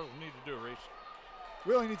what do the Cardinals need to do, Reese?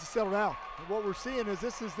 Really needs to settle down. And what we're seeing is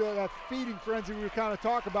this is that feeding frenzy we were kind of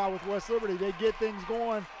talking about with West Liberty. They get things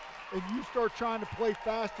going, and you start trying to play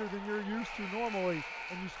faster than you're used to normally,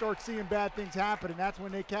 and you start seeing bad things happen, and that's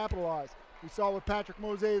when they capitalize. We saw with Patrick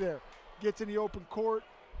Mose there. Gets in the open court,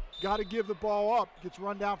 got to give the ball up, gets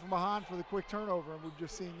run down from behind for the quick turnover, and we've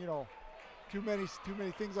just seen, you know, too many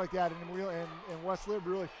things like that, and West Liberty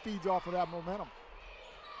really feeds off of that momentum.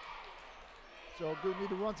 So we need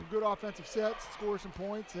to run some good offensive sets, score some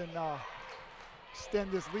points, and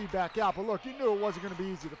extend this lead back out. But look, you knew it wasn't going to be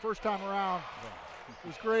easy. The first time around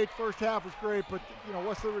was great. First half was great, but you know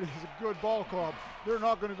West Liberty is a good ball club. They're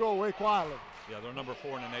not going to go away quietly. Yeah, they're number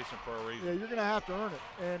 4 in the nation for a reason. Yeah, you're going to have to earn it.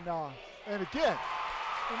 And again,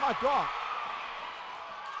 oh my God.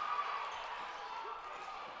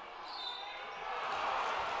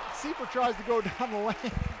 Seifert tries to go down the lane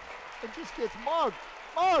and just gets mugged.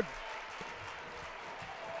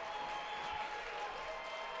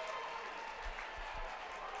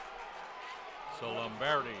 So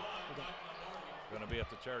Lombardi going to be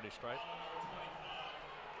at the charity stripe.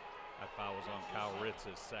 That foul was on Kyle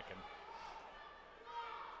Ritz's second.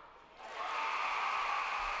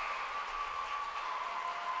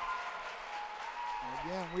 And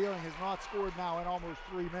again, Wheeling has not scored now in almost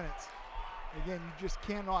 3 minutes. Again, you just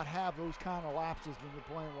cannot have those kind of lapses when you're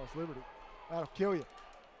playing West Liberty. That'll kill you,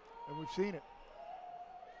 and we've seen it.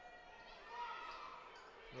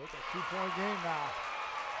 So it's a 2-point game now.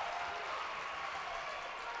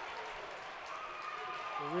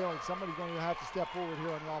 For Wheeling, somebody's going to have to step forward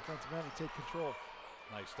here on the offensive end and take control.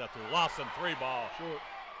 Nice step through. Lawson, 3 ball. Short.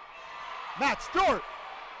 Matt Stewart.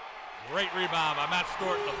 Great rebound by Matt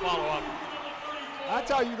Stewart in the follow-up.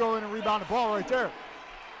 That's how you go in and rebound the ball right there.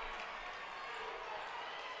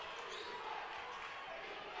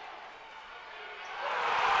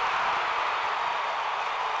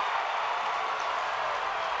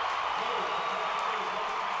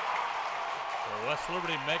 West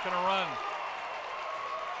Liberty making a run.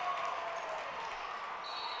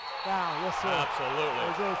 Foul, yes sir. Absolutely.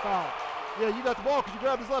 There's a foul. Yeah, you got the ball because you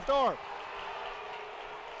grabbed his left arm.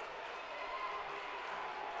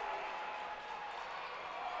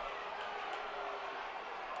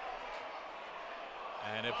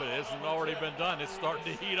 And if it hasn't already been done, it's starting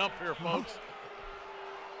to heat up here, folks.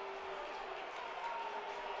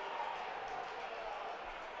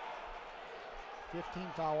 15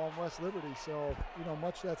 foul on West Liberty, so, you know,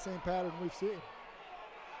 much that same pattern we've seen.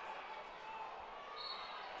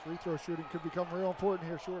 Free throw shooting could become real important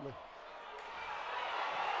here shortly.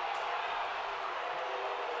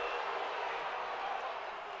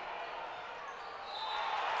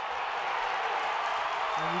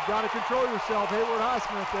 And you've got to control yourself, Hayward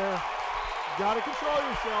Highsmith there. You've got to control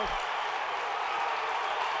yourself.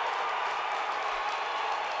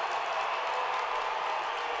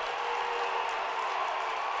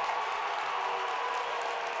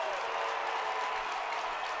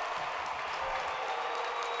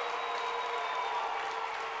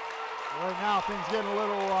 Right now, things getting a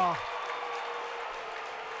little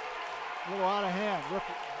out of hand.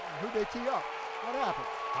 Who'd they tee up? What happened?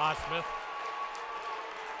 Highsmith.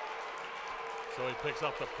 So he picks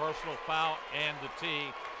up the personal foul and the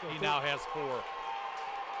tee. So he now has 4.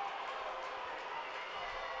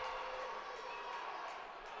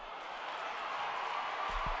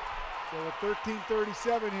 So with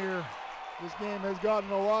 13:37 here, this game has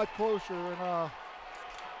gotten a lot closer, and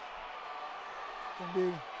can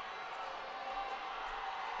be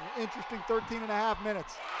an interesting 13.5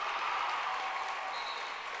 minutes.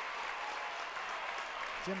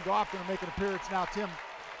 Tim Goff going to make an appearance now. Tim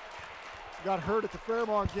got hurt at the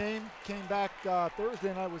Fairmont game, came back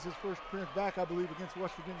Thursday night, was his first appearance back, I believe, against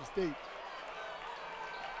West Virginia State.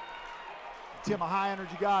 Tim, a high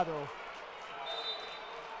energy guy though.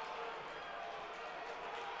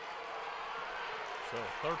 So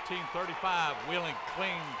 13:35, Wheeling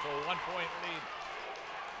clings to a 1-point lead.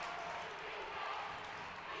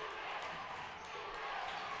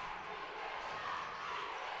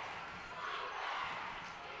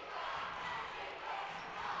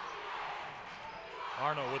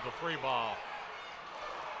 Arnold with the free ball.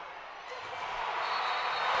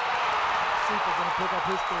 Seeker's going to pick up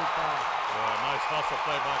his 3rd foul. Yeah, nice hustle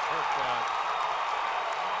play by Kirkbride.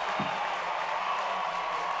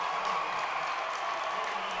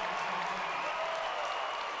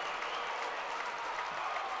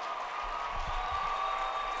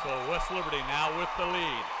 So West Liberty now with the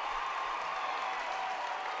lead.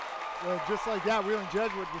 Well, just like that, Wheeling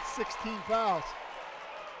Jesuit with 16 fouls.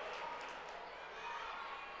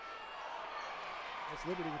 West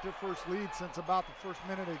Liberty with their first lead since about the first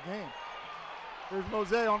minute of the game. Here's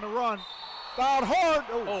Mose on the run. Fouled hard.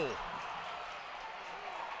 Oh.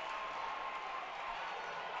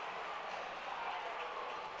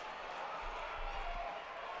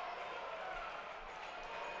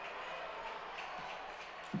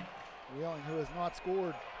 Wheeling, who has not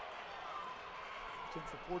scored since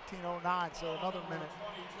the 14:09, so another minute.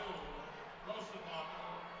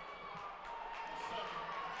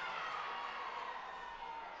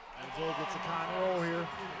 Jose gets a kind of roll here.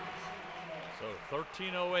 So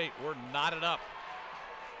 13:08, we're knotted up.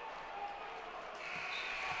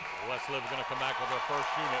 West Lib's going to come back with their first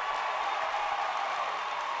unit.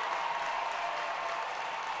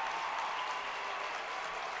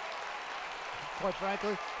 Quite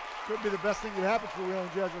frankly, could be the best thing that happened for Wheeling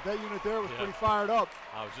Jesuit. That unit there was pretty fired up.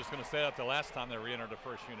 I was just going to say that the last time they re-entered the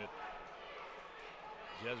first unit.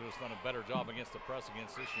 Jesuit's done a better job against the press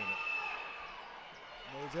against this unit.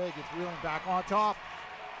 Mose gets Wheeling back on top.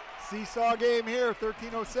 Seesaw game here,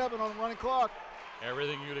 13:07 on the running clock.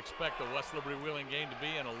 Everything you'd expect a West Liberty Wheeling game to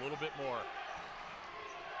be and a little bit more.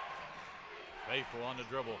 Faithful on the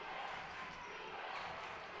dribble.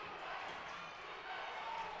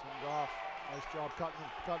 Tim Goff, nice job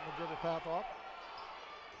cutting the dribble path off.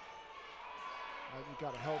 You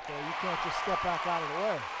got to help there. You can't just step back out of the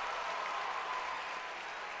way.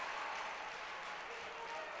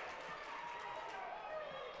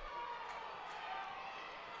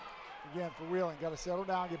 Again, for Wheeling, got to settle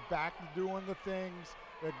down, get back to doing the things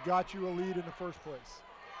that got you a lead in the first place.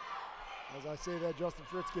 As I say that, Justin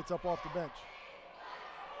Fritz gets up off the bench.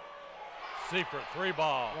 Seifert, 3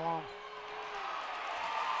 ball. Long.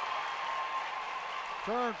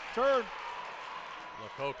 Turn.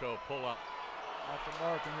 Lococo, pull up. Off the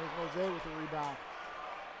mark, and here's Mose with the rebound.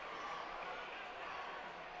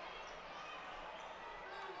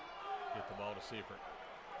 Get the ball to Seifert.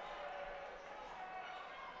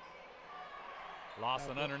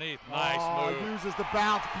 Lawson underneath, nice move. Uses the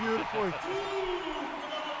bounce beautifully.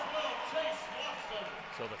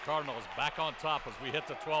 So the Cardinals back on top as we hit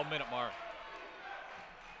the 12-minute mark.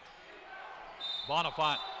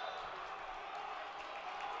 Bonifant.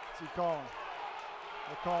 What's he calling?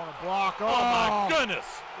 They're calling a block. Oh my goodness.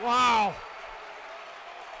 Wow.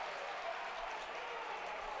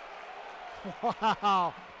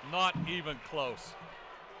 Wow. Not even close.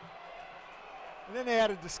 And then they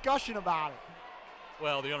had a discussion about it.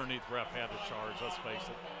 Well, the underneath ref had the charge, let's face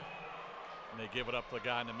it. And they give it up to the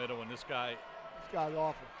guy in the middle, and this guy's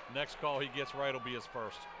awful. Next call he gets right will be his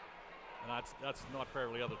first. And that's not fair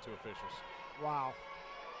to the other 2 officials. Wow.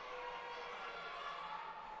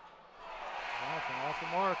 Off the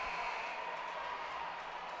mark.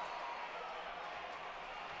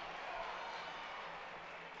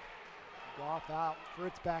 Goff out,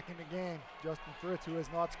 Fritz back in the game. Justin Fritz, who has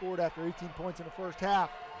not scored after 18 points in the first half.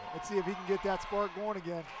 Let's see if he can get that spark going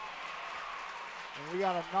again. And we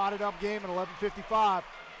got a knotted up game at 11:55.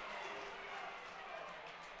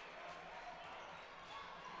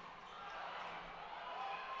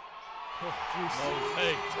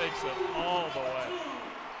 Mosaic takes it all the way.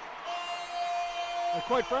 And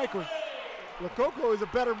quite frankly, Lococo is a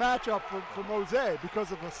better matchup for Mosaic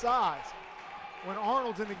because of the size. When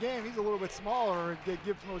Arnold's in the game, he's a little bit smaller and it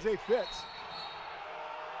gives Mosaic fits.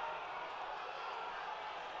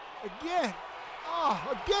 Again,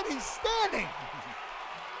 again he's standing.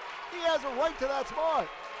 He has a right to that spot.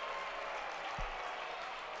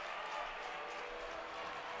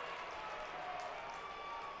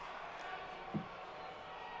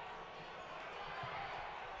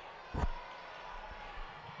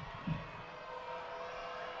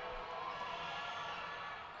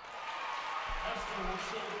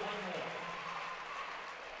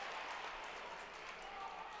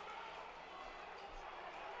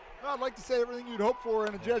 I'd like to say everything you'd hope for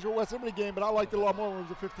in a Jesuit West Liberty game, but I liked it a lot more when it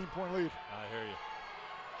was a 15-point lead. I hear you.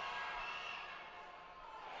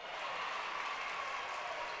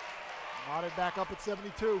 Knotted back up at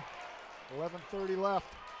 72. 11:30 left.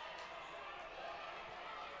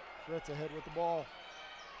 Fritz ahead with the ball.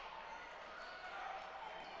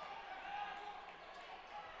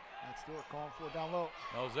 That's Stewart calling for it down low.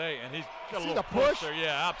 Jose, and he's got a See little the push? there.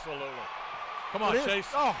 Yeah, absolutely. Come on, Chase.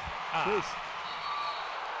 Oh, Chase.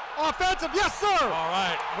 Offensive, yes, sir. All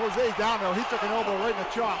right. Jose's down there. He took an elbow right in the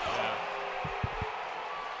chops. Yeah.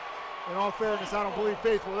 In all fairness, I don't believe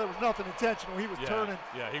Faithful. There was nothing intentional. He was turning.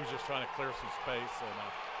 Yeah, he was just trying to clear some space. And,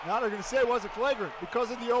 now they're going to say it wasn't flagrant.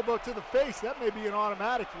 Because of the elbow to the face, that may be an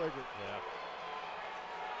automatic flagrant. Yeah.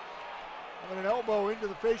 I mean, an elbow into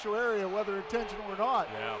the facial area, whether intentional or not,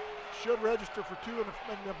 should register for 2 in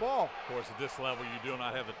the ball. Of course, at this level, you do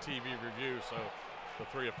not have the TV review, so the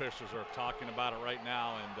 3 officials are talking about it right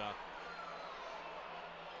now. And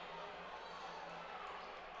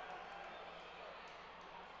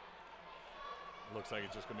looks like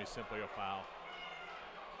it's just going to be simply a foul.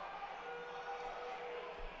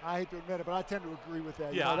 I hate to admit it, but I tend to agree with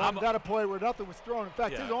that. Yeah, you know, that a play where nothing was thrown. In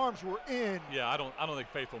fact, his arms were in. Yeah, I don't think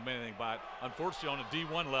Faithful meant anything by it. Unfortunately, on a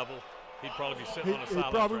D1 level, he'd probably be sitting on the sideline.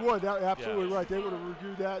 He probably would. Absolutely right. They would have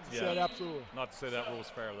reviewed that and said absolutely. Not to say that rule's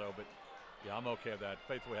fair though, but yeah, I'm okay with that.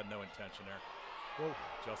 Faithful had no intention there. Whoa.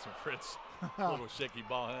 Justin Fritz, a little shaky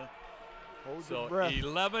ball, huh? Hold so your breath.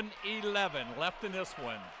 11-11 left in this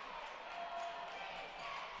one.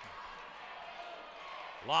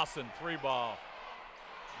 Lawson, 3 ball.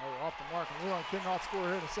 Oh, off the mark, and Wheeling cannot score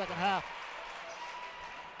here in the second half.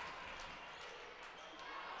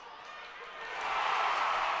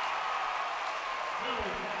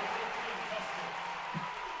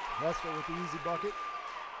 Hester with the easy bucket.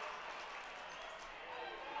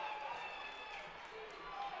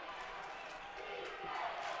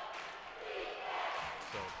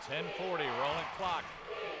 So 10:40, rolling clock.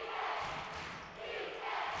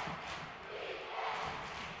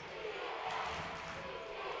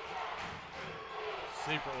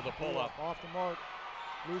 Seifert with a pull-up. Off the mark.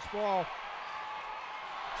 Loose ball.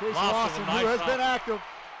 Chase Lawson, who has been active,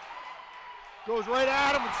 goes right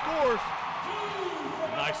at him and scores.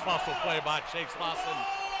 Nice hustle play by Chase Lawson.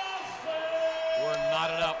 We're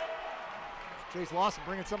knotted up. Chase Lawson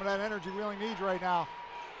bringing some of that energy Wheeling needs right now.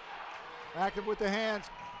 Active with the hands.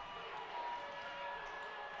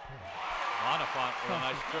 Bonifant with a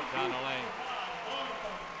nice trip down the lane.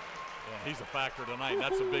 Yeah, he's a factor tonight.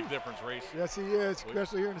 That's a big difference, Reese. Yes, he is,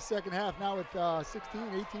 especially here in the second half now with 16,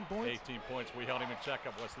 18 points. 18 points. We held him in check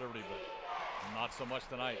up West Liberty, but not so much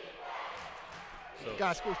tonight. So the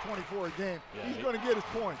guy scores 24 a game. Yeah, he's going to get his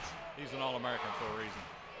points. He's an All-American for a reason.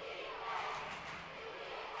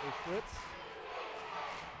 There's Fritz.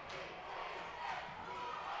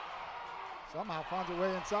 Somehow finds a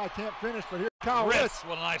way inside. Can't finish, but here's Kyle Ritz.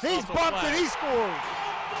 What a nice He's bumped play. and he scores.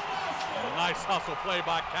 A nice hustle play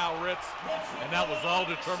by Cal Ritz, and that was all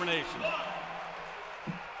determination.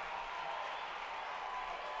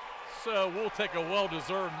 So we'll take a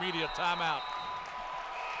well-deserved media timeout.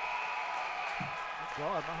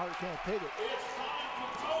 God, my heart can't take it.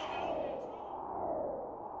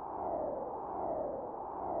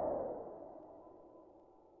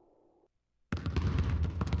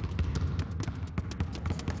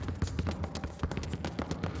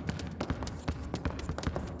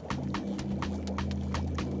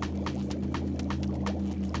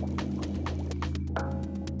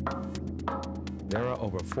 There are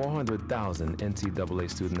over 400,000 NCAA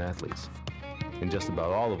student athletes, and just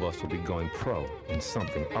about all of us will be going pro in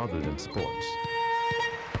something other than sports.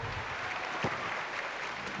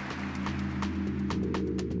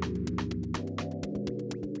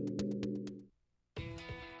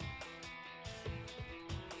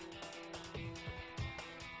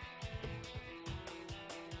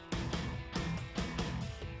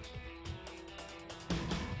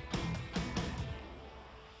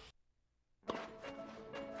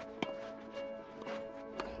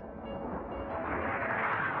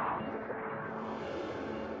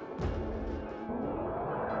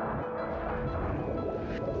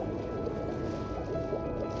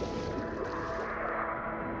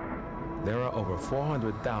 There are over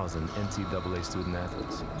 400,000 NCAA student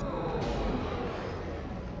athletes.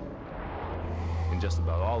 And just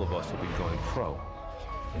about all of us will be going pro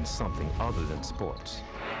in something other than sports.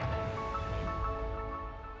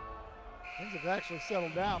 Things have actually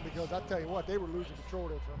settled down because I tell you what, they were losing control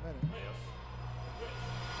there for a minute.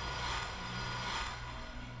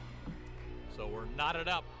 So we're knotted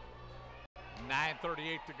up.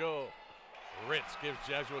 9:38 to go. Ritz gives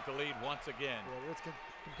Jesuit the lead once again. Yeah, Ritz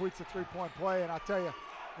completes the three-point play, and I tell you,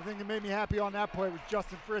 the thing that made me happy on that play was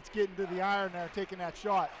Justin Fritz getting to the iron there, taking that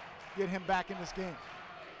shot, get him back in this game.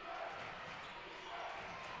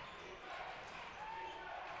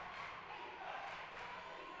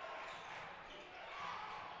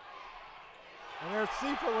 And there's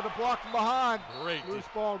Seifert with a block from behind. Great. Loose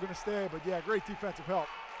ball going to stay, but yeah, great defensive help.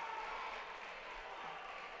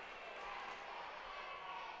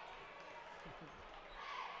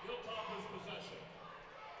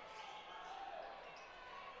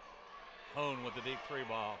 Hone with the deep three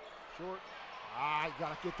ball. Short. You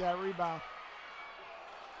got to get that rebound.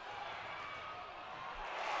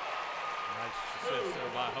 Nice assist there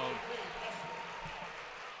by Hone.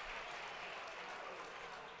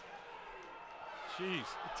 Jeez.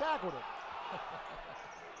 He tackled him.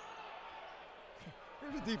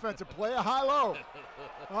 Here's a defensive play, a high-low.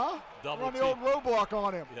 Huh? Run the old roadblock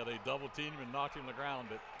on him. Yeah, they double teamed him and knocked him to the ground,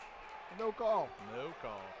 but no call. No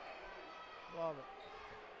call. Love it.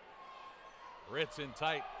 Ritz in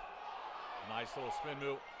tight. Nice little spin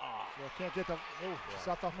move. Yeah, can't get the.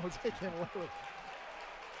 I thought Mosaic came away with it.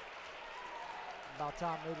 About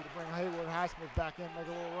time maybe to bring Haywood Highsmith back in, make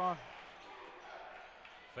a little run.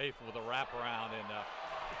 Faithful with a wraparound and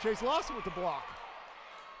Chase Lawson with the block.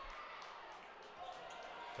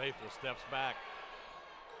 Faithful steps back.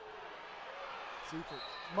 Seifert,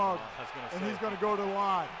 mug, and he's going to go to the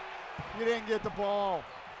line. He didn't get the ball.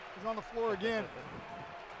 He's on the floor again.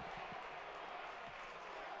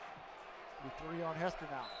 Be 3 on Hester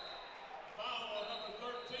now. Foul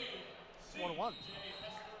number 13. 1-1.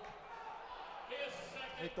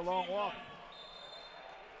 Make the long walk.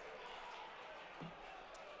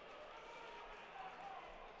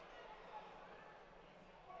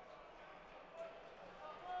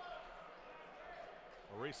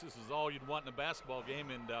 Reese, this is all you'd want in a basketball game,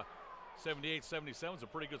 and 78-77 is a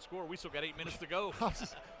pretty good score. We still got 8 minutes to go.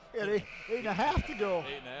 Yeah, 8.5 to go.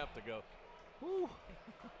 8.5 to go. Whew.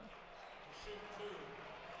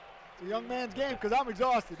 It's a young man's game because I'm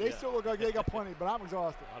exhausted. They still look like they got plenty, but I'm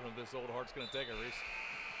exhausted. I don't know if this old heart's going to take it, Reese.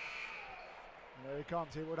 And there he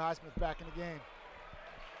comes. Haywood Highsmith back in the game.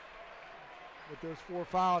 With those 4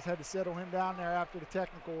 fouls, had to settle him down there after the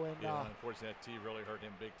technical. And unfortunately, that tee really hurt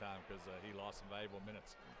him big time because he lost some valuable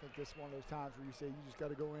minutes. I think this is one of those times where you say you just got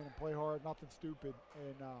to go in and play hard, nothing stupid,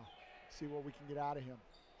 and see what we can get out of him.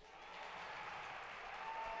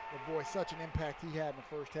 But boy, such an impact he had in the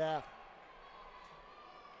first half.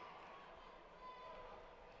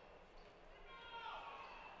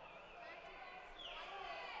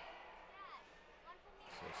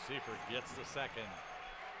 So Seifert gets the second.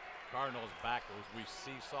 Cardinals back as we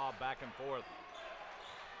seesaw back and forth.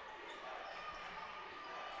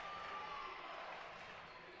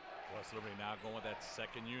 West Liberty now going with that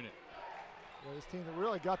second unit. Yeah, this team that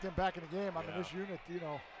really got them back in the game. I mean, this unit,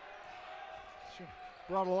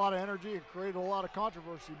 brought a lot of energy and created a lot of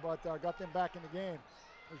controversy, but got them back in the game.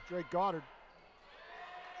 There's Drake Goddard.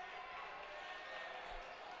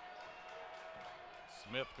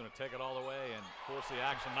 Smith going to take it all the way and force the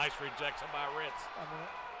action. Nice rejection by Ritz.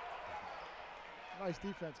 Nice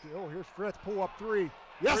defense. Oh, here's Fritz, pull up 3.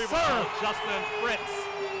 Yes, sir! Justin Fritz.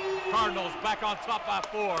 Cardinals back on top by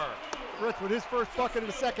 4. Fritz with his first bucket in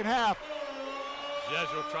the second half.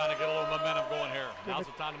 Jesuit trying to get a little momentum going here. Now's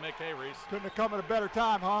the time to make hay, Reese. Couldn't have come at a better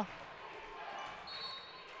time, huh?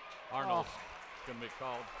 Arnold's going to be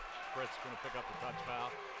called. Fritz going to pick up the touch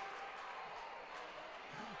foul.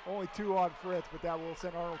 Only 2 on Fritz, but that will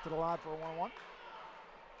send Arnold to the line for a 1-1.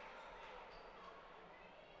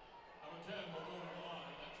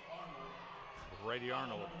 Brady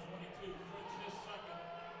Arnold.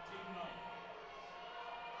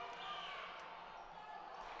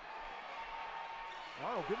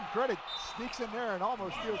 Arnold getting credit, sneaks in there and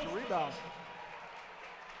almost steals the rebound.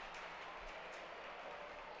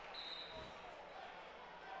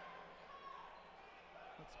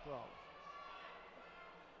 That's the problem.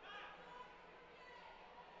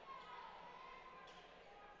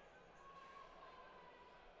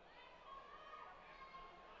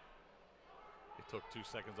 He took 2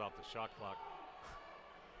 seconds off the shot clock.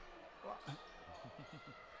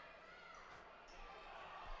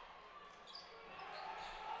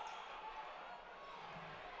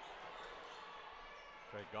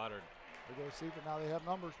 Trey Goddard. There goes Seifert. Now they have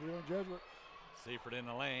numbers. Wheeling Jesuit. Seifert in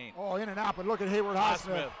the lane. Oh, in and out, but look at Hayward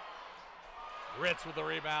Highsmith. Ritz with the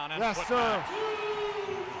rebound. And yes, put sir. Back.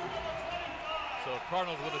 So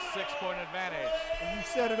Cardinals with a 6-point advantage. And you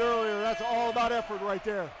said it earlier, that's all about effort right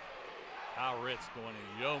there. Kyle Ritz doing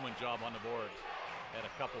a yeoman job on the boards. Had a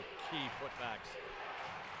couple key putbacks.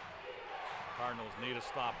 Cardinals need a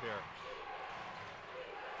stop here.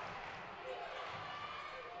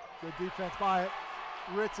 Good defense by it.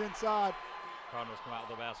 Ritz inside. Cardinals come out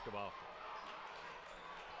with the basketball.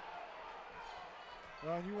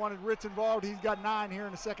 Well, and you wanted Ritz involved. He's got 9 here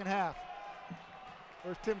in the second half.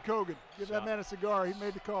 There's Tim Cogan. Give that man a cigar. He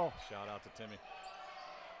made the call. Shout out to Timmy.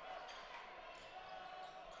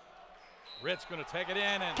 Ritz going to take it in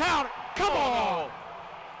and count it. Come on.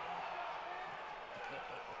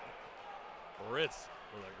 Ritz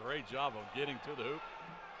with a great job of getting to the hoop.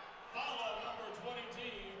 Follow number 20,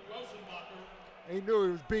 Rosenbacher. He knew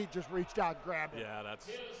he was beat, just reached out and grabbed it. Yeah, that's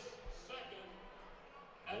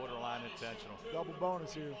borderline intentional. Double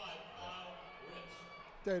bonus here.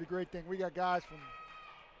 Tell you the great thing, we got guys from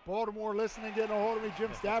Baltimore listening, getting a hold of me. Jim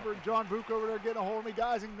Stafford and John Book over there getting a hold of me.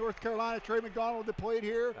 Guys in North Carolina, Trey McDonald that played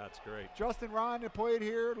here. That's great. Justin Ryan that played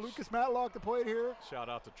here. Lucas Matlock that played here. Shout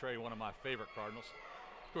out to Trey, one of my favorite Cardinals.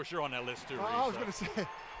 Of course, you're on that list too, Reese. I was going to say,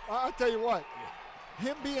 I'll tell you what,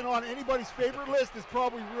 him being on anybody's favorite list is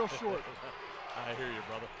probably real short. I hear you,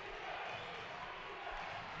 brother.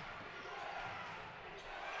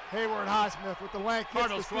 Hayward Highsmith with the length.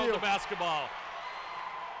 Cardinals throw the basketball.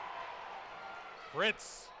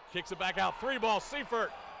 Fritz kicks it back out. 3-ball,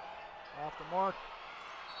 Seifert. Off the mark.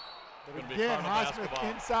 But again,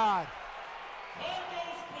 Highsmith inside.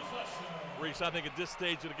 Reese, I think at this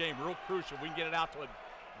stage of the game, real crucial. We can get it out to a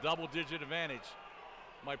double-digit advantage.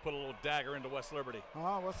 Might put a little dagger into West Liberty.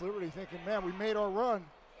 West Liberty thinking, man, we made our run.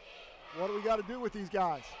 What do we got to do with these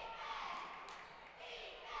guys?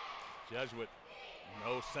 Jesuit,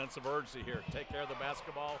 no sense of urgency here. Take care of the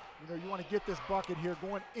basketball. You know, you want to get this bucket here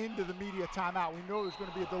going into the media timeout. We know there's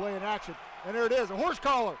going to be a delay in action. And there it is, a horse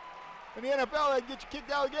collar. In the NFL, they can get you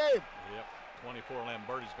kicked out of the game. Yep, 24,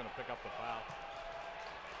 Lamberti's going to pick up the foul.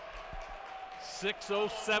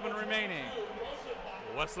 6:07 remaining.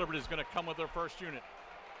 West Liberty is going to come with their first unit.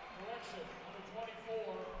 Correction, number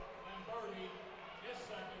 24, Lamberti, is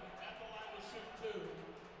second at the line to shoot 2.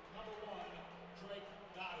 Number 1, Drake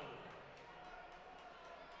Goddard.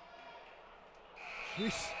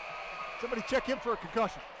 Jeez. Somebody check him for a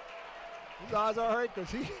concussion. His eyes are all right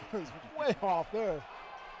because he was way off there.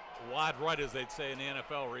 Wide right, as they'd say in the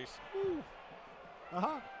NFL, Reese.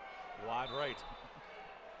 Uh-huh. Wide right.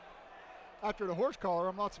 After the horse collar,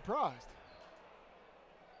 I'm not surprised.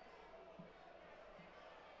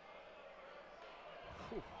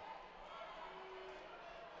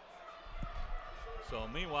 So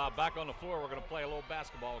meanwhile, back on the floor, we're going to play a little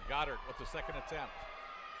basketball. Goddard with the second attempt.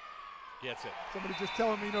 Gets it. Somebody just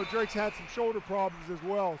telling me, you know, Drake's had some shoulder problems as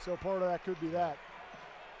well, so part of that could be that.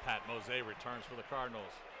 Pat Mose returns for the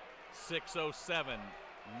Cardinals. 6:07,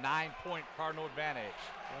 9-point Cardinal advantage.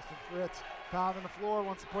 Justin Fritz pounding the floor,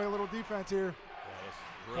 wants to play a little defense here.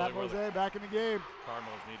 Yeah, Pat Mose back in the game.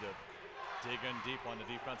 Cardinals need to dig in deep on the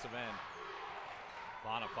defensive end.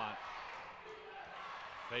 Bonifant.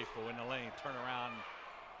 Faithful in the lane, turn around,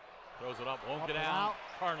 throws it up, won't get out.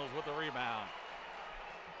 Cardinals with the rebound.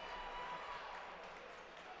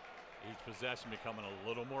 Each possession becoming a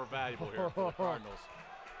little more valuable here for the Cardinals.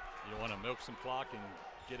 You want to milk some clock and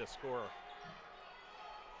get a score.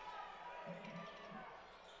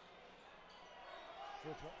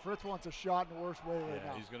 Fritz wants a shot in the worst way right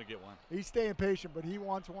now. He's going to get one. He's staying patient, but he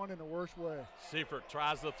wants one in the worst way. Seifert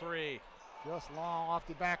tries the 3. Just long off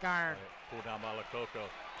the back iron. Pulled down by Lococo.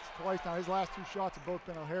 It's twice now. His last 2 shots have both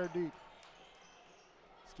been a hair deep.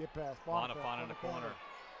 Skip pass. Bonifant in the corner.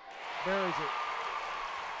 Buries it.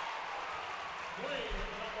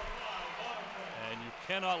 And you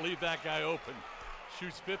cannot leave that guy open.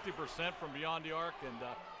 Shoots 50% from beyond the arc and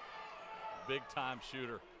big time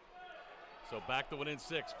shooter. So back to within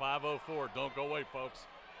 6, 5:04. Don't go away, folks.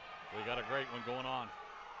 We got a great one going on.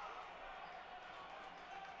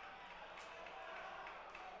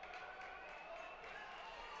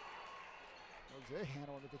 Jose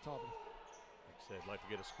handling at the top of it. Like I said, I'd like to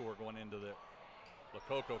get a score going into the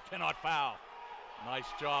Lococo cannot foul.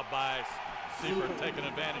 Nice job by Seifert taking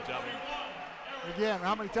advantage of him. Again,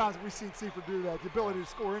 how many times have we seen Seifert do that? The ability to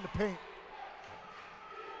score in the paint.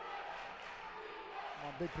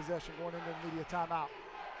 Big possession going into the media timeout.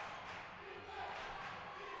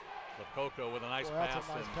 Lococo with a nice That's pass.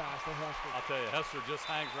 a nice pass to Hester. I'll tell you, Hester just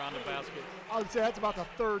hangs around the basket. I would say that's about the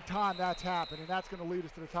third time that's happened, and that's going to lead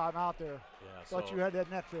us to the timeout there. Yeah, Thought so you had that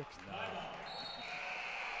net fixed. No.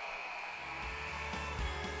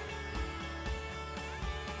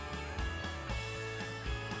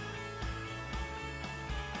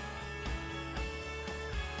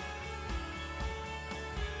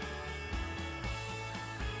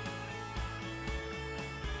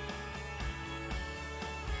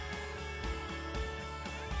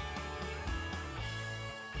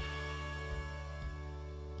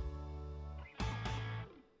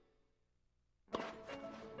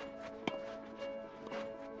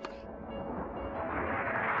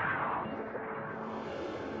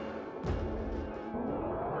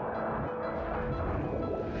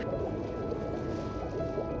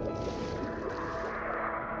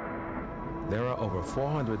 There are over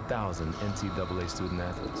 400,000 NCAA student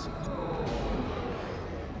athletes.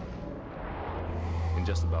 And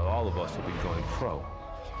just about all of us will be going pro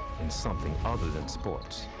in something other than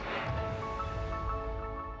sports.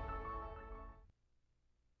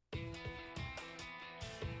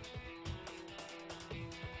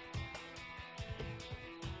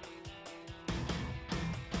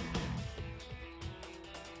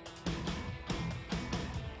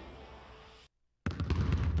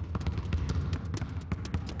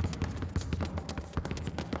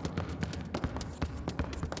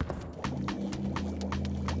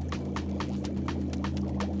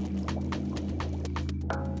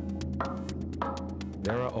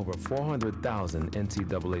 There are over 400,000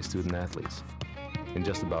 NCAA student athletes, and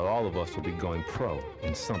just about all of us will be going pro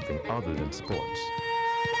in something other than sports.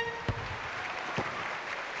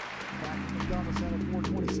 McDonald's at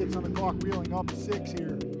 4:26 on the clock, reeling up 6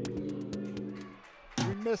 here.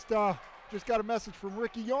 We missed, just got a message from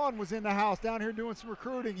Ricky Yawn was in the house down here doing some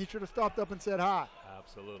recruiting. He should have stopped up and said hi.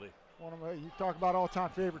 Absolutely. You talk about all-time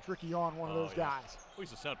favorites, Ricky Yawn, one of those guys. Well,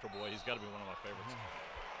 he's a Central boy. He's got to be one of my favorites.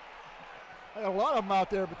 I got a lot of them out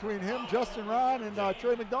there between him, Justin Ryan, and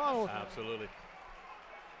Trey McDonald. Absolutely.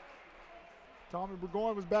 Tommy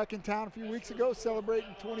Burgoyne was back in town a few weeks ago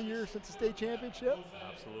celebrating 20 years since the state championship.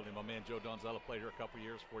 Absolutely. My man Joe Donzella played here a couple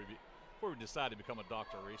years before we decided to become a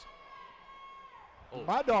doctor, Reese. Oh,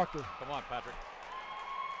 my doctor. Come on, Patrick.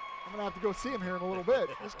 I'm going to have to go see him here in a little bit.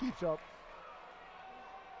 This keeps up.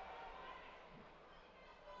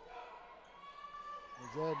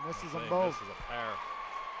 Zed misses them both. This is a pair.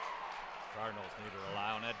 Cardinals need to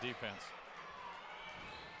rely on that defense.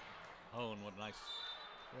 Hone with nice.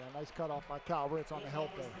 Yeah, nice cutoff by Kyle Ritz on the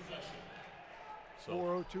help there. So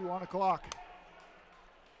 4:02 on the clock.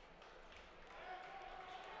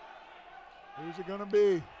 Who's it going to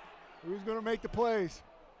be? Who's going to make the plays?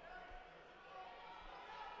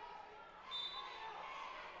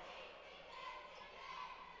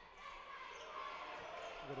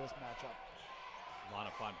 Look at this matchup.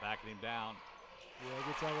 Bonifant backing him down. Yeah,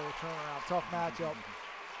 gets that little turnaround. Tough matchup.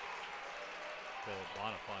 Philip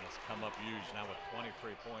Bonifant has come up huge now with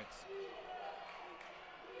 23 points.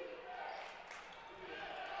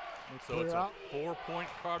 So it's a 4-point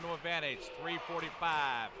Cardinal advantage,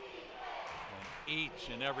 3:45. And each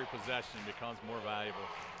and every possession becomes more valuable.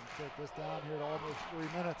 Let's take this down here to almost 3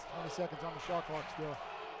 minutes, 20 seconds on the shot clock still.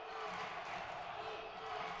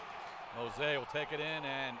 Jose will take it in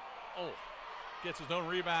and, gets his own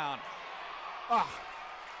rebound.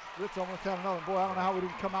 Ritz almost had another. Boy, I don't know how we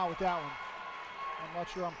didn't come out with that one. I'm not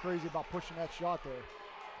sure I'm crazy about pushing that shot there.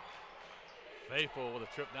 Faithful with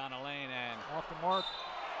a trip down the lane and off the mark.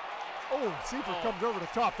 Seifert comes over the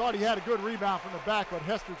top. Thought he had a good rebound from the back, but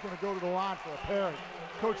Hester's going to go to the line for a pair.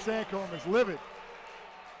 Coach Sancombe is livid.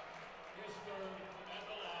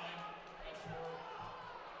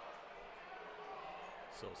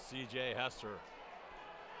 So C.J. Hester,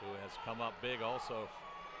 who has come up big also,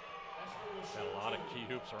 got a lot of key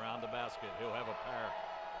hoops around the basket. He'll have a pair.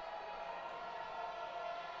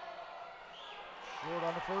 Short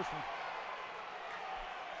on the first one.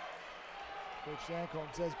 Coach Sancombe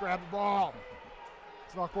says, grab the ball.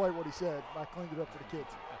 It's not quite what he said, but I cleaned it up for the kids.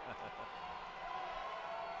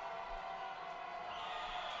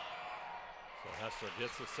 So Hester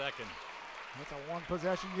gets the second. That's a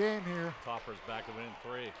one-possession game here. Topper's back to within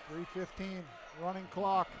 3. 3:15, running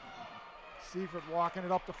clock. Seifert walking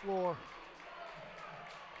it up the floor.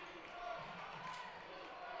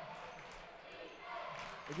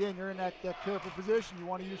 Again, you're in that careful position. You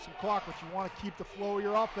want to use some clock, but you want to keep the flow of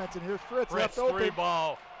your offense. And here's Fritz left open. Three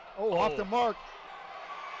ball. Off the mark.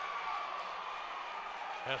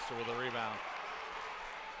 Hester with a rebound.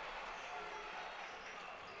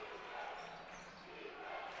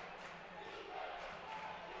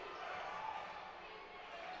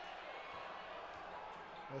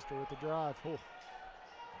 Lester with the drive. Oh.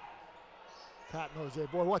 Pat Mose.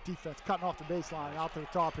 Boy, what defense. Cutting off the baseline out to the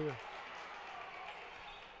top here.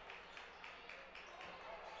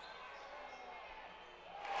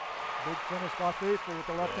 Big finish by Faithful with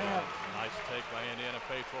the left hand. Nice take by Indiana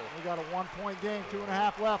Faithful. We got a 1-point game,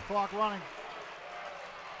 2.5 left, clock running.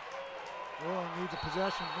 Wheeling needs a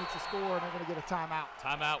possession, needs to score, and they're going to get a timeout.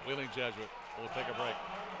 Timeout, Wheeling Jesuit. We'll take a break.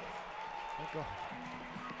 Thank God.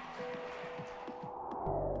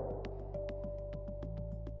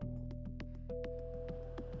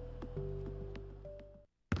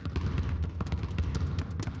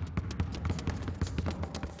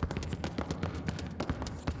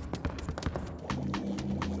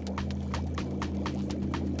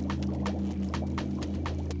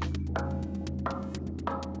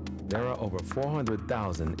 There are over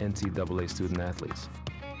 400,000 NCAA student athletes,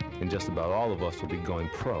 and just about all of us will be going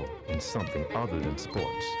pro in something other than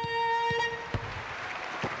sports.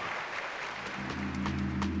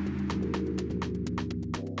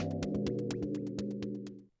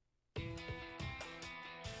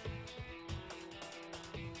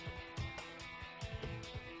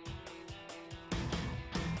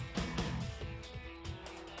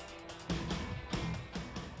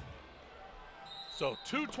 So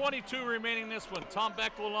 2:22 remaining this one. Tom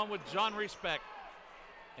Bechtel along with John Respect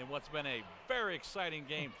in what's been a very exciting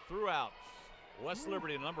game throughout. West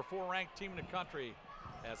Liberty, the number 4 ranked team in the country,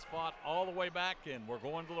 has fought all the way back, and we're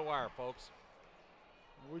going to the wire, folks.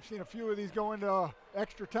 We've seen a few of these go into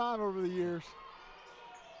extra time over the years.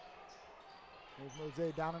 There's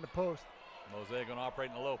Mose down in the post. Mose going to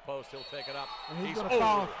operate in the low post. He'll take it up. And he's going to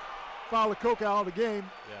foul Lococo out of the game.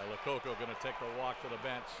 Yeah, Lococo going to take the walk to the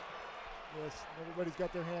bench. Yes, everybody's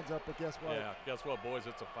got their hands up, but guess what? Yeah, guess what, boys?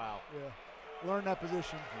 It's a foul. Yeah, learn that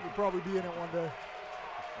position. You'll probably be in it one day.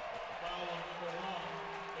 Foul on number 1,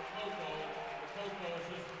 Lococo is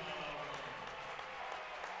just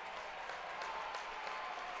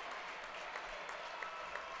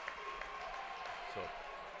So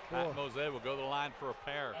Pat Mose will go to the line for a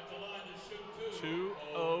pair.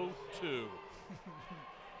 2:02.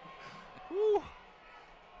 Woo.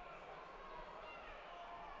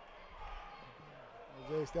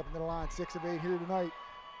 Jose stepping to the line, 6 of 8 here tonight.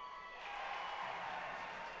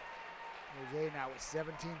 Jose now with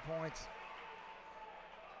 17 points.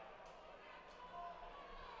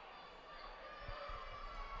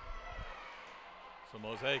 So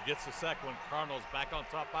Mose gets the second one. Cardinals back on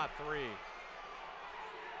top by 3.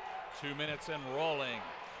 2 minutes and rolling.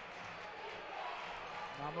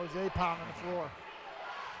 Now Mose pounding the floor.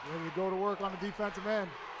 Ready to go to work on the defensive end.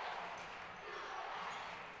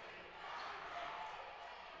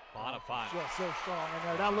 Bonifant. Just so strong in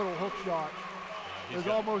there. That little hook shot is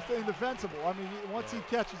almost indefensible. I mean, once he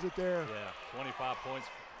catches it there. Yeah, 25 points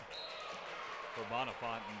for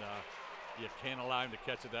Bonifant, and you can't allow him to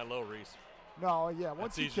catch it that low, Reese. No, yeah.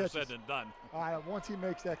 Once he easier catches, said than done. Once he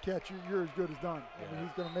makes that catch, you're as good as done. Yeah. I mean,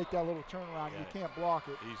 he's going to make that little turnaround. You can't block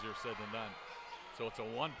it. Easier said than done. So it's a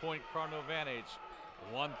 1-point Cardinal advantage,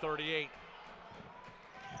 138.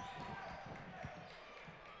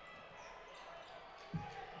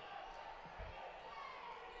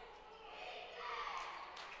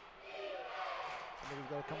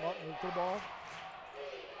 Somebody's got to come up, move to the ball.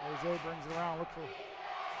 Jose brings it around, look for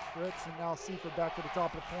Fritz, and now Seifert back to the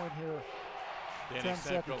top of the point here. Danny 10 Senko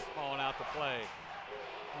seconds. calling out the play.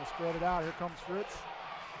 We'll spread it out. Here comes Fritz.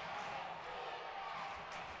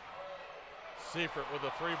 Seifert with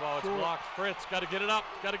the 3-ball. It's blocked. Fritz got to get it up.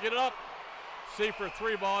 Got to get it up. Seifert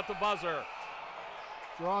 3-ball at the buzzer.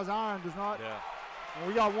 Draws iron, does not. Yeah. Well,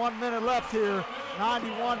 we got 1 minute left here.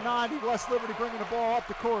 91-90. West Liberty bringing the ball up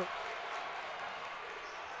the court.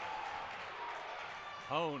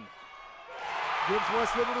 Hone gives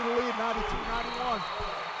West Liberty the lead, 92-91.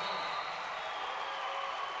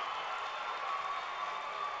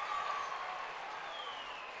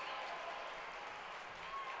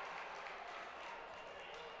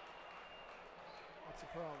 What's the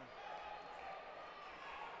problem?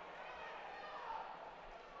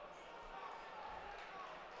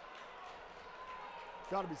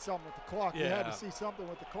 Got to be something with the clock. Yeah. You had to see something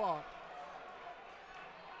with the clock.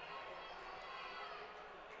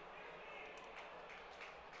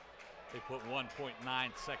 They put 1.9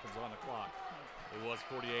 seconds on the clock. It was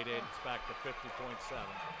 48-8. It's back to 50.7.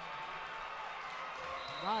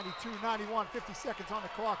 92-91, 50 seconds on the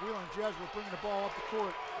clock. Wheeling Jesuit bringing the ball up the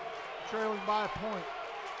court, trailing by a point.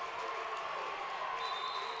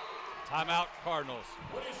 Timeout, Cardinals.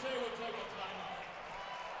 What do you say we take a timeout?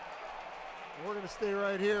 We're going to stay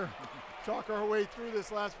right here, talk our way through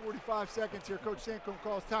this last 45 seconds here. Coach Sancombe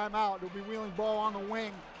calls timeout. It'll be Wheeling ball on the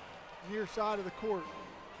wing, near side of the court.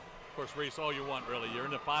 Of course, Reese, all you want, really. You're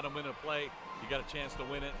in the final minute of play. You got a chance to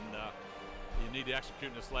win it, and you need to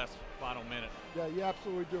execute in this last final minute. Yeah, you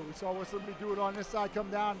absolutely do. We saw West Liberty do it on this side, come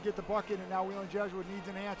down and get the bucket, and now Wheeling Jesuit needs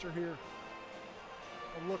an answer here.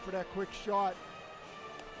 I'll look for that quick shot.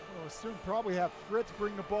 We'll soon probably have Fritz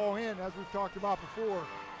bring the ball in, as we've talked about before.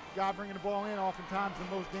 The guy bringing the ball in, oftentimes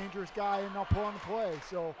the most dangerous guy, and not pulling the play.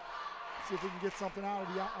 So see if we can get something out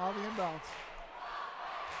of the inbounds.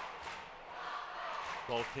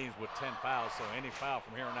 Both teams with 10 fouls, so any foul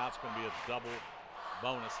from here on out is going to be a double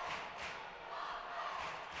bonus.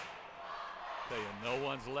 Tell you, no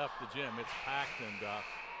one's left the gym. It's packed, and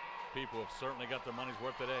people have certainly got their money's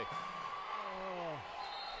worth today. Oh.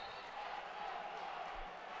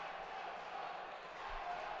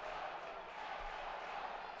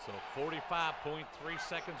 So 45.3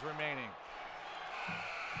 seconds remaining.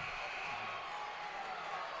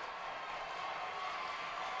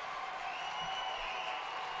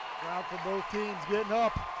 Crowd for both teams getting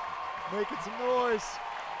up, making some noise,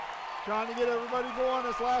 trying to get everybody going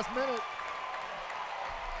this last minute.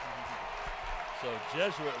 So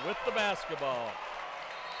Jesuit with the basketball.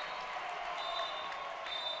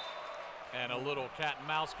 And a little cat and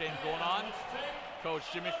mouse game going on. Coach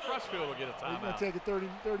Jimmy Crutchfield will get a timeout. He's going to take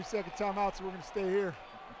a 30-second timeout, so we're going to stay here.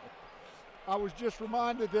 I was just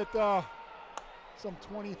reminded that some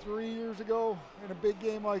 23 years ago in a big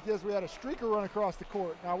game like this, we had a streaker run across the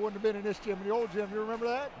court. Now, it wouldn't have been in this gym, in the old gym. You remember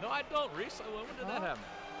that? No, I don't, Reese. When did that happen?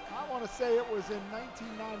 I want to say it was in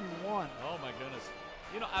 1991. Oh, my goodness.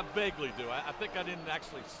 You know, I vaguely do. I think I didn't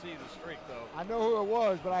actually see the streak, though. I know who it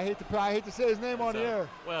was, but I hate to say his name on the air.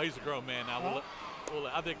 Well, he's a grown man now.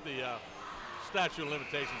 I think the statute of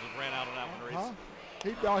limitations has ran out on that one, Reese.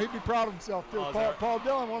 He'd be proud of himself, too. Paul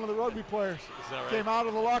Dillon, one of the rugby players, came out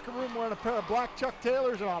of the locker room wearing a pair of black Chuck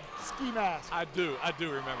Taylors and a ski mask. I do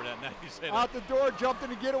remember that now you say that. Out the door, jumped in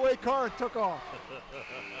the getaway car and took off.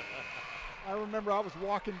 I remember I was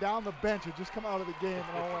walking down the bench and just come out of the game,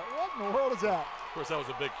 and I went, what in the world is that? Of course, that was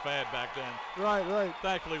a big fad back then. Right.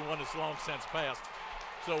 Thankfully, one has long since passed.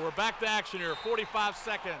 So we're back to action here, 45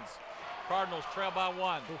 seconds. Cardinals trail by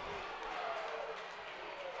 1.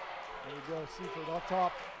 There we go, Seaford up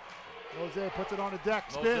top. Mose puts it on the deck,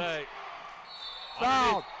 spins. Mose.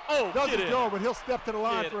 Foul. Doesn't go, in. but he'll step to the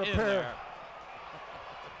line for a pair. There.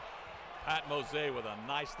 Pat Mose with a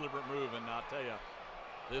nice deliberate move, and I'll tell you,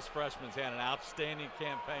 this freshman's had an outstanding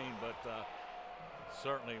campaign, but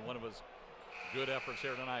certainly one of his good efforts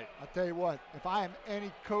here tonight. I'll tell you what, if I am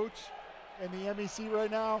any coach in the MEC right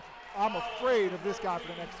now, I'm afraid of this guy for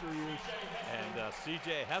the next 3 years. And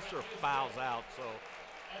C.J. Hester fouls out, so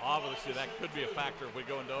obviously that could be a factor if we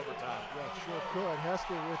go into overtime. Yeah, sure could.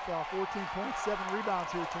 Hester with 14.7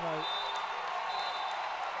 rebounds here tonight.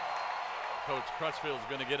 Coach Crutchfield is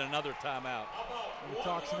going to get another timeout. We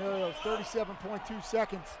talk scenarios, 37.2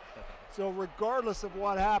 seconds. So regardless of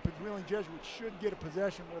what happens, Wheeling Jesuit should get a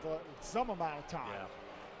possession with some amount of time.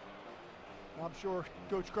 Yeah. I'm sure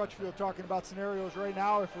Coach Crutchfield talking about scenarios right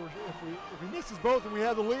now. If he misses both and we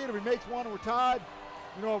have the lead, if he makes one and we're tied,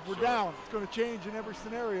 you know, if we're down, it's going to change in every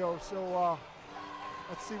scenario. So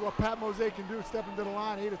let's see what Pat Mose can do, stepping to the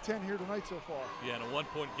line, 8 of 10 here tonight so far. Yeah, in a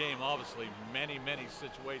one-point game, obviously, many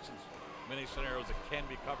situations, many scenarios that can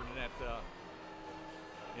be covered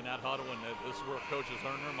in that huddle, and this is where coaches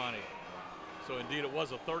earn their money. So indeed, it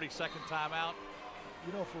was a 30-second timeout.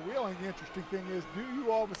 You know, for Wheeling, the interesting thing is, do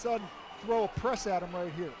you all of a sudden throw a press at him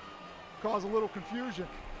right here? Cause a little confusion.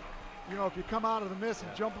 You know, if you come out of the miss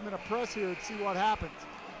and jump him in a press here and see what happens.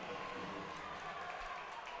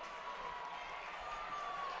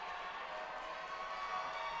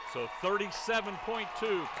 So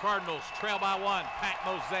 37.2, Cardinals trail by 1. Pat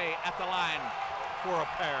Mose at the line for a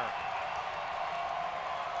pair.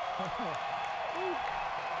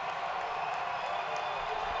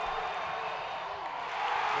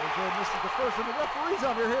 Mose misses the first, and the referee's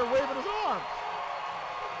under here waving his arms.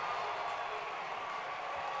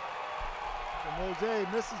 So Mose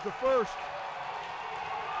misses the first.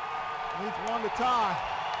 Needs one to tie.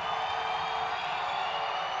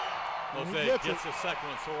 Mose gets the second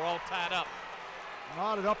one, so we're all tied up.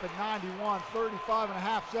 Knotted up at 91,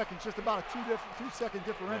 35.5 seconds, just about a 2-second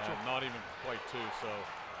differential. Yeah, not even quite 2, so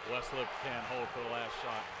Westlake can't hold for the last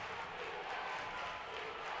shot.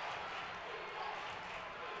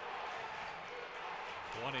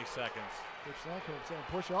 $20 seconds. Coach Sanko saying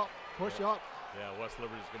push up, push up. Yeah, West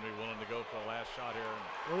Liberty's going to be willing to go for the last shot here.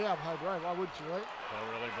 Well, yeah, right. Why wouldn't you, right? Don't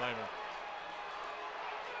really blame him.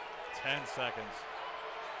 10 seconds.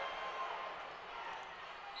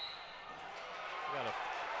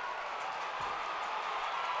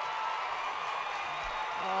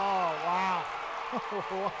 Oh, wow.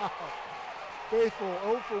 Wow. Faithful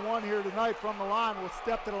 0 for 1 here tonight from the line. Will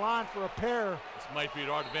step to the line for a pair. This might be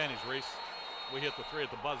to our advantage, Reese. We hit the 3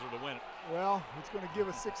 at the buzzer to win it. Well, it's going to give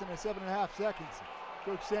us 7.5 seconds.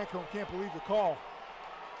 Coach Sancombe can't believe the call.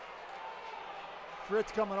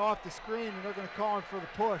 Fritz coming off the screen, and they're going to call him for the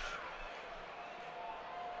push.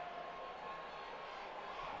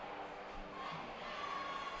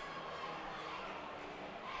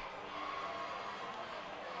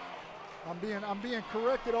 I'm being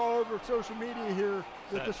corrected all over social media here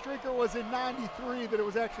that the streaker was in '93, that it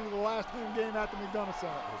was actually the last home game at the McDonough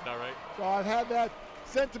Center. Is that right? So I've had that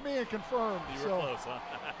sent to me and confirmed. You were close, huh?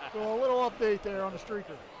 So a little update there on the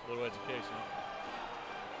streaker. A little education.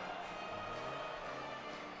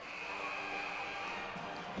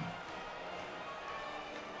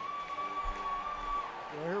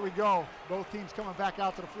 Well, here we go. Both teams coming back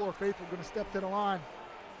out to the floor. Faithful going to step to the line.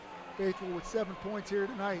 Faithful with 7 points here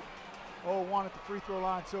tonight. 0-1 at the free throw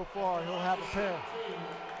line so far. He'll have a pair.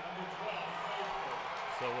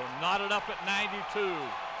 So we're knotted up at 92.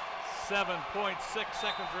 7.6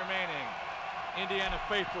 seconds remaining. Indiana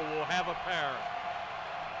Faithful will have a pair.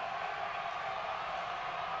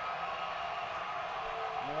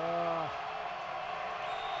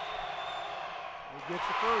 He gets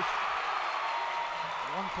the first.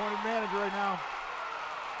 1 point advantage right now.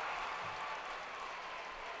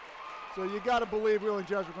 So you got to believe Wheeling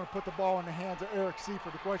Jesuit are going to put the ball in the hands of Eric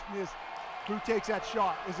Seifert. The question is, who takes that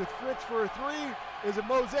shot? Is it Fritz for a 3? Is it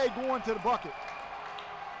Mose going to the bucket?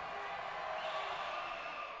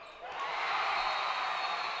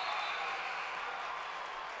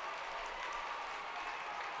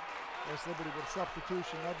 West Liberty with a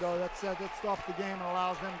substitution. That stops the game and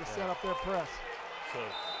allows them to set up their press. So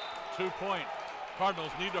 2 point.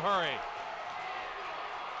 Cardinals need to hurry.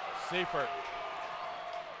 Seifert.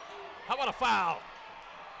 How about a foul?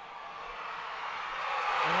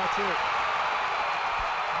 And that's it.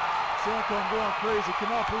 Sancombe going crazy.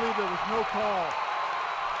 Cannot believe there was no call.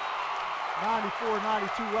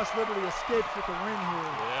 94-92. West Liberty escapes with the win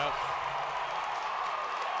here. Yes.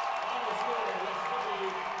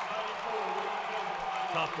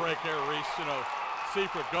 Tough break there, Reese. You know,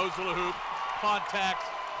 Seifert goes to the hoop, contacts,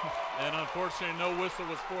 and unfortunately no whistle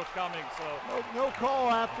was forthcoming. So no call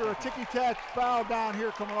after a ticky-tack foul down here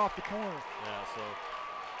coming off the corner. Yeah, so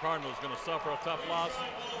Cardinals going to suffer a tough loss.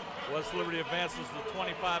 West Liberty advances to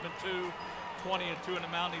 25-2, 20-2 in the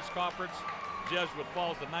Mountain East Conference. Jesuit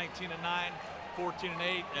falls to 19-9,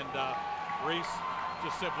 14-8, and Reese,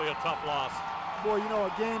 just simply a tough loss. Boy, you know,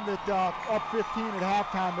 a game that up 15 at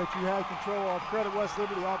halftime that you had control of. Credit West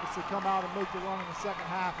Liberty obviously come out and make the run in the second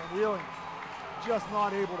half, and Wheeling just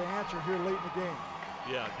not able to answer here late in the game.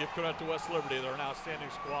 Yeah, give credit to West Liberty. They're an outstanding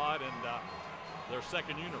squad, and their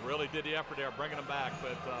second unit really did the effort there, bringing them back.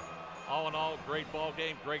 But all in all, great ball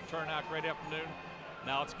game, great turnout, great afternoon.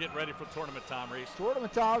 Now it's getting ready for tournament time, Reese.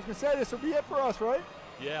 Tournament time. I was going to say, this will be it for us, right?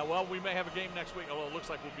 Yeah, well, we may have a game next week, although it looks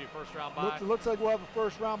like we'll be a first-round bye. Looks like we'll have a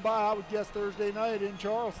first-round bye, I would guess, Thursday night in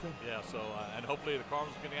Charleston. Yeah, so, and hopefully the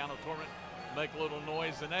Cardinals get down to the tournament, make a little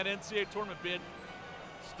noise. And that NCAA tournament bid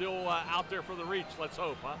still out there for the reach, let's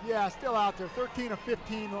hope, huh? Yeah, still out there. 13 of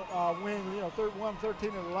 15 win, you know,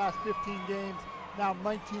 13 of the last 15 games. Now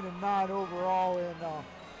 19-9 overall, and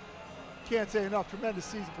can't say enough. Tremendous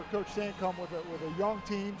season for Coach Sancombe with a young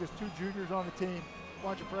team, just 2 juniors on the team, a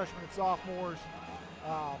bunch of freshmen and sophomores.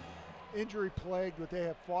 Injury plagued, but they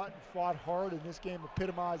have fought hard, and this game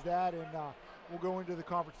epitomized that, and we'll go into the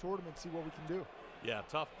conference tournament and see what we can do. Yeah,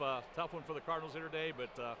 tough one for the Cardinals here today,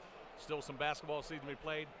 but still some basketball season to be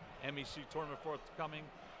played. MEC tournament forthcoming.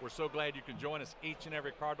 We're so glad you can join us each and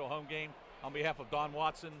every Cardinal home game. On behalf of Don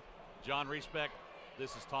Watson, John Riesbeck,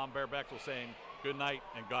 this is Tom Bear Bechtel saying good night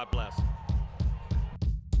and God bless.